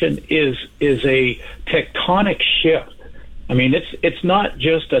possession is a tectonic shift. I mean, it's not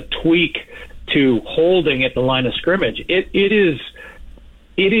just a tweak to holding at the line of scrimmage.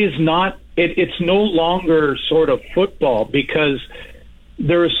 It's no longer sort of football, because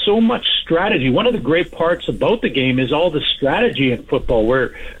there is so much strategy. One of the great parts about the game is all the strategy in football,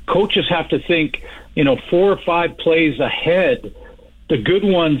 where coaches have to think, 4 or 5 plays ahead. The good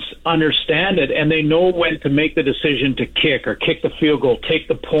ones understand it, and they know when to make the decision to kick or kick the field goal, take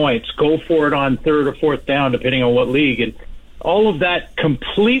the points, go for it on 3rd or 4th down, depending on what league. And all of that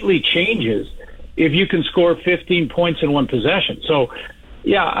completely changes if you can score 15 points in one possession. So,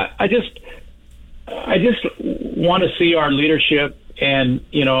 yeah, I just want to see our leadership and,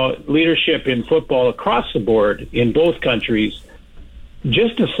 leadership in football across the board in both countries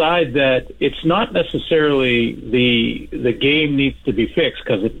just decide that it's not necessarily the game needs to be fixed,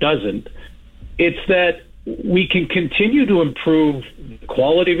 because it doesn't. It's that we can continue to improve the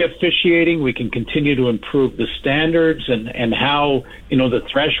quality of officiating. We can continue to improve the standards and how, the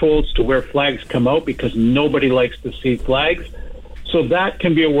thresholds to where flags come out, because nobody likes to see flags. So that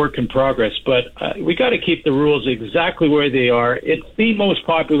can be a work in progress. But we got to keep the rules exactly where they are. It's the most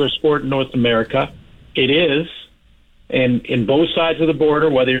popular sport in North America. It is. And in both sides of the border,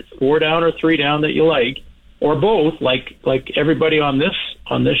 whether it's 4 down or 3 down that you like, or both, like everybody on this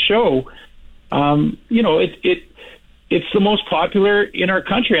show, it's the most popular in our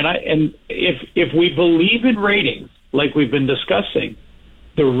country. And if we believe in ratings, like we've been discussing,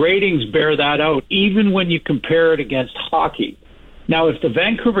 the ratings bear that out, even when you compare it against hockey. Now, if the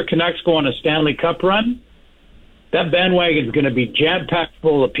Vancouver Canucks go on a Stanley Cup run, that bandwagon is going to be jam-packed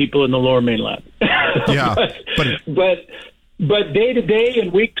full of people in the Lower Mainland. Yeah, but day to day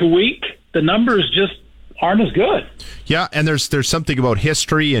and week to week, the numbers just aren't as good. Yeah, and there's something about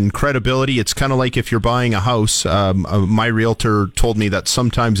history and credibility. It's kind of like if you're buying a house. My realtor told me that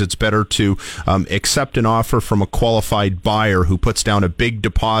sometimes it's better to accept an offer from a qualified buyer who puts down a big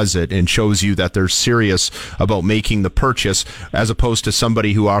deposit and shows you that they're serious about making the purchase, as opposed to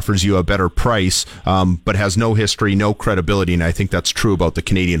somebody who offers you a better price but has no history, no credibility. And I think that's true about the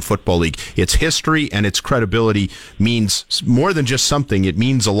Canadian Football League. Its history and its credibility means more than just something. It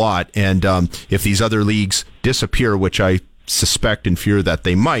means a lot. And if these other leagues disappear, which I suspect and fear that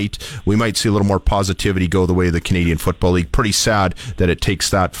they might, we might see a little more positivity go the way of the Canadian Football League. Pretty sad that it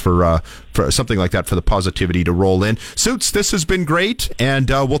takes that for something like that for the positivity to roll in. Suits, this has been great, and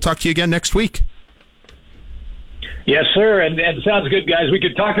we'll talk to you again next week. Yes, sir, and sounds good, guys. We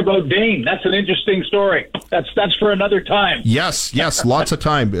could talk about Dane. That's an interesting story. That's for another time. Yes, lots of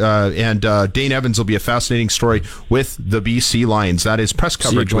time. And Dane Evans will be a fascinating story with the BC Lions. That is press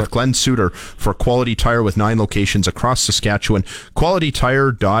coverage with Glenn Suter for Quality Tire with 9 locations across Saskatchewan.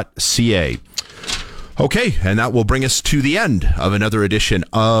 QualityTire.ca. Okay, and that will bring us to the end of another edition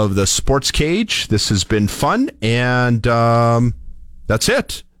of the Sports Cage. This has been fun, and that's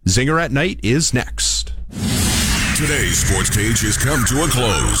it. Zinger at Night is next. Today's Sports Cage has come to a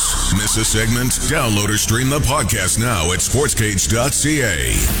close. Miss a segment? Download or stream the podcast now at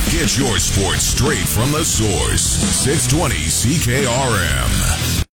sportscage.ca. Get your sports straight from the source. 620 CKRM.